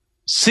of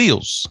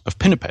seals, of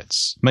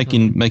pinnipeds,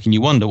 making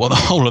you wonder what the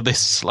whole of this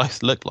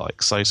sloth looked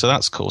like. So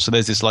that's cool. So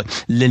there's this like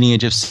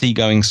lineage of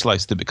seagoing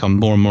sloths that become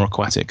more and more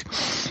aquatic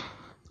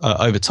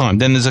over time.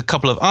 Then there's a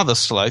couple of other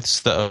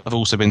sloths that have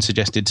also been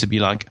suggested to be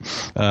like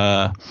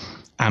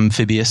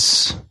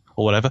amphibious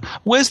or whatever.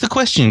 Where's the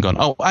question gone?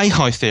 Oh,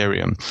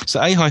 Ahytherium. So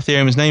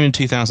Ahytherium is named in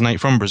 2008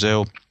 from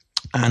Brazil,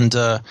 and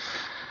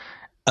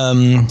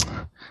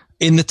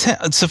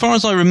so far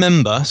as I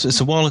remember, so it's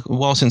a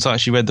while since I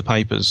actually read the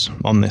papers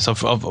on this.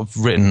 I've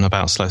written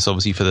about sloths,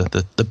 obviously, for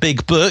the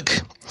big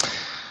book.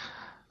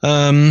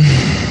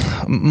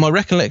 My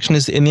recollection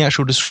is that in the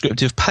actual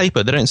descriptive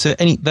paper, they don't say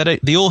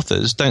the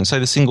authors don't say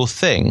the single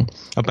thing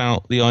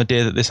about the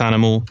idea that this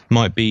animal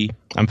might be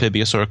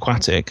amphibious or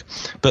aquatic.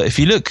 But if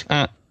you look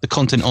at the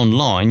content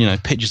online,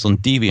 pictures on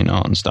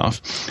DeviantArt and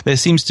stuff, there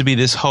seems to be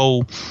this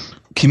whole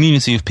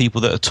community of people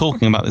that are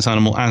talking about this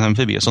animal as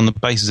amphibious on the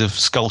basis of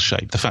skull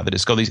shape, the fact that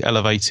it's got these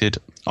elevated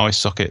eye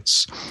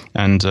sockets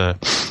and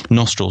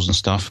nostrils and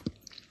stuff.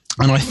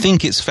 And I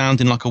think it's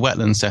found in like a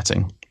wetland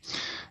setting.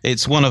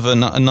 It's one of a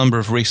number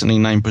of recently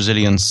named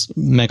Brazilian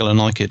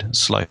megalonychid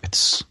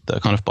sloths that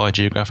are kind of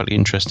biogeographically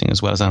interesting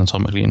as well as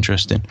anatomically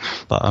interesting.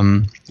 But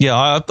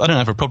I don't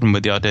have a problem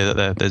with the idea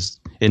that there's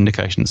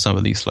indication that some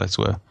of these sloths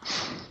were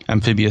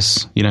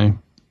amphibious,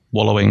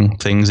 wallowing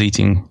things,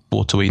 eating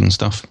waterweed and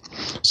stuff.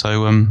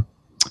 So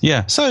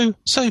so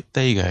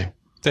there you go.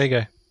 There you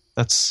go.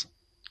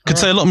 Could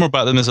say a lot more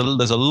about them. There's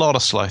a lot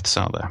of sloths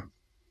out there.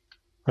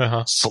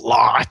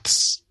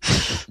 Sloths.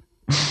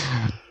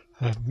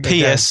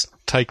 P.S.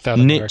 Take that,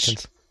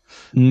 Americans.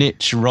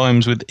 Niche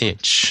rhymes with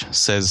itch,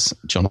 says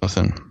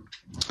Jonathan.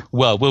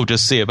 Well, we'll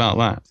just see about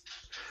that.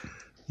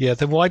 Yeah,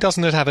 then why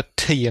doesn't it have a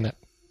T in it?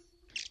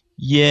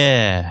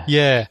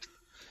 Yeah.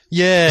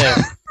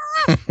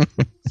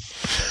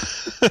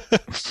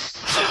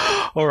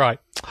 All right.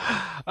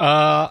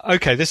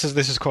 Okay, this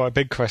is quite a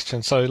big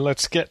question. So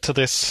let's get to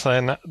this.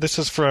 And this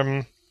is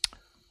from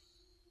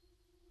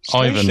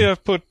Ivan. Strangely,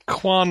 I've put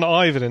Kwan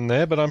Ivan in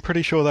there, but I'm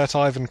pretty sure that's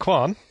Ivan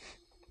Kwan.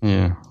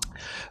 Yeah.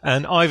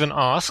 And Ivan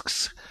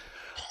asks,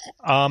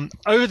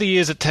 over the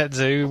years at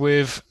Tetsu,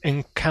 we've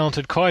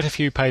encountered quite a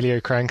few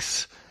paleo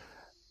cranks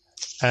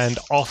and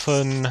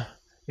often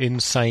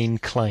insane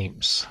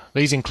claims.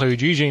 These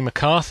include Eugene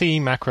McCarthy,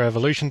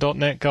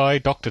 macroevolution.net guy,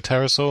 Dr.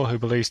 Pterosaur, who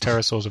believes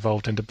pterosaurs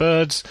evolved into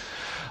birds,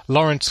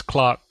 Lawrence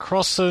Clark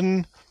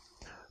Crossan,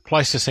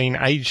 Pleistocene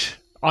Ice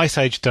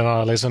Age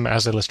denialism,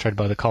 as illustrated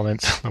by the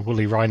comments, the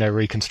Woolly Rhino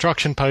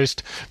reconstruction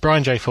post,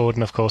 Brian J. Ford,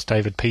 and of course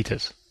David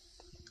Peters.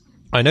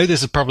 I know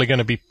this is probably going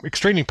to be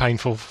extremely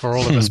painful for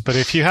all of us, but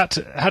if you had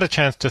a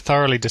chance to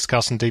thoroughly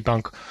discuss and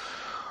debunk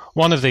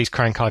one of these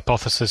crank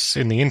hypotheses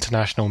in the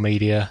international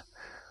media,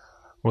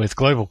 with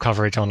global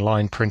coverage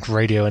online, print,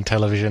 radio, and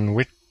television,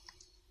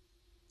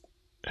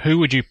 who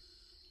would you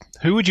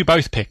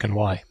both pick and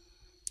why?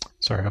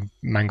 Sorry, I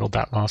mangled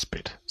that last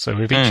bit. So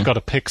we've each got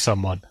to pick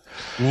someone.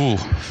 Ooh.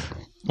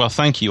 Well,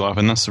 thank you,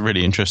 Ivan. That's a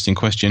really interesting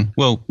question.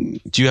 Well,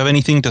 do you have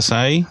anything to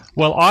say?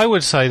 Well, I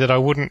would say that I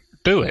wouldn't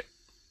do it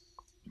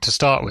to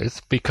start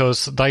with,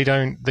 because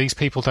these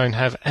people don't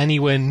have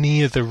anywhere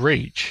near the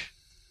reach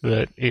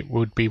that it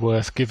would be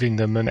worth giving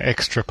them an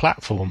extra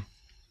platform.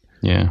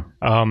 Yeah.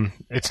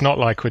 It's not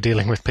like we're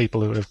dealing with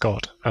people who have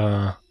got,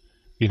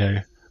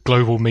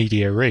 global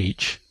media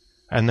reach,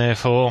 and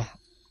therefore,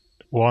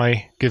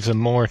 why give them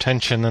more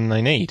attention than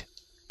they need?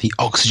 The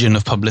oxygen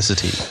of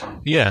publicity.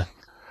 Yeah.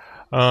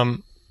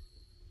 I've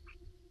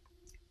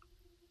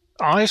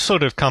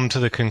sort of come to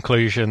the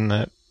conclusion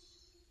that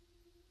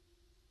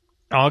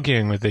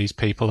arguing with these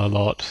people a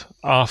lot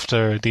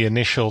after the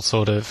initial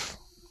sort of,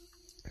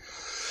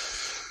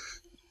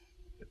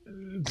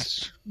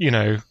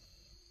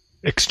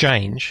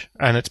 exchange,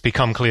 and it's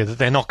become clear that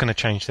they're not going to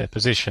change their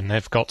position.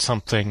 They've got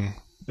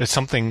there's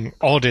something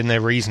odd in their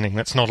reasoning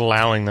that's not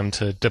allowing them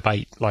to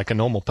debate like a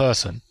normal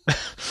person,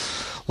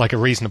 like a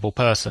reasonable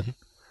person.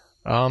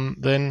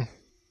 Then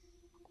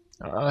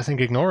I think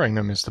ignoring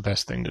them is the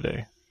best thing to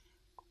do.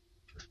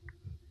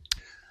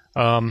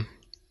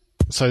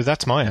 So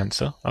that's my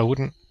answer. I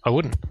wouldn't.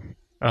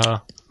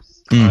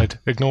 I'd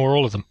ignore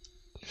all of them.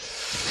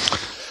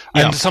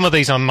 Yeah. And some of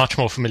these I'm much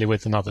more familiar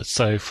with than others.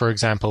 So, for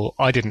example,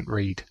 I didn't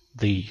read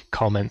the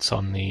comments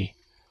on I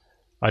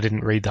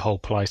didn't read the whole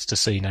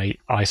Pleistocene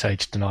Ice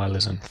Age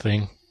denialism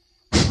thing.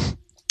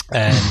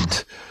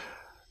 And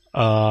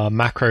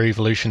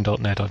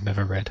macroevolution.net I've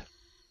never read.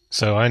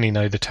 So I only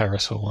know the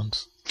pterosaur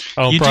ones.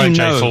 Oh, Brian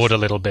J. Ford a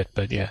little bit,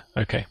 but yeah,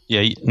 okay.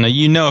 Yeah,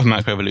 you know of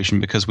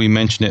macroevolution because we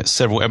mentioned it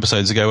several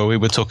episodes ago where we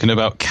were talking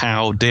about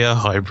cow-deer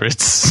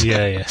hybrids.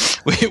 Yeah.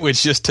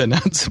 Which just turned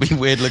out to be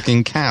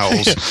weird-looking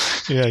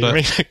cows. You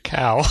mean a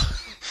cow.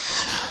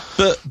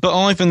 But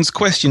Ivan's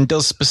question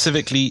does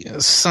specifically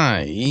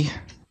say,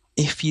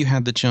 if you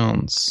had the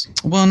chance.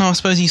 Well, no, I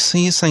suppose he's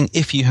saying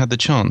if you had the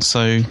chance.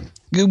 So,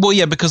 well,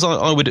 yeah, because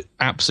I would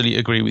absolutely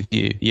agree with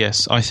you.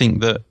 Yes, I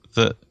think that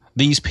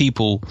these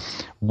people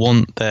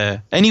want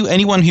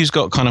anyone who's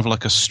got kind of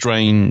like a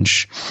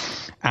strange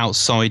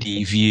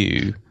outside-y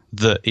view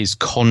that is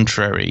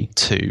contrary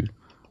to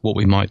what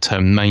we might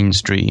term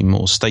mainstream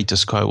or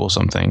status quo or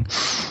something.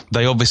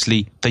 They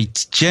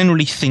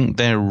generally think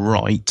they're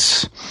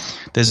right.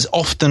 There's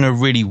often a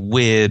really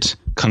weird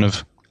kind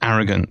of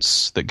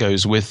arrogance that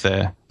goes with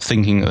their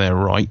thinking that they're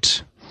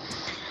right,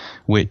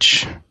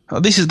 which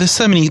there's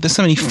so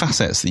many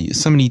facets,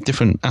 so many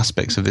different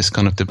aspects of this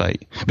kind of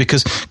debate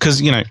because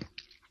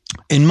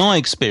in my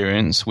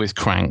experience with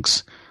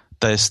cranks,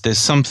 there's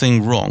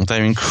something wrong.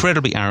 They're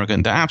incredibly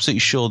arrogant. They're absolutely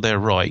sure they're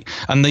right,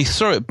 and they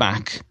throw it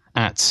back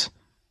at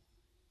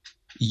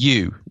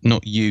you,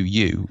 not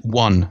you,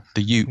 one,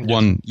 the you,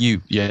 one,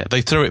 you. Yeah,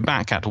 they throw it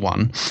back at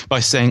one by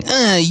saying,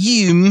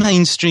 you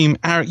mainstream,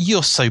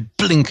 you're so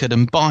blinkered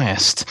and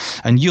biased,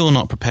 and you're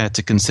not prepared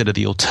to consider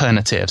the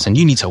alternatives, and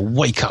you need to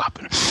wake up,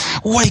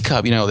 all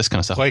this kind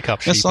of stuff. Wake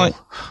up, sheeple. It's like,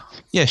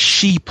 yeah,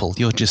 sheeple,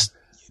 you're just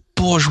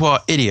bourgeois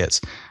idiots.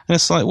 And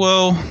it's like,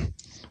 well,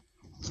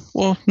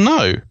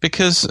 no,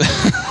 because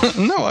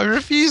no, I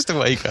refuse to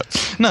wake up.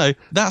 No,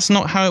 that's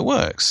not how it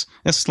works.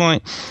 It's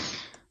like,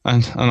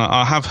 and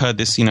I have heard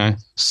this,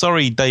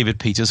 sorry, David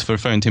Peters, for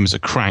referring to him as a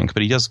crank,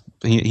 but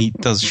he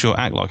does sure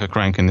act like a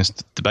crank in this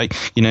debate.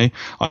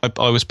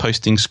 I was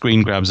posting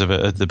screen grabs of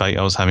a debate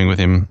I was having with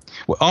him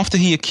after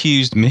he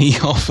accused me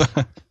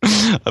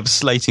of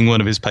slating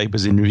one of his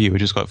papers in review,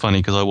 which is quite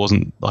funny because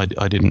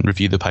I didn't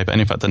review the paper, and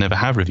in fact I never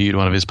have reviewed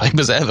one of his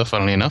papers ever,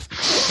 funnily enough.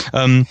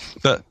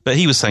 But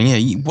he was saying,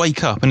 you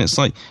wake up, and it's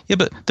like, yeah,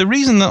 but the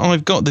reason that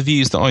I've got the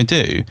views that I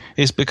do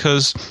is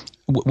because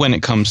when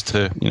it comes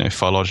to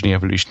phylogeny,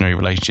 evolutionary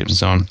relationships and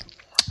so on,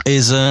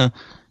 is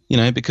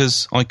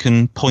because I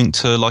can point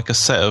to like a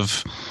set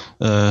of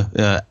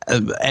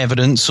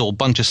evidence or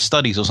bunch of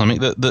studies or something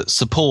that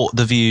support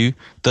the view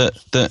that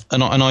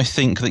and I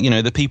think that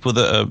the people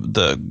that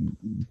are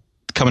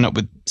coming up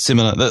with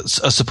similar, that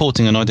are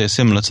supporting an idea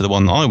similar to the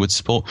one that I would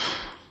support,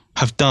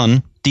 have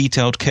done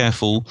detailed,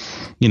 careful,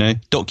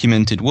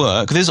 documented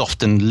work. There's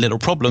often little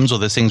problems, or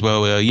there's things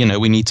where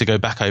we need to go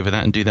back over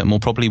that and do that more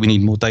properly. We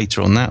need more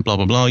data on that, blah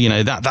blah blah.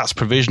 That's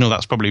provisional.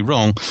 That's probably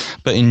wrong.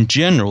 But in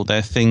general, there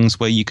are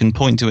things where you can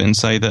point to it and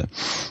say that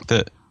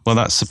well,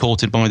 that's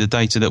supported by the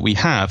data that we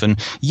have.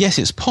 And yes,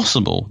 it's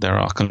possible there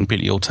are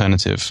completely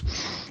alternative,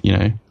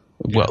 there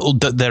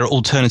are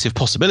alternative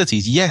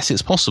possibilities. Yes,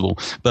 it's possible,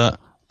 but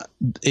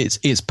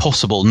it's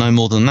possible. No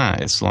more than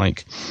that. It's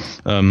like.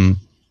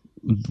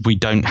 We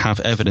don't have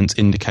evidence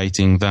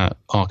indicating that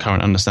our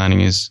current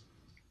understanding is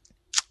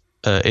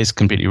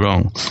completely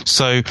wrong.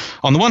 So,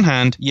 on the one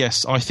hand,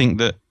 yes, I think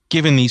that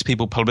giving these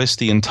people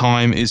publicity and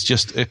time is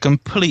just a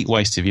complete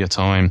waste of your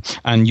time,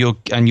 and you're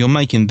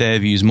making their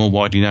views more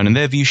widely known, and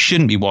their views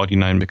shouldn't be widely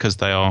known because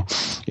they are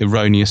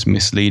erroneous,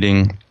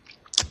 misleading.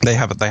 They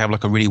have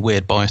like a really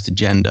weird biased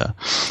agenda.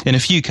 In a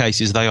few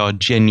cases, they are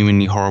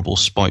genuinely horrible,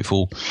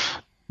 spiteful,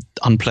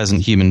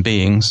 unpleasant human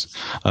beings.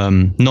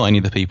 Not any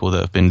of the people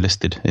that have been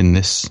listed in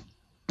this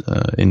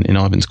in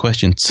Ivan's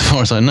question, as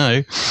far as I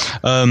know.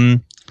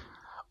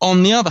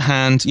 On the other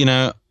hand,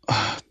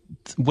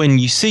 when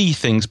you see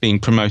things being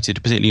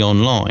promoted, particularly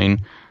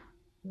online,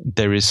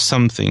 there is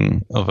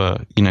something of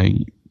a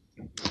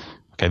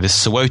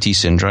this Sawoti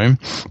syndrome,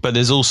 but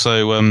there's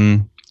also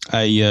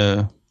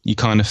you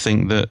kind of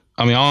think that.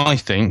 I mean, I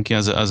think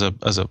as a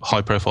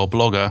high profile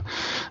blogger,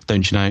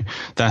 don't you know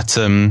that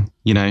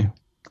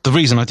the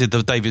reason I did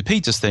the David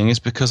Peters thing is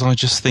because I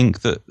just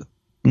think that,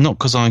 not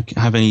because I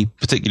have any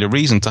particular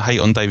reason to hate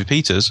on David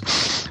Peters,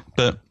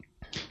 but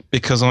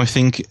because I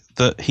think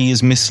that he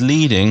is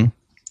misleading,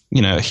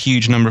 a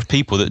huge number of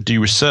people that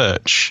do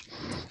research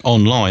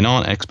online,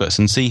 aren't experts,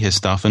 and see his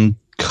stuff and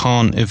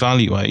can't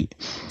evaluate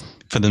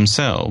for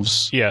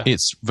themselves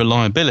its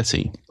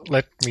reliability.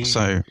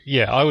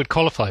 I would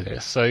qualify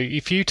this. So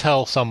if you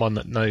tell someone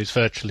that knows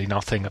virtually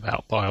nothing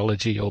about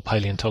biology or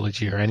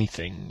paleontology or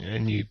anything,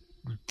 and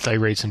they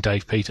read some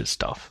Dave Peters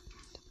stuff,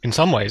 in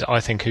some ways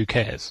I think who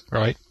cares,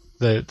 right?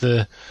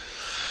 The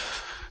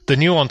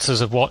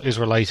nuances of what is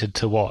related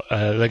to what,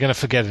 they're going to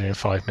forget it in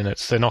 5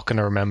 minutes. They're not going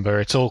to remember.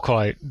 It's all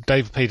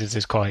Dave Peters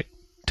is quite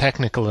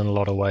technical in a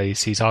lot of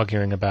ways. He's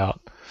arguing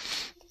about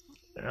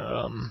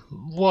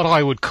what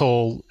I would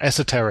call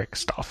esoteric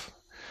stuff.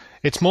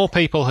 It's more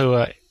people who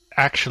are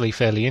actually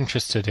fairly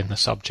interested in the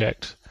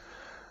subject,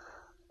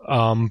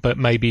 but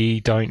maybe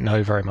don't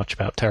know very much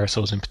about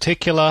pterosaurs in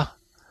particular,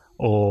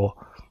 or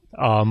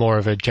are more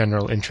of a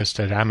general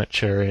interested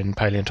amateur in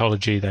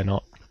paleontology. They're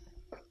not,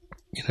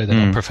 they're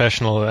not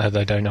professional.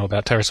 They don't know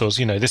about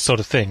pterosaurs. This sort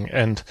of thing.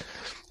 And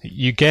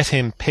you get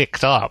him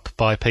picked up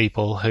by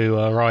people who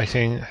are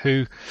writing,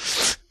 who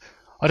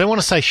I don't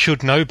want to say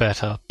should know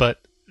better, but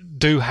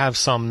do have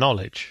some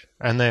knowledge.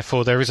 And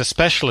therefore there is a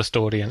specialist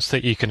audience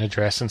that you can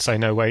address and say,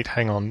 no, wait,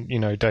 hang on.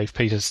 Dave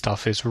Peters'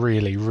 stuff is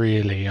really,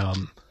 really,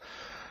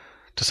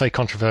 to say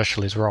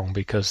controversial is wrong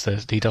because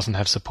he doesn't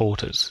have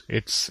supporters.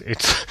 It's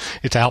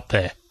out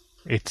there.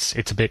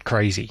 It's a bit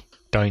crazy.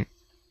 Don't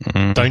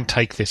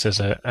take this as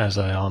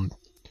a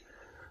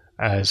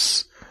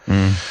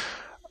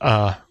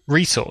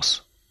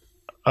resource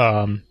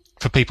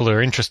for people who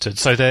are interested.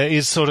 So there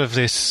is sort of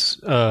this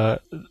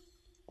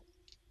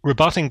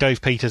rebutting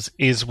Dave Peters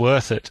is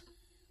worth it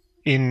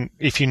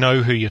if you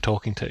know who you're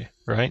talking to,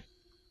 right?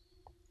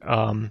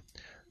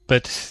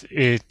 But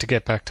to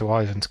get back to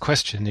Ivan's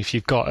question, if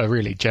you've got a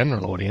really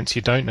general audience,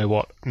 you don't know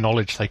what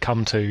knowledge they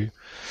come to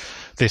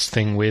this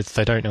thing with,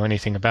 they don't know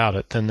anything about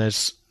it, then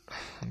there's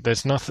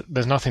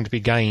nothing to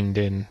be gained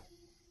in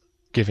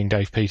giving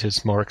Dave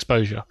Peters more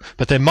exposure.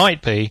 But there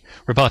might be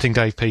rebutting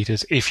Dave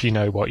Peters if you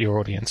know what your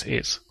audience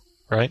is,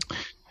 right?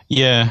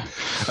 Yeah,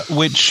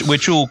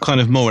 which all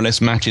kind of more or less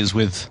matches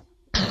with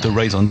the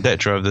raison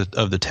d'etre of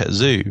the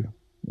Tetsu,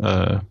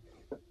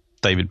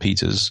 David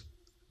Peters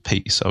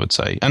piece, I would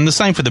say, and the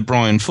same for the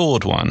Brian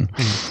Ford one.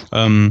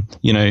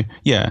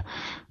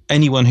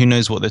 Anyone who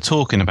knows what they're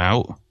talking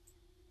about,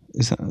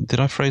 did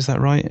I phrase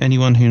that right?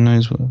 Anyone who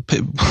knows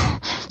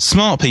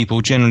smart people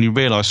generally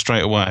realise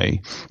straight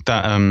away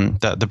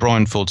that the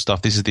Brian Ford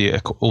stuff, this is the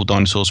all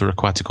dinosaurs are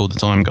aquatic all the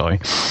time guy.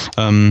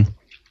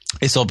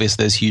 It's obvious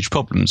there's huge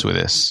problems with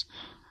this.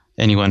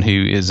 anyone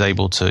who is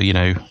able to,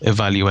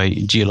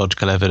 evaluate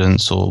geological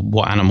evidence or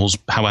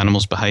how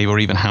animals behave, or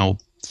even how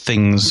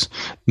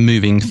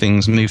moving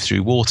things move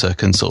through water,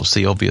 can sort of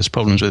see obvious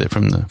problems with it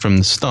from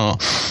the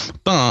start.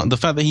 But the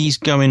fact that he's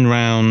going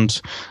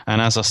round and,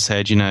 as I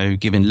said,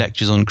 giving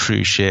lectures on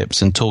cruise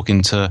ships and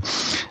talking to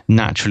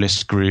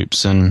naturalist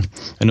groups and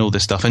all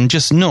this stuff, and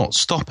just not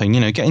stopping,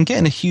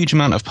 getting a huge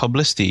amount of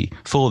publicity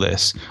for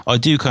this, I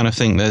do kind of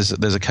think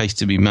there's a case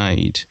to be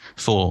made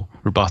for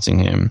rebutting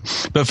him.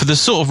 But for the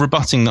sort of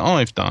rebutting that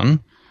I've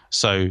done,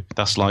 so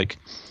that's like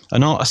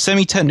a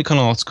semi-technical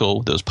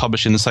article that was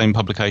published in the same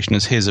publication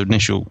as his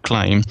initial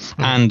claim,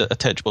 and a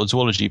Tetrapod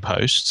Zoology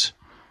post,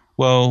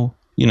 well,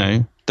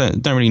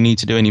 don't really need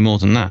to do any more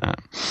than that,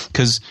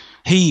 because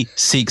he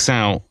seeks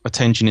out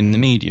attention in the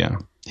media.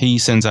 He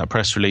sends out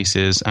press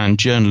releases, and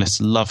journalists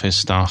love his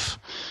stuff.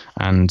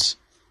 And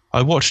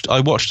I watched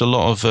a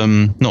lot of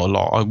not a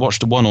lot. I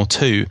watched one or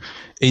two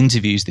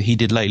interviews that he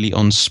did lately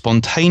on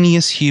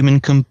spontaneous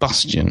human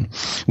combustion,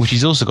 which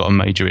he's also got a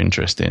major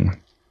interest in.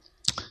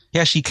 He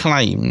actually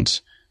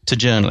claimed to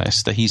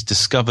journalists that he's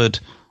discovered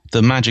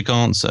the magic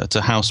answer to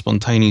how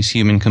spontaneous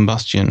human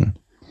combustion,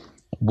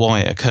 why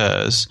it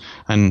occurs,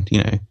 and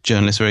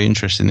journalists are very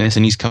interested in this,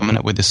 and he's coming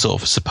up with this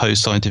sort of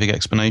supposed scientific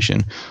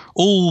explanation,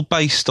 all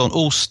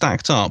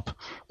stacked up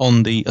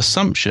on the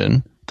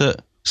assumption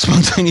that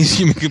spontaneous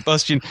human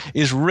combustion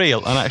is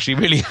real and actually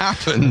really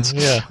happened.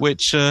 Yeah.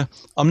 Which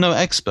I'm no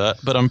expert,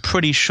 but I'm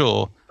pretty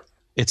sure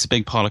it's a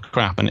big pile of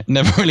crap, and it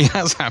never really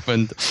has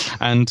happened.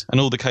 And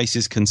all the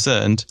cases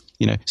concerned,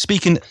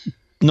 speaking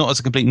not as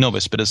a complete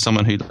novice, but as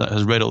someone who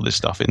has read all this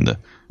stuff in the,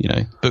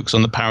 books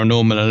on the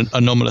paranormal and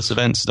anomalous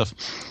events stuff,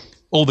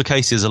 all the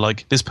cases are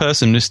like, this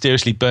person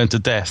mysteriously burned to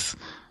death,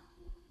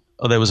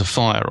 or there was a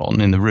fire on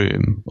in the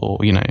room, or,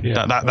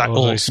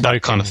 that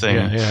kind of thing.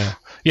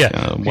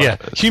 Yeah.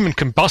 Human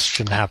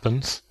combustion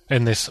happens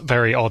in this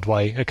very odd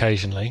way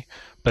occasionally,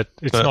 but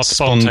it's not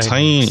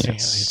spontaneous. Yeah,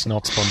 it's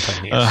not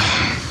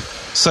spontaneous.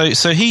 So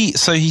he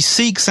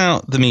seeks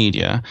out the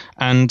media,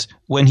 and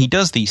when he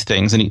does these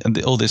things,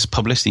 and all this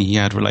publicity he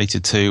had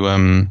related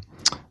to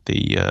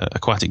the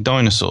aquatic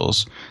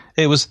dinosaurs,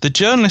 it was the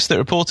journalists that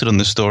reported on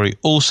this story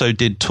also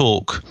did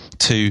talk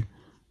to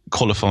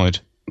qualified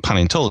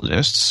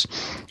paleontologists,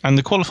 and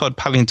the qualified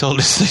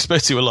paleontologists they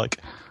spoke to were like,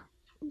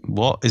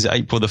 what is it,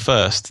 April the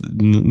 1st?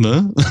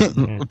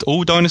 No?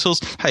 All dinosaurs?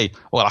 Hey,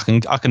 well,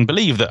 I can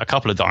believe that a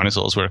couple of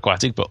dinosaurs were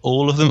aquatic, but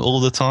all of them all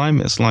the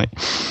time? It's like,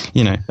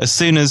 as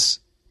soon as,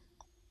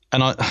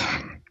 and I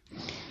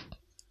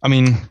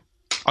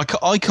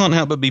can't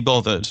help but be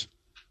bothered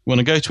when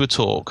I go to a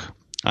talk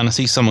and I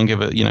see someone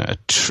give a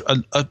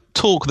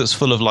talk that's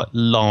full of like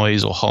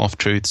lies or half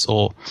truths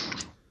or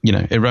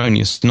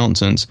erroneous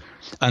nonsense,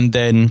 and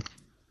then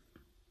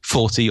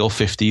 40 or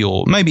 50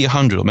 or maybe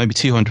 100 or maybe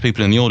 200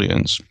 people in the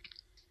audience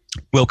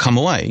will come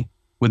away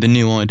with a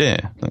new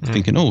idea,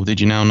 thinking, oh,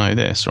 did you now know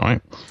this,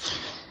 right?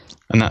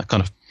 And that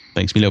kind of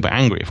makes me a little bit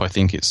angry if I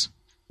think it's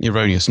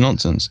erroneous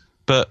nonsense.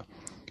 But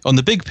on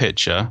the big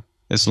picture,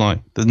 it's like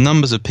the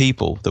numbers of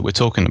people that we're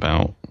talking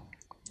about.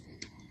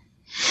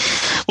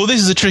 Well, this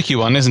is a tricky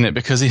one, isn't it?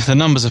 Because the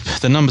numbers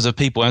of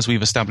people, as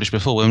we've established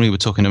before when we were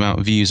talking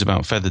about views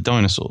about feathered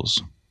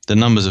dinosaurs, the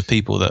numbers of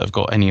people that have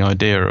got any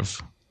idea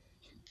of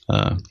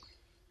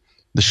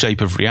the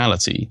shape of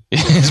reality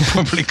is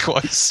probably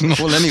quite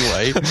small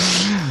anyway.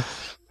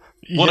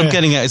 What I'm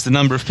getting at is the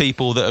number of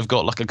people that have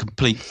got like a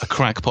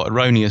crackpot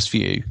erroneous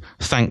view,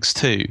 thanks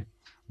to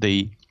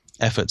the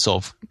efforts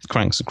of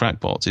cranks and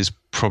crackpots, is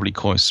probably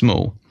quite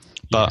small.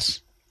 But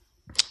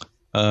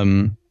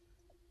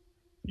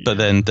but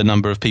then the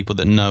number of people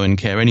that know and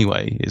care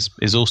anyway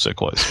is also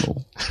quite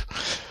small.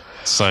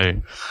 So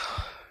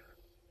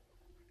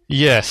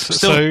yes,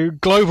 so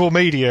global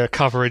media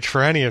coverage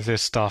for any of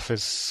this stuff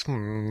is,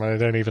 I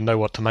don't even know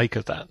what to make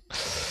of that.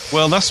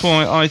 Well, that's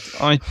why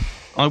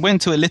I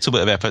went to a little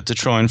bit of effort to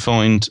try and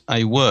find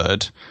a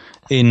word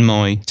in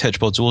my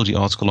Tetrapod Zoology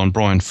article on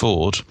Brian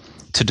Ford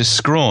to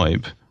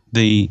describe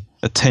the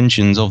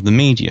attentions of the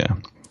media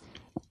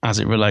as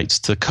it relates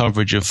to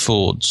coverage of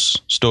Ford's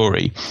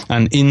story.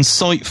 And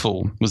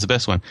insightful was the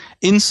best one.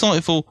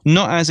 Insightful,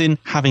 not as in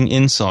having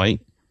insight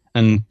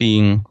and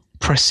being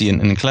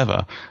prescient and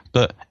clever,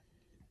 but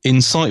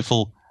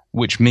insightful,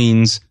 which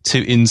means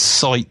to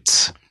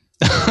incite.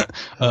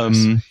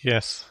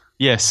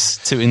 Yes,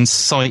 to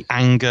incite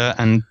anger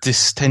and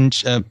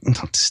distension.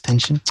 Not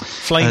distension.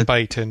 Flame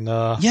bait in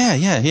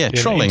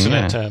trolling.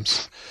 Internet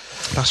terms.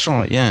 That's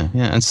right, yeah.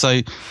 And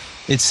so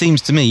it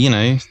seems to me,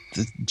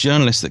 the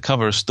journalists that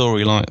cover a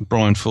story like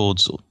Brian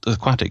Ford's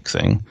aquatic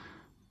thing,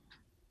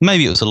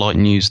 maybe it was a light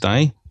news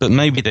day, but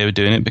maybe they were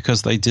doing it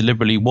because they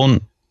deliberately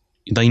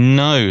they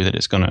know that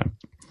it's going to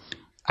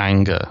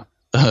anger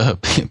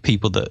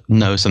people that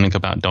know something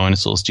about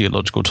dinosaurs,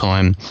 geological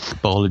time,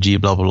 biology,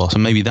 blah, blah, blah. So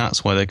maybe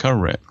that's why they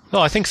cover it.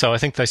 Well, I think so. I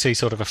think they see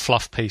sort of a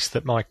fluff piece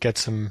that might get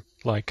some,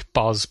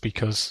 buzz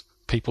because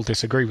people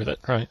disagree with it,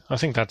 right? I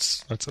think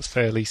that's a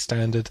fairly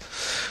standard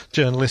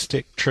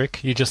journalistic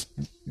trick. You just,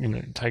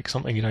 take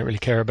something you don't really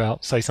care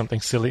about, say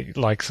something silly,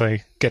 like,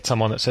 say, get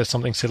someone that says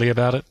something silly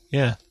about it.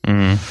 Yeah.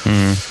 And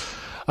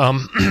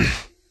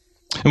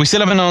we still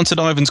haven't answered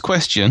Ivan's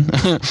question,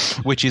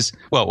 which is,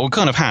 well, we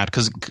kind of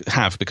because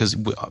I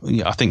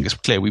think it's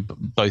clear we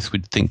both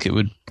would think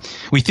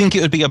we think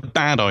it would be a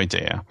bad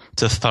idea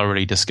to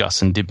thoroughly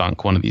discuss and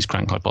debunk one of these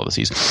crank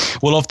hypotheses.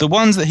 Well, of the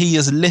ones that he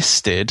has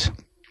listed,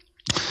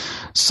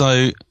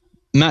 so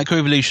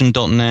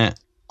macroevolution.net,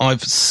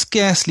 I've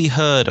scarcely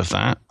heard of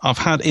that. I've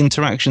had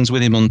interactions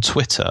with him on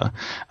Twitter,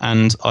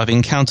 and I've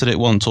encountered it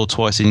once or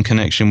twice in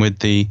connection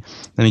with let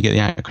me get the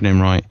acronym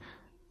right,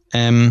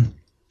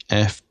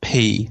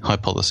 MFP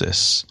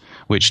hypothesis,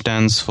 which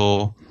stands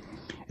for,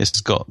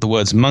 it's got the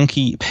words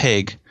monkey,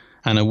 pig,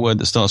 and a word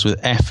that starts with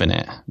F in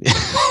it.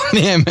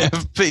 The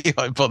MFP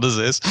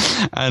hypothesis,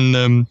 and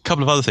a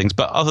couple of other things.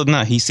 But other than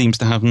that, he seems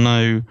to have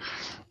no,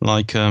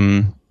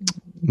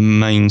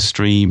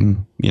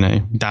 mainstream,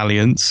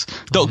 dalliance.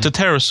 Dr.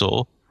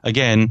 Pterosaur,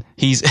 again,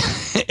 he's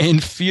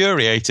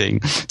infuriating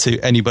to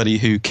anybody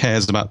who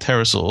cares about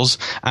pterosaurs,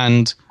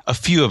 and a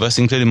few of us,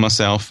 including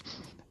myself,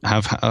 I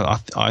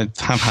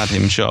have had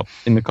him show up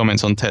in the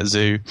comments on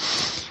TetZoo,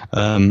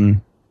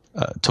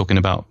 talking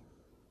about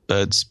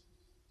birds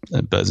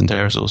and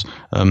pterosaurs.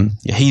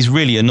 He's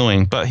really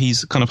annoying, but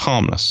he's kind of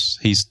harmless.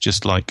 He's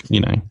just like,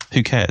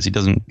 who cares? He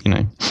doesn't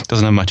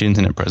have much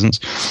internet presence.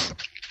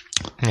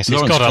 Yes,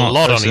 he's got a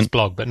lot on his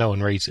blog, but no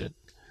one reads it.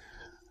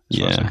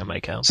 Yeah, I can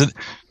make out. So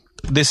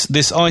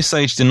this Ice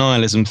Age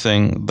denialism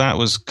thing, that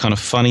was kind of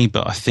funny,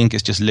 but I think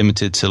it's just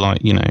limited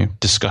to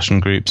discussion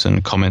groups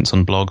and comments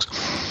on blogs.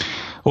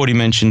 Already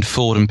mentioned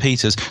Ford and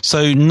Peters.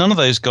 So none of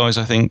those guys,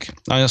 I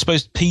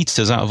suppose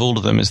Peters, out of all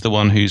of them, is the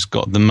one who's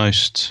got the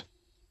most.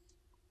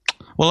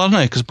 Well, I don't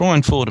know, because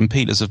Brian Ford and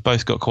Peters have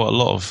both got quite a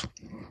lot of,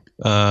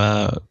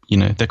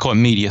 they're quite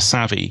media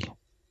savvy,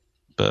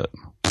 but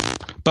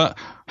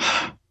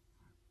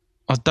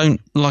I don't,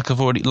 like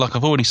I've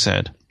already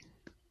said,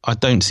 I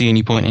don't see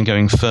any point in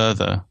going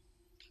further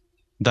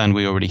than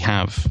we already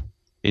have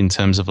in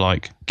terms of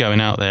going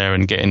out there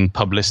and getting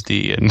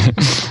publicity and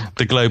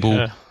the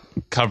global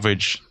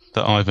coverage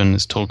that Ivan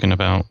is talking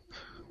about.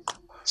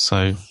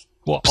 So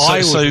what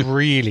I would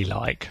really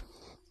like,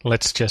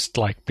 let's just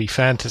be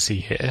fantasy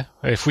here,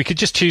 if we could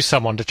just choose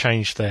someone to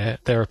change their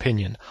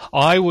opinion,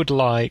 I would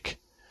like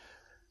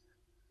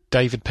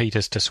David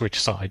Peters to switch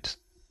sides.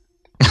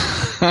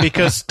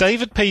 Because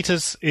David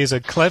Peters is a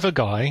clever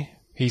guy.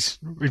 He's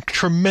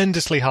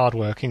tremendously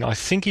hardworking. I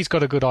think he's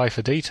got a good eye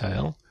for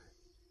detail.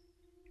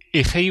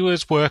 If he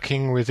was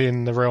working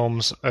within the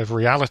realms of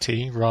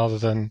reality rather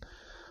than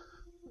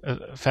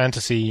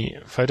fantasy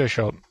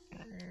Photoshop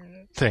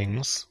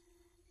things,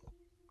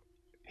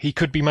 he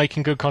could be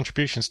making good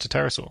contributions to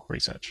pterosaur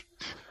research.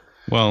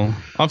 Well,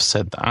 I've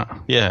said that.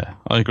 Yeah,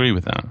 I agree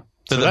with that.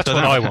 So that's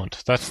what I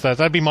want.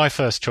 That'd be my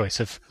first choice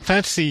of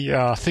fantasy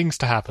things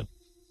to happen.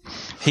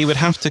 He would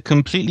have to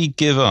completely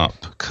give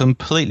up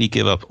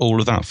all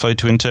of that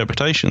photo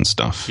interpretation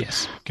stuff.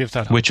 Yes, give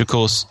that up.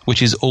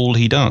 Which is all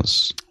he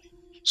does.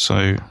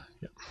 So,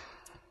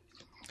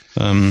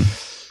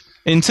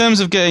 in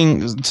terms of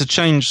getting to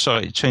change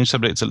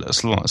subject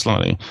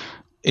slightly,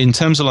 in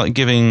terms of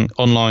giving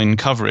online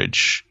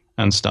coverage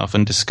and stuff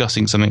and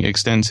discussing something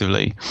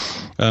extensively,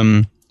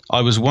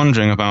 I was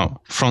wondering about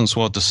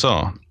Francois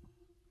Dessart,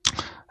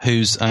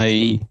 who's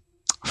a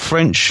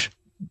French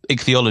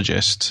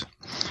ichthyologist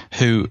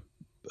who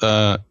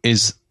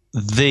is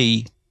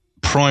the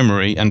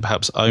primary and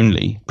perhaps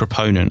only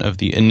proponent of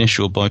the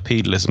initial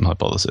bipedalism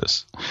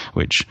hypothesis,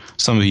 which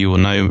some of you will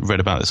know,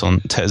 read about this on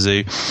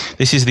TetZoo.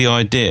 This is the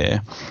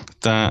idea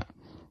that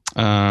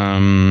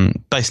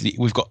basically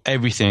we've got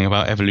everything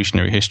about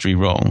evolutionary history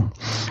wrong,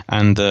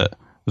 and that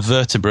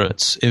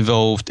vertebrates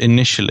evolved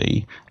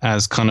initially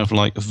as kind of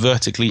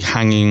vertically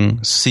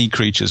hanging sea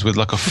creatures with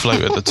a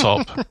float at the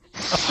top.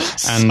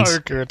 And so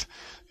good.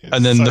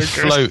 And then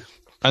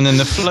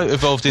the float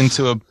evolved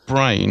into a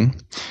brain,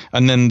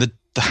 and then the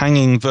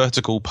hanging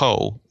vertical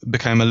pole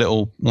became a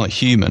little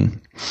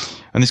human,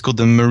 and it's called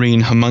the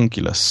marine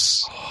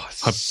homunculus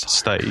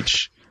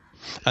stage.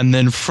 And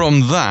then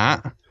from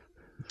that,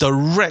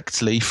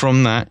 directly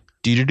from that,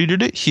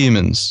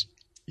 humans,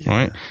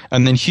 right?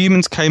 And then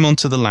humans came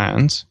onto the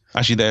land.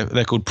 Actually,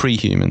 they're called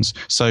pre-humans.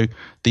 So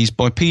these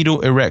bipedal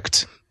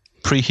erect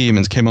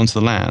pre-humans came onto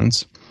the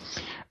land.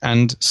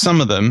 And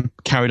some of them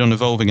carried on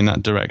evolving in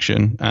that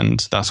direction, and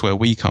that's where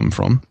we come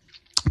from.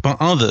 But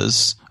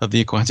others of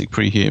the aquatic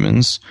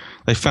pre-humans,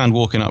 they found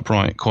walking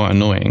upright quite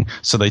annoying,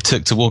 so they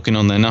took to walking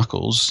on their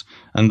knuckles,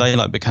 and they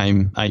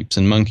became apes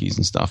and monkeys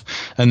and stuff.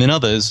 And then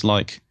others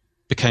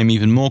became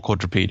even more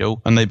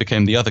quadrupedal, and they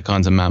became the other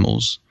kinds of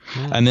mammals.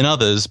 And then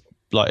others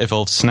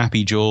evolved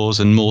snappy jaws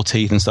and more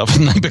teeth and stuff,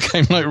 and they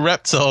became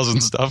reptiles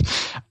and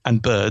stuff,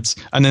 and birds.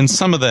 And then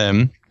some of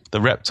them, the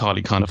reptile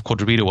kind of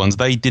quadrupedal ones,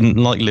 they didn't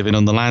like living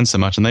on the land so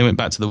much, and they went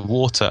back to the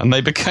water and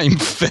they became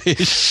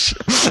fish.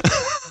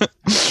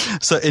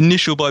 So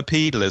initial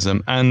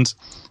bipedalism, and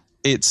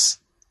it's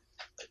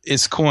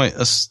it's quite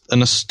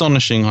an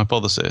astonishing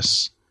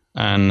hypothesis,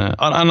 and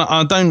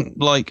I don't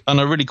like, and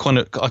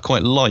I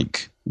quite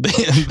like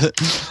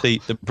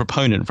the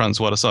proponent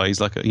Francois Dessay. He's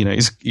like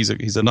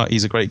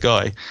he's a great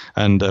guy,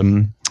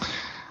 and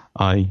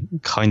I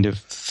kind of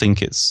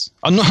think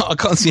I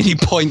can't see any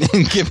point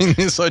in giving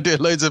this idea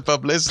loads of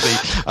publicity,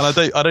 and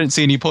I don't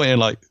see any point in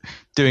like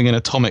doing an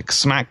atomic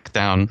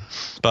smackdown,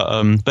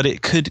 but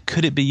it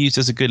could it be used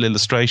as a good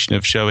illustration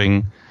of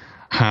showing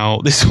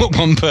how this is what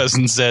one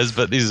person says,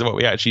 but this is what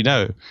we actually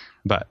know,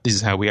 but this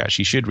is how we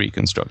actually should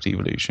reconstruct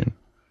evolution.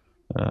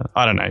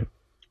 I don't know.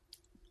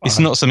 It's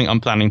not something I'm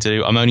planning to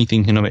do. I'm only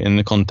thinking of it in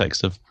the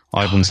context of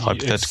Ivan's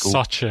hypothetical. It's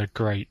such a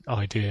great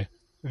idea.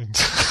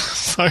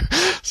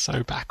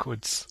 so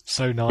backwards,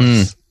 so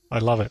nice. I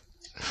love it.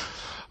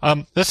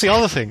 That's the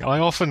other thing. I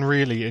often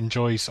really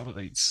enjoy some of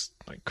these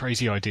like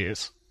crazy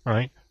ideas,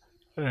 right?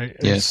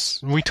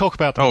 Yes. We talk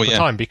about them all the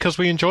time because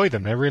we enjoy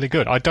them. They're really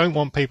good. I don't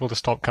want people to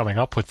stop coming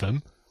up with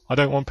them. I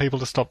don't want people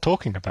to stop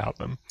talking about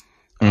them.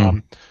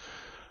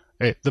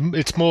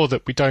 It's more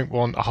that we don't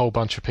want a whole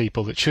bunch of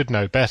people that should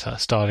know better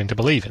starting to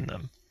believe in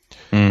them.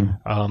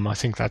 I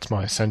think that's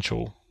my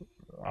essential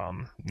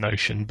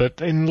notion.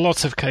 But in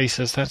lots of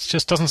cases, that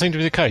just doesn't seem to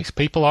be the case.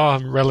 People are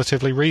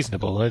relatively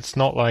reasonable. It's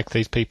not like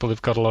these people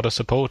have got a lot of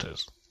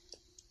supporters.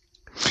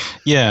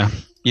 Yeah,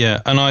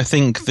 and I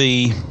think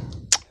there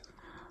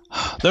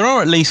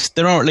are at least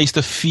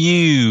a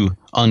few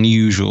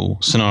unusual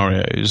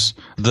scenarios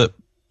that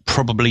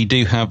probably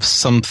do have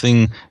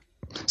something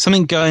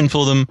going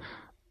for them,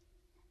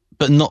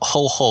 but not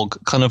whole hog,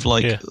 kind of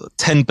like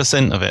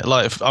 10% of it.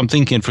 Like if I'm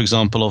thinking, for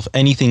example, of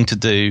anything to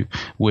do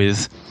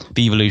with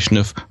the evolution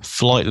of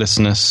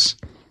flightlessness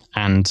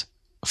and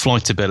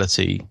flight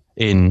ability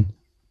in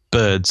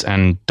birds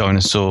and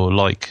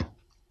bird-like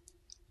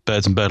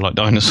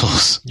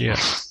dinosaurs. Yeah.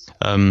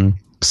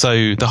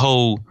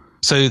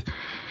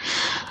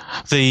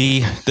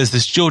 There's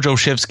this George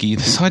Olszewski,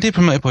 this idea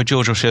promoted by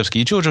George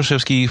Olszewski. George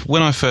Olszewski,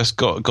 when I first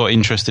got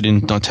interested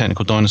in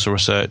technical dinosaur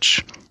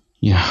research,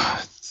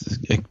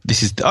 I think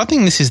this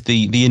is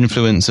the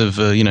influence of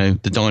the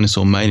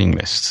dinosaur mailing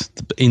list,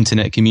 the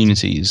internet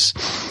communities.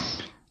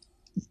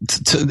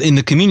 In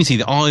the community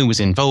that I was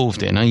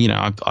involved in,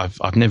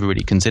 I've never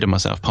really considered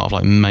myself part of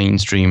like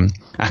mainstream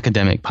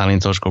academic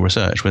paleontological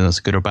research. Whether that's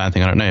a good or bad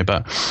thing, I don't know.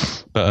 But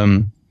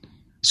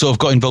sort of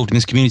got involved in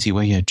this community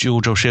where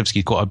George Olszewski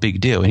is quite a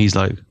big deal, and he's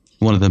like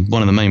one of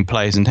the main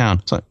players in town.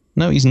 It's like,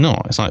 no, he's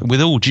not. It's like,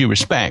 with all due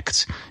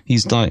respect,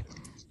 he's like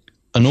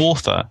an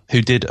author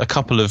who did a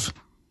couple of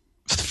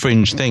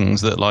fringe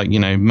things that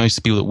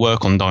most people that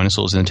work on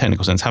dinosaurs in a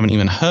technical sense haven't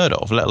even heard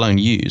of, let alone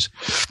use.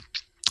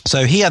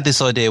 So he had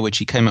this idea, which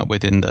he came up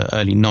with in the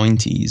early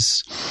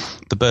 90s,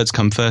 the birds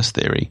come first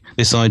theory.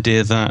 This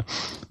idea that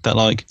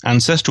like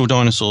ancestral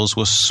dinosaurs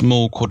were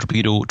small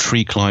quadrupedal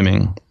tree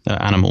climbing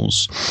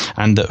animals,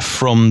 and that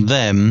from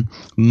them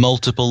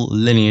multiple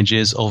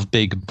lineages of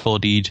big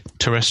bodied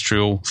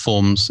terrestrial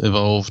forms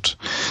evolved,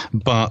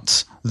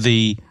 but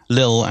the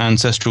little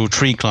ancestral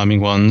tree climbing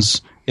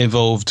ones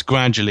evolved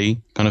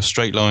gradually, kind of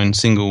straight line,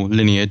 single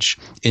lineage,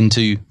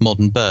 into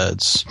modern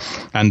birds,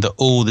 and that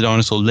all the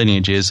dinosaur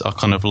lineages are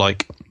kind of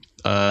like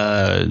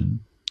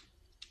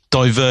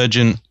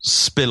divergent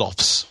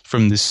spill-offs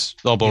from this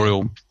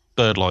arboreal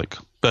bird-like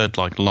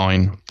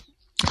line.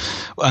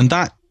 And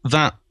that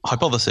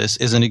hypothesis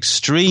is an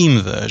extreme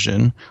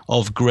version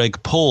of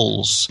Greg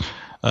Paul's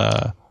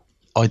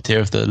idea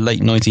of the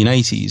late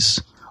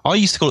 1980s. I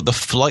used to call it the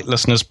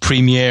flightlessness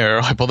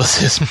premiere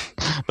hypothesis,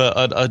 but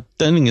I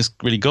don't think it's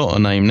really got a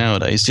name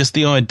nowadays. Just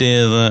the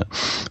idea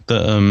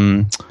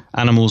that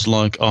animals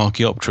like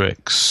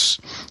Archaeopteryx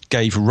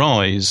gave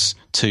rise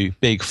to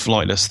big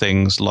flightless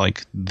things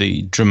like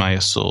the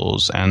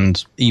dromaeosaurs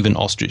and even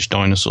ostrich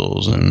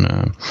dinosaurs and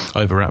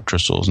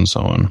oviraptorosaurs and so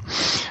on.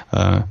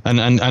 And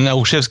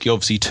Olszewski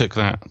obviously took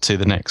that to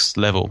the next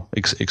level,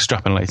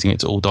 extrapolating it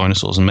to all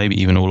dinosaurs and maybe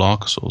even all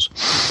archosaurs.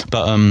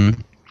 But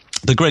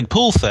the Greg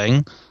Paul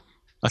thing,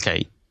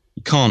 okay,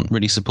 you can't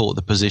really support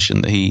the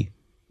position that he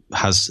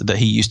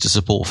used to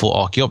support for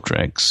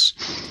Archaeopteryx,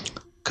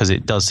 because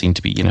it does seem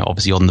to be,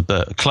 obviously on the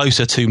bird,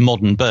 closer to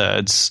modern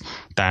birds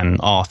than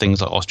are things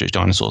like ostrich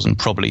dinosaurs and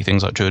probably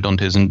things like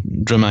Troodontids and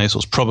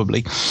dromaeosaurs,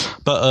 probably.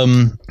 But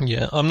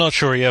I'm not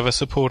sure he ever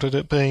supported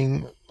it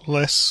being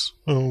less.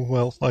 Oh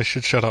well, I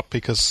should shut up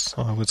because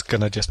I was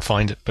gonna just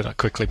find it, but I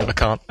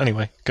can't.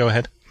 Anyway, go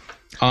ahead.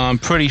 I'm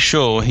pretty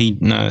sure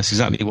that's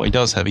exactly what he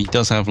does have. He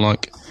does have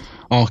like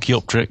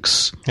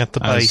Archaeopteryx at the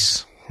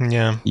base.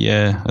 Yeah,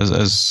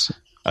 as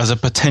a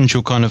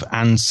potential kind of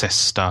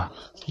ancestor.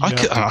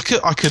 Yeah.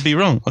 I could be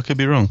wrong.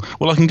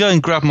 Well, I can go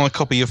and grab my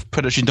copy of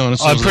Predatory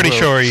Dinosaurs. I'm pretty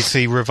sure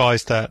he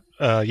revised that.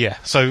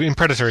 So in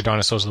Predatory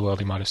Dinosaurs of the World,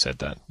 he might have said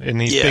that. In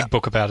his big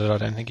book about it, I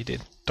don't think he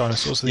did.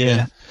 Dinosaurs of the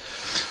Air.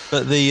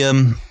 But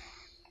the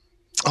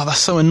that's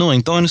so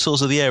annoying.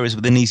 Dinosaurs of the Air is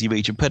within easy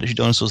reach, and Predatory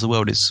Dinosaurs of the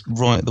World is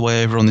right the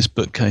way over on this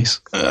bookcase.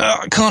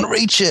 I can't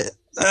reach it.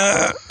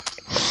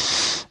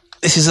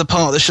 This is a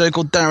part of the show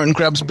called Darren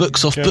Grabs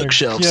Books Off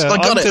Bookshelves. Yeah, I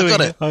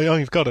got it. Oh,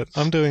 you've got it.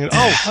 I'm doing it.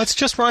 Oh, it's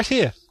just right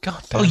here.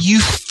 God damn. Oh, you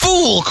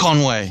fool,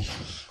 Conway.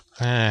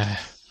 Yeah,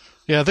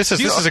 this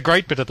is a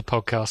great bit of the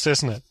podcast,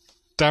 isn't it?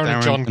 Darren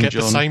and John get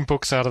the same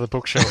books out of the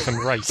bookshelf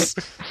and race.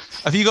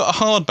 Have you got a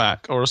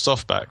hardback or a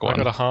softback one?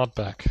 I got a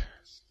hardback.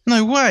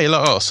 No way.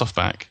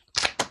 Softback.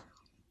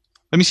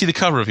 Let me see the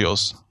cover of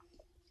yours.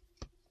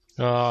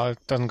 It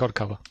doesn't got a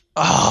cover.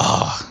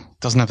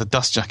 Doesn't have the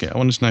dust jacket. I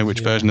wanted to know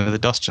which version of the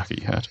dust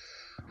jacket you had.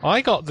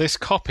 I got this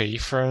copy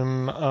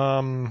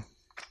from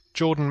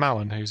Jordan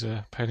Mallon, who's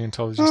a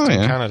paleontologist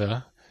in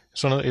Canada.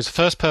 He's the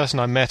first person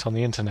I met on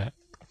the internet.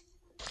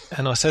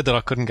 And I said that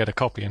I couldn't get a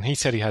copy, and he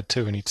said he had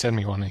two, and he'd send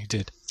me one, and he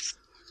did.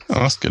 Oh,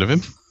 that's good of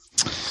him.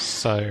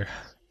 So...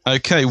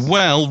 Okay,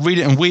 well, read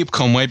it and weep,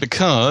 Conway,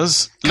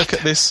 because look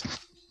at this.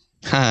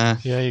 Yeah,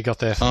 you got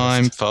there first.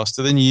 I'm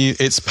faster than you.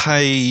 It's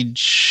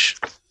page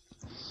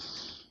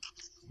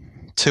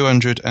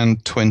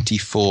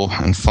 224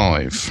 and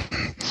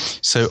 5.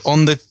 So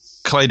on the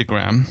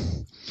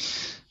cladogram,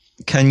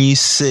 can you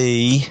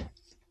see...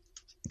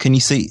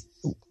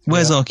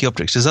 Where's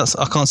Archaeopteryx?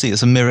 I can't see.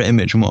 It's a mirror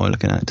image from what I'm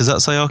looking at. Does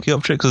that say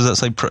Archaeopteryx, or does that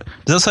say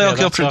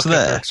Archaeopteryx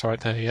there? Archaeopteryx right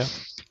there, yeah.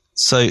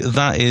 So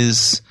that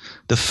is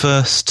the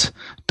first.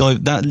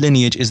 That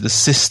lineage is the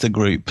sister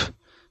group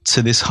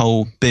to this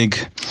whole big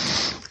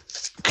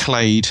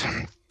clade.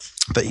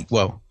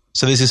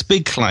 So there's this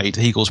big clade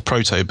he calls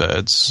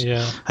protobirds.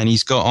 Yeah. And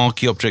he's got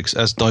Archaeopteryx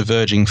as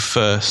diverging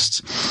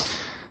first.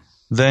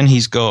 Then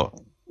he's got.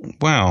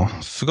 Wow,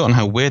 I've forgotten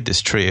how weird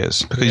this tree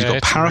is. Because he's got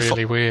it's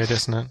really weird,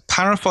 isn't it?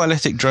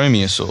 Paraphyletic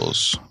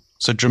dromaeosaurs.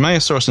 So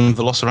Dromaeosaurus and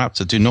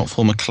Velociraptor do not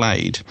form a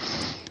clade.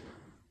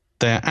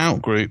 They're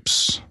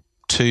outgroups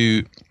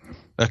to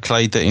a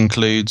clade that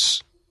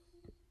includes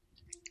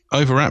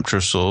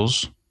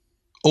Oviraptorosaurs,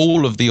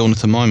 all of the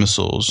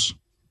ornithomimosaurs,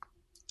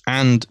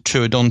 and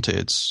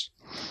Troodontids,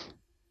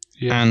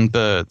 and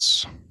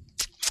birds.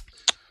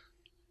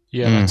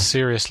 Yeah, that's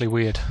seriously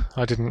weird.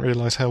 I didn't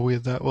realise how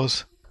weird that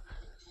was.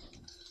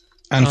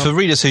 And for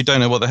readers who don't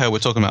know what the hell we're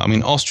talking about, I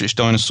mean, ostrich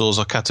dinosaurs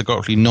are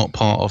categorically not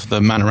part of the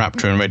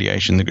Maniraptoran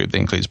radiation, the group that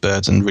includes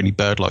birds and really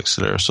bird-like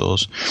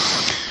coelurosaurs.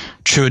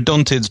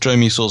 Troodontids,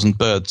 dromaeosaurs, and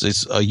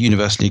birds are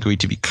universally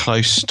agreed to be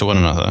close to one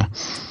another.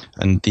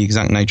 And the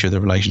exact nature of the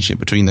relationship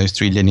between those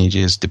three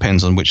lineages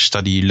depends on which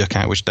study you look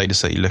at, which data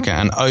set you look at.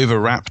 And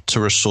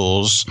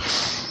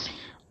Oviraptorosaurs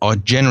are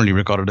generally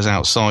regarded as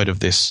outside of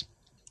this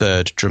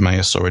bird,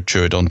 dromaeosaurid,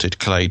 troodontid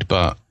clade,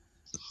 but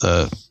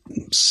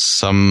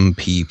some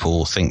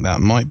people think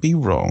that might be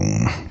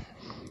wrong.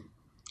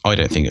 I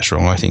don't think it's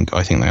wrong. I think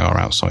they are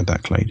outside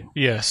that clade.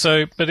 Yeah.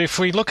 So, but if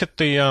we look at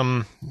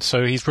the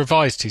so he's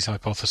revised his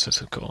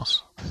hypothesis, of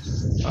course,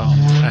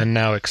 and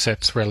now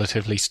accepts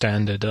relatively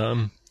standard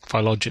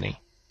phylogeny.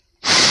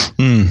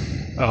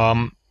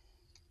 I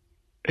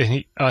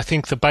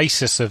think the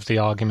basis of the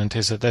argument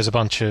is that there's a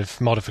bunch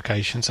of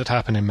modifications that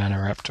happen in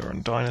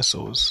Maniraptor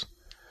dinosaurs,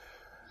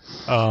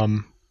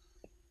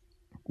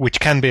 which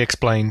can be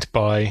explained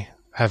by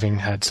having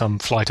had some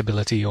flight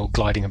ability or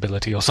gliding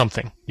ability or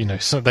something.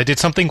 So they did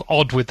something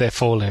odd with their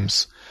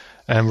forelimbs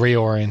and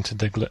reoriented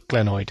the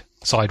glenoid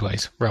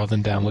sideways rather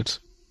than downwards.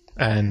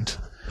 And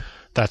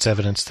that's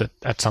evidence that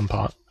at some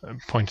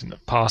point in the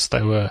past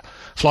they were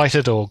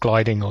flighted or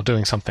gliding or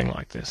doing something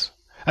like this.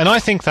 And I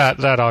think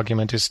that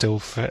argument is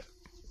still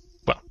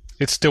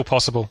it's still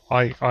possible.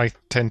 I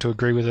tend to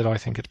agree with it. I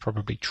think it's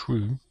probably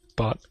true,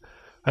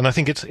 and I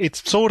think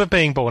it's sort of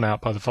being borne out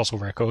by the fossil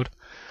record,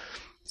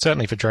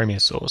 certainly for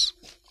dromaeosaurs.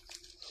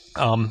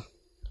 But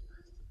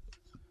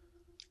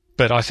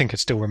I think it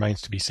still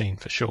remains to be seen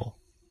for sure,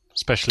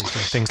 especially for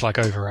things like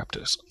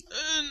Oviraptors,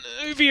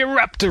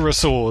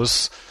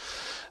 Oviraptorosaurs,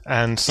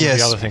 and some of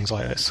the other things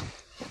like this.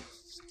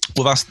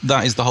 Well,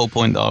 that is the whole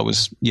point that I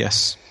was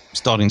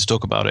starting to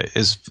talk about. It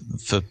is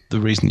for the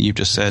reason that you've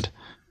just said,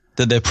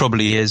 that there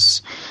probably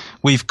is.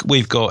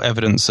 We've got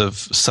evidence of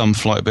some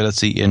flight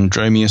ability in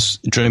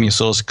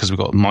dromaeosaurs because we've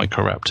got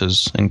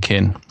Microraptors and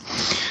kin,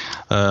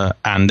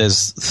 and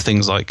there's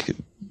things like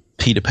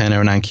Pedipena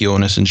and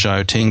Anchiornis and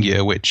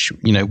Zhiotingia, which,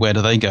 where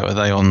do they go? Are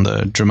they on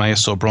the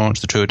dromaeosaur branch,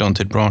 the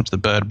troodontid branch, the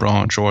bird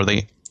branch, or are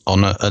they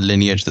on a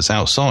lineage that's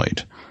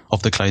outside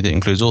of the clade that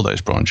includes all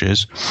those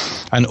branches?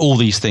 And all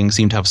these things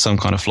seem to have some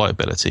kind of flight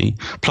ability.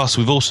 Plus,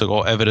 we've also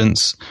got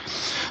evidence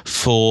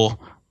for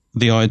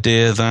the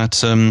idea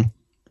that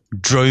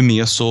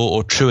dromaeosaur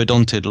or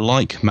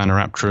troodontid-like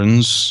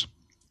Maniraptorans,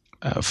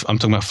 I'm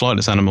talking about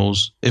flightless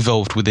animals,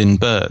 evolved within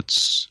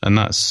birds. And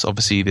that's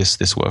obviously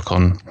this work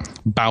on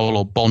Bowell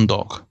or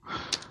Bondoc,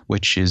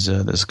 which is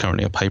there's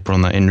currently a paper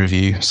on that in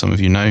review, some of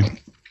you know.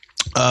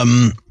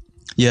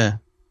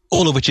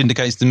 All of which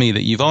indicates to me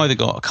that you've either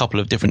got a couple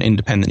of different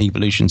independent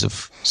evolutions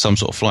of some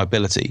sort of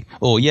flightability,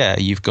 or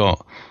you've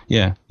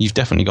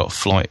definitely got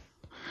flight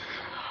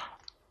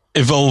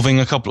evolving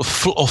a couple of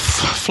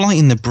flight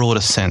in the broader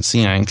sense,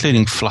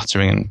 including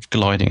fluttering and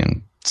gliding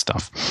and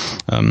stuff.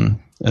 And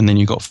then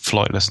you've got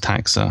flightless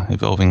taxa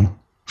evolving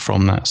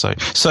from that. So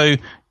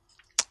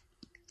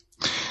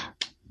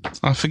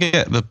I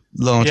forget the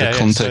larger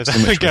context. So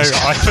there we go,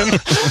 Ivan.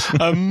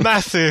 A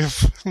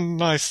massive,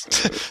 nice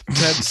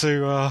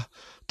Tetsu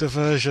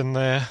diversion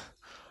there.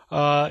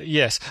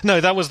 Yes. No,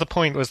 that was the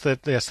point, was that,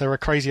 yes, there are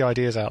crazy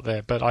ideas out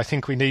there, but I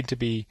think we need to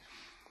be...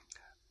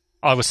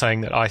 I was saying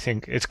that I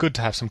think it's good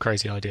to have some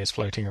crazy ideas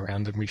floating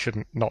around, and we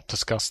shouldn't not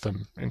discuss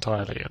them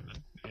entirely.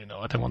 And,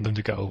 I don't want them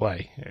to go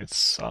away.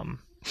 It's...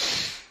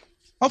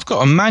 I've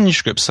got a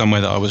manuscript somewhere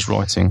that I was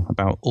writing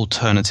about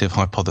alternative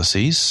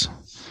hypotheses,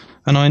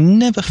 and I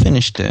never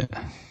finished it.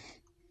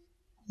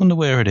 Wonder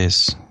where it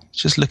is.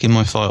 Just look in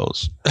my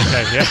files.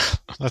 Okay, yeah.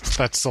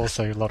 That's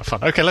also a lot of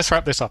fun. Okay, let's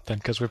wrap this up then,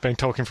 because we've been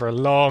talking for a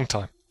long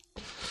time.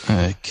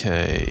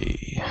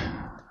 Okay.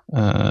 Do you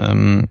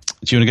want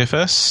to go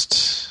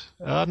first?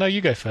 No,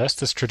 you go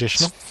first. It's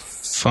traditional.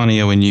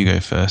 Funnier when you go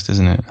first,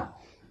 isn't it?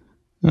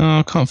 No,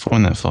 I can't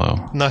find that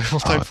file. No,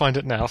 don't find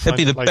it now. It'd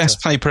be the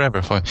best paper ever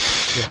if I...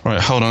 Yeah.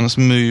 Right, hold on. Let's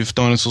move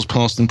Dinosaurs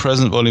Past and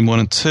Present, Volume 1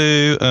 and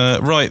 2.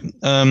 Right.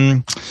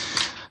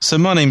 So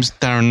my name's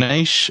Darren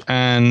Naish,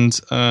 and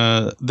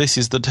this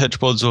is the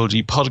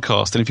Tetrapodsology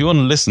podcast. And if you want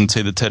to listen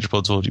to the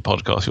Tetrapodsology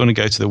podcast, you want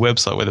to go to the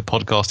website where the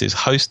podcast is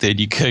hosted,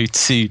 you go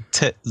to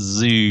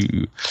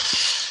tetzoo.com.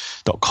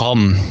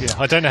 Yeah,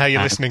 I don't know how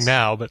you're listening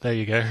now, but there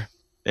you go.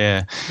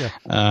 Yeah.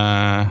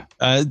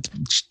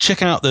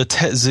 Check out the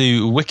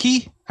Tetsu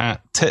wiki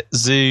at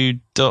tetsu.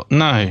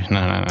 No.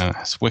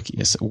 It's wiki.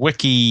 It's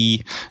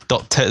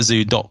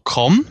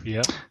wiki.tetsu.com.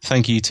 Yeah.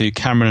 Thank you to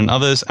Cameron and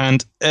others.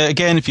 And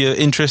again, if you're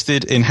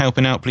interested in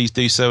helping out, please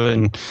do so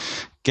and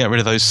get rid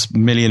of those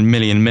million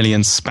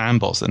spam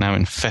bots that now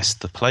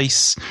infest the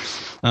place.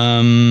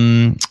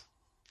 Our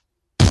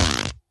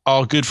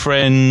good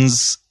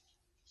friends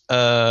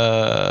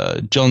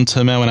John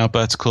Turmel and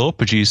Alberta Claw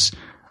produce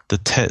the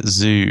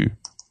Tetsu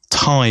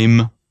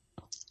Time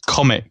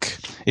comic.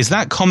 Is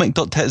that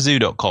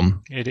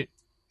comic.tetsu.com?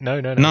 No.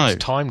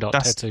 It's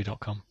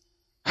time.tetsu.com.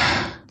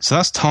 So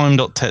that's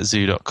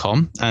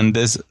time.tetsu.com, and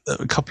there's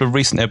a couple of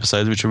recent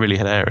episodes which are really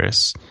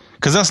hilarious.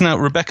 Because that's now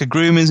Rebecca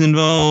Groom is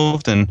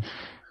involved, and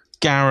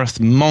Gareth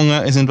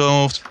Monger is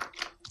involved.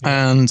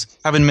 And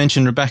having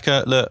mentioned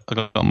Rebecca, look, I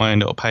got my own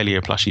little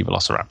paleo plushie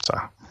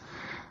Velociraptor.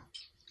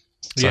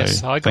 So,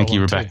 yes, I got thank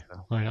you, one Rebecca.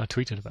 Too. I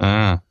tweeted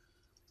about it.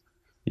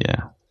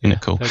 Yeah. Isn't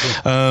it cool?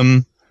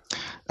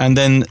 And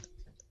then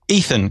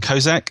Ethan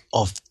Kozak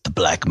of the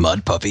Black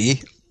Mud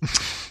Puppy.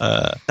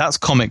 That's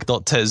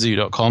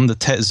comic.tetsu.com, the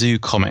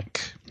Tetsu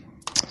comic.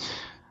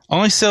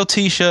 I sell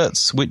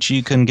t-shirts, which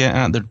you can get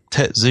at the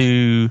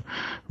Tetsu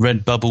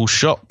Redbubble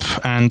shop.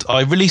 And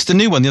I released a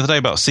new one the other day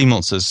about sea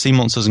monsters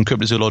and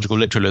cryptozoological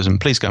literalism.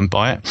 Please go and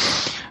buy it.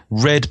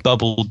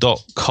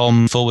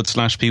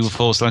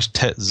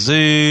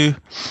 redbubble.com/people/Tetsu.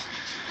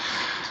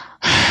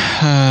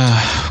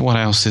 What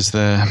else is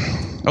there?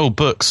 Oh,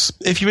 books.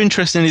 If you're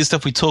interested in the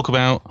stuff we talk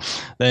about,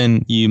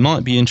 then you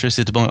might be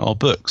interested to buy our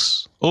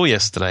books. Or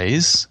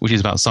yesterday's, which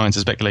is about science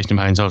and speculation and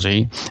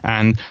paleontology,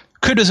 and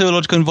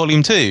Cryptozoological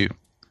Volume 2,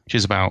 which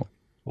is about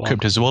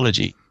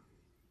cryptozoology.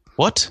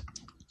 What?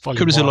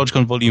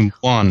 Cryptozoological Volume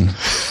 1.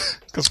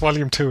 Because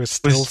Volume 2 is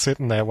still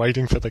sitting there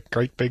waiting for the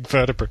great big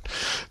vertebrate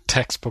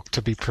textbook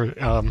to be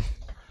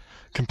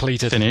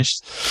completed.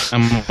 Finished.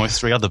 And my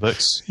 3 other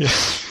books. Yeah.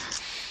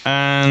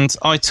 And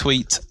I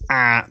tweet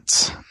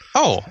at...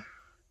 Oh,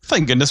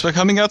 thank goodness we're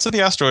coming out to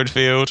the asteroid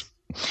field.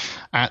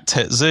 At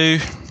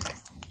Tetsu.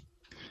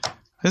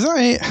 Is that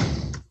it?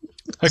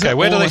 Okay,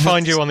 where do they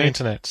find you on the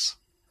internet?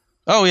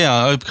 Oh,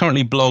 yeah. I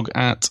currently blog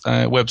at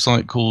a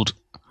website called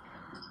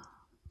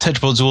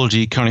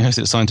Tetrapodsology, currently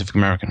hosted at Scientific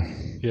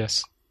American.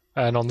 Yes.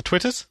 And on the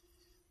Twitters?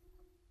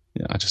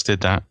 Yeah, I just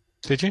did that.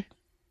 Did you?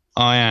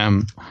 I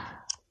am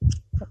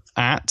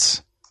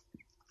at...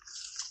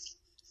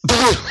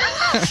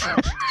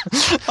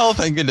 Oh,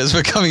 thank goodness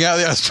we're coming out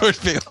of the asteroid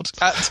field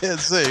at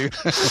Tetsu.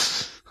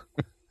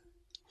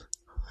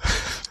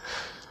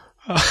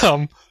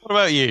 What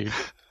about you?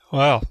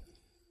 Well,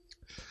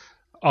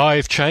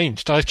 I've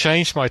changed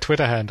my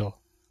Twitter handle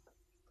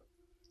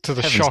to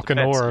the shock and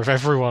awe of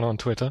everyone on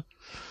Twitter.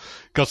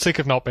 Got sick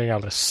of not being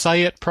able to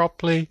say it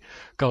properly.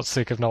 Got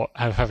sick of not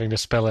having to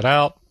spell it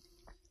out.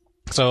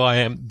 So I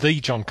am the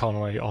John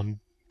Conway on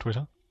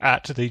Twitter,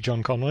 at the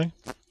John Conway.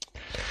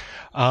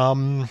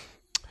 I'm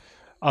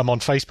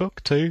on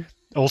Facebook too.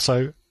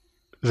 Also,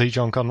 the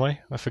John Conway.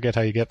 I forget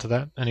how you get to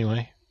that.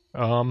 Anyway, you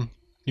can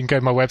go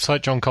to my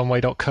website,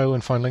 johnconway.co,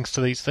 and find links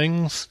to these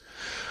things.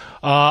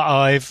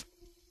 I've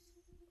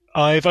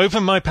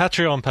opened my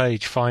Patreon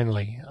page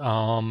finally,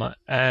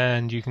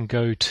 and you can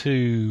go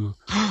to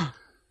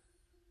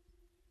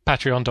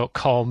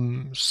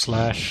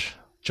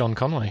patreon.com/John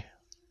Conway.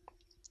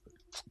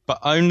 But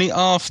only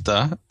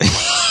after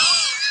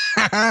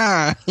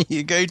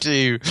you go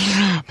to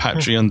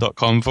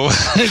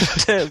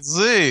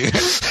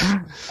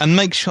patreon.com/Tetsu and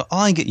make sure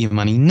I get your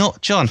money,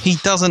 not John. He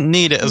doesn't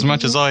need it as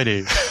much as I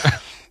do.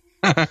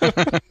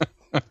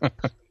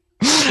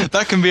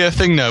 That can be a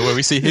thing now where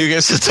we see who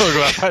gets to talk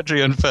about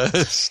Patreon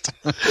first.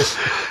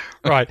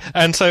 Right.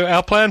 And so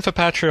our plan for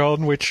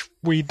Patreon, which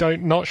we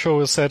not sure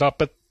was set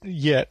up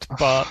yet,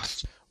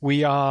 but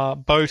we are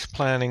both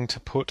planning to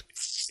put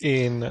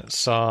in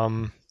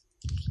some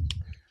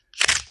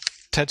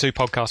Tetsu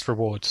podcast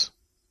rewards.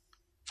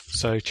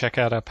 So check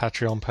out our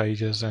Patreon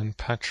pages and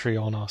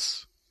Patreon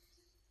us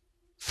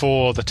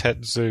for the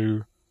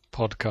Tetsu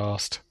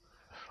podcast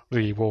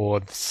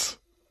rewards.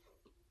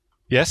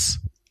 Yes?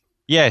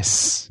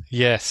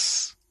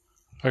 Yes.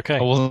 Okay.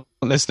 I wasn't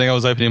listening, I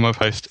was opening my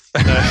post.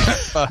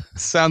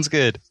 Sounds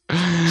good.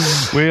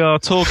 We are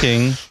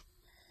talking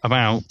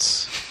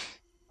about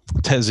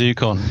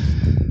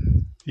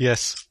TetsuCon.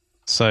 Yes.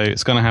 So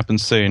it's going to happen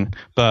soon.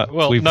 But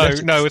no,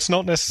 it's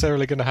not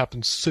necessarily going to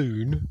happen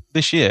soon.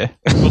 This year.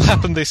 It will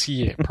happen this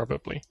year,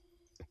 probably.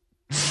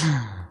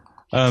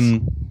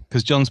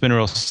 Because John's been a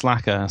real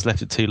slacker, has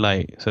left it too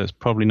late, so it's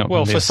probably not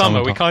going to be for a summer,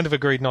 we summertime. kind of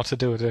agreed not to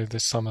do it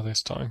this summer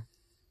this time.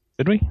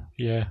 Did we?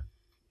 Yeah.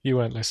 You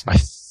weren't listening. I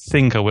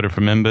think I would have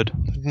remembered.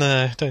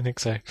 No, don't think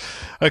so.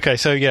 Okay,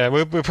 so yeah,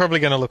 we're probably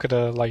going to look at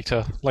a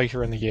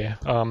later in the year.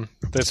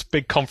 There's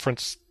big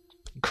conference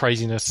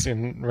craziness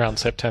in around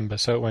September,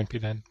 so it won't be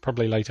then.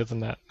 Probably later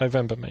than that.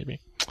 November, maybe.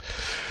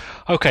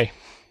 Okay.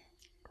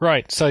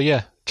 Right, so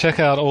yeah, check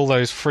out all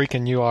those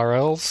freaking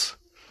URLs.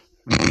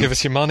 Give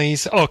us your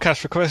monies. Oh,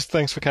 Cash Request.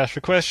 Thanks for Cash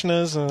for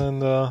Questioners,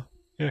 and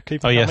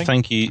keep it coming.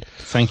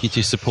 Thank you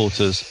to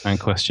supporters and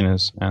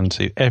questioners, and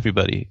to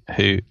everybody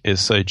who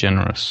is so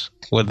generous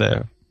with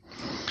their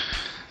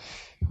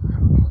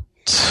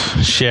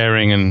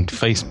sharing and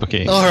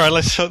Facebooking. All right,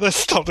 let's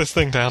stop this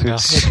thing down now.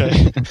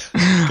 Okay.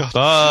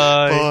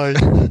 Bye.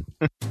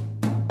 Bye.